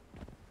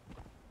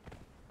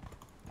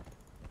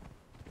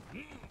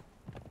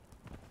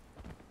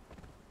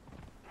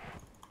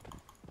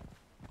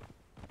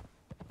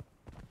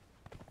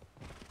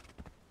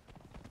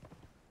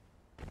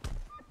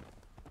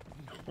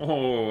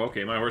 Oh,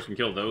 okay, my horse can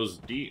kill those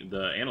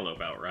the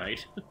antelope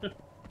outright.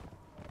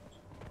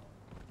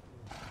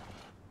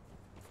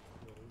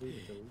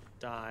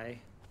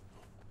 Die.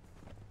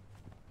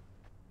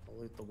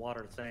 loot the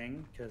water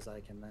thing, because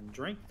I can then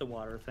drink the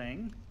water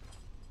thing.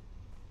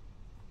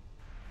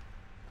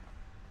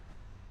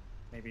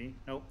 Maybe.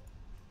 Nope.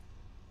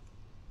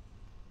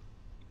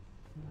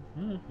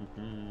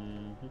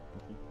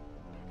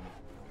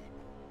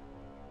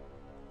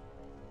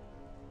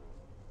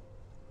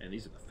 And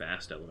these are the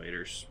fast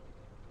elevators.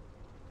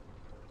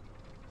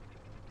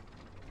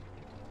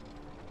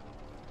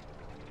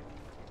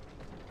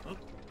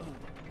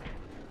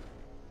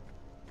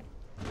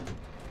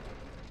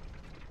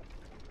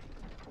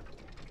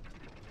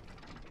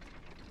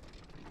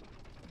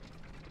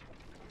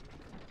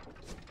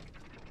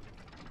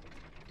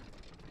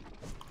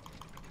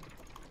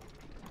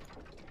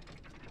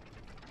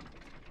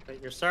 But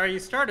you're sorry you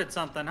started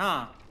something,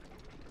 huh?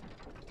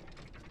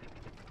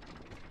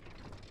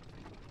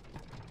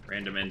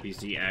 Random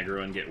NPC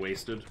aggro and get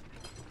wasted.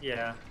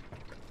 Yeah.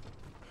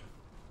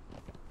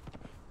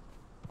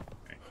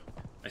 Okay.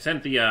 I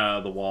sent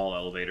the wall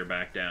elevator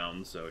back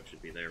down, so it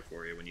should be there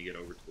for you when you get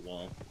over to the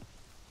wall.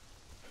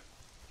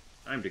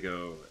 Time to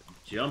go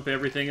jump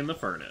everything in the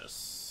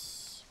furnace.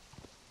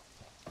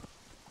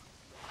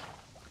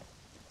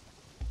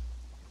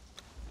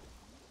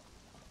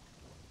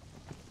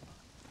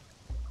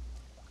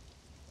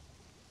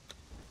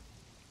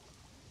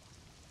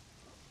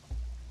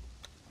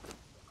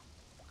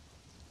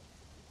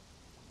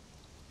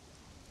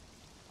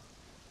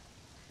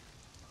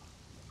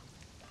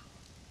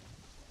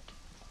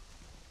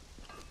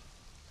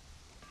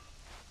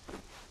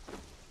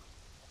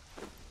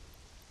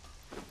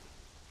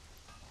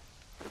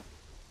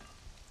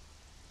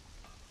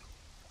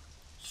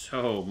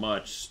 So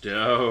much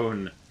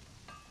stone.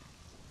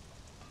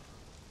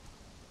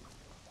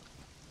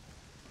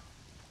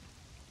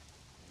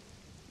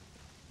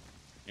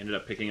 Ended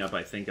up picking up,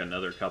 I think,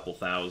 another couple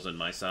thousand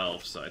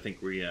myself, so I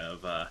think we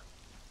have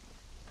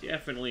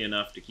definitely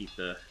enough to keep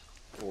the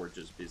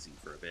forges busy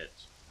for a bit.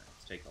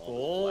 Let's take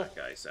all this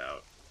black ice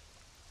out.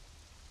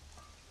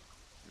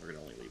 We're going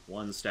to only leave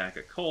one stack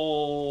of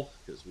coal,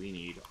 because we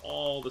need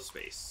all the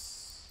space.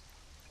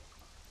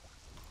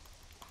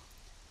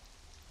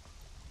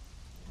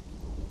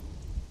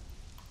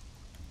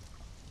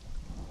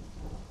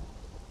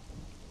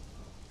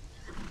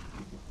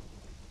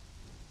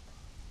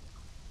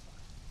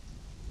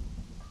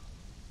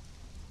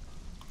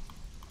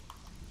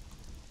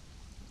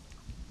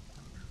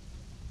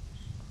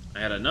 I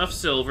had enough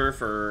silver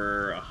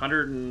for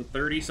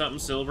 130-something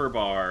silver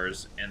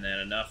bars, and then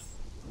enough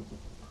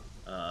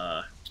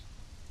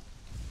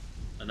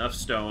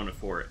stone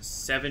for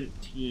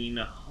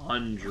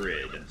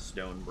 1,700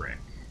 stone brick.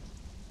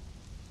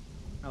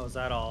 Oh, is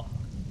that all?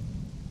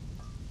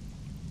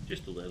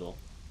 Just a little.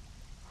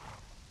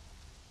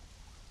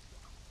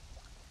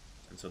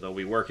 And so they'll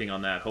be working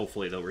on that.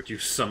 Hopefully they'll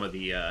reduce some of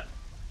the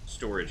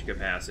storage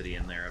capacity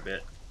in there a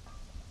bit.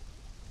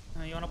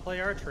 You want to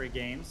play archery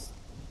games?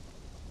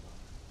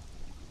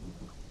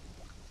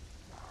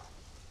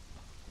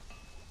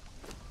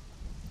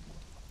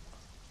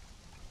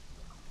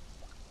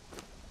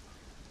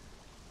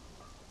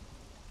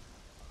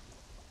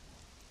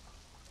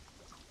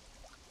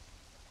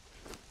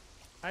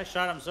 I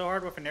shot him so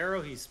hard with an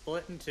arrow, he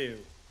split in two.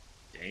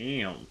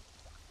 Damn.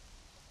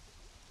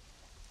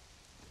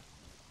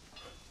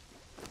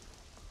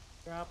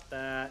 Drop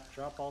that.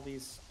 Drop all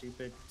these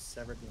stupid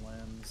severed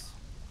limbs.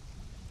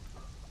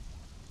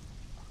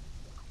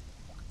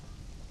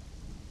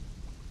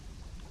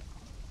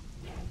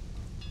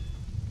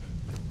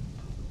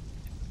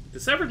 The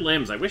severed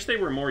limbs, I wish they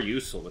were more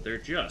useful, but they're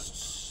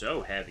just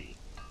so heavy.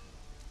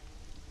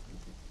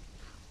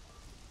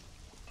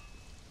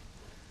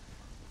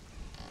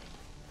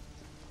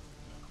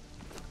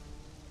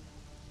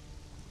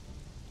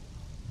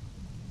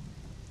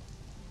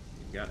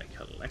 We've got a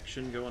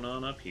collection going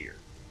on up here.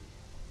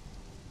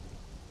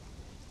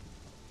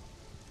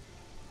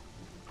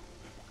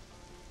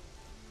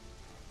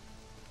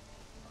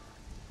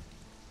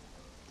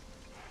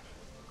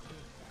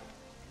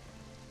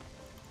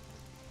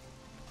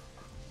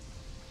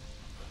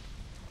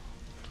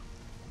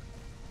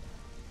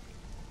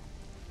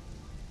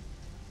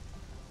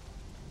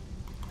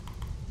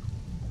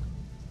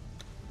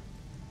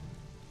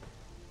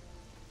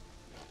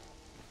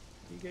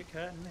 You get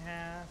cut in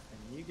half, and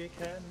you get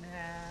cut in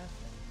half,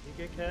 and you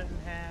get cut in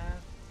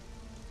half.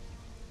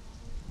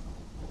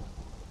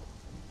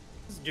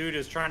 This dude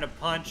is trying to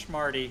punch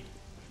Marty.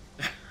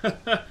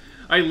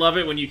 I love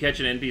it when you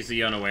catch an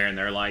NPC unaware and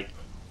they're like,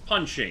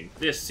 punching,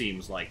 this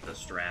seems like the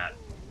strat.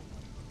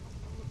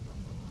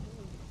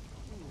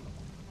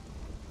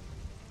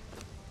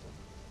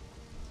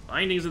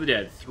 Bindings of the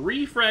Dead.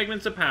 3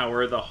 fragments of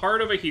power, the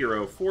heart of a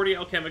hero, 40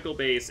 alchemical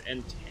base,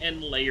 and 10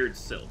 layered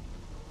silk.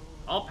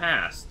 I'll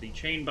pass. The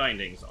chain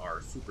bindings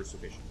are super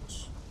sufficient.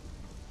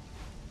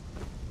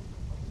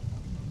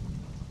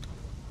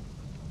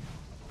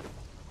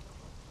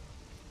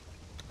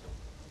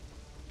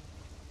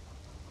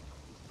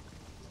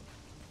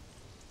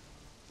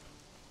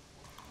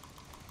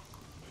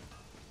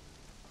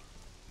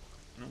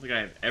 I don't think I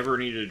have ever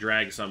needed to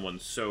drag someone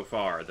so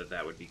far that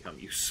that would become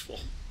useful.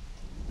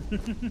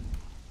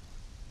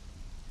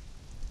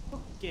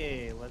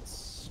 Okay,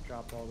 let's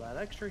drop all that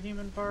extra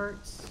human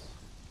parts.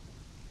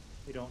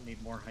 We don't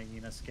need more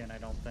hyena skin, I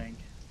don't think.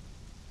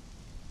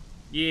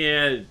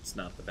 Yeah, it's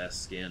not the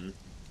best skin.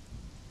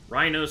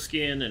 Rhino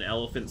skin and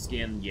elephant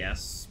skin,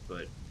 yes,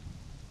 but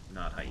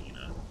not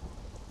hyena.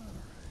 Alright.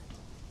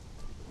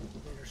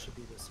 There should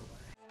be this way.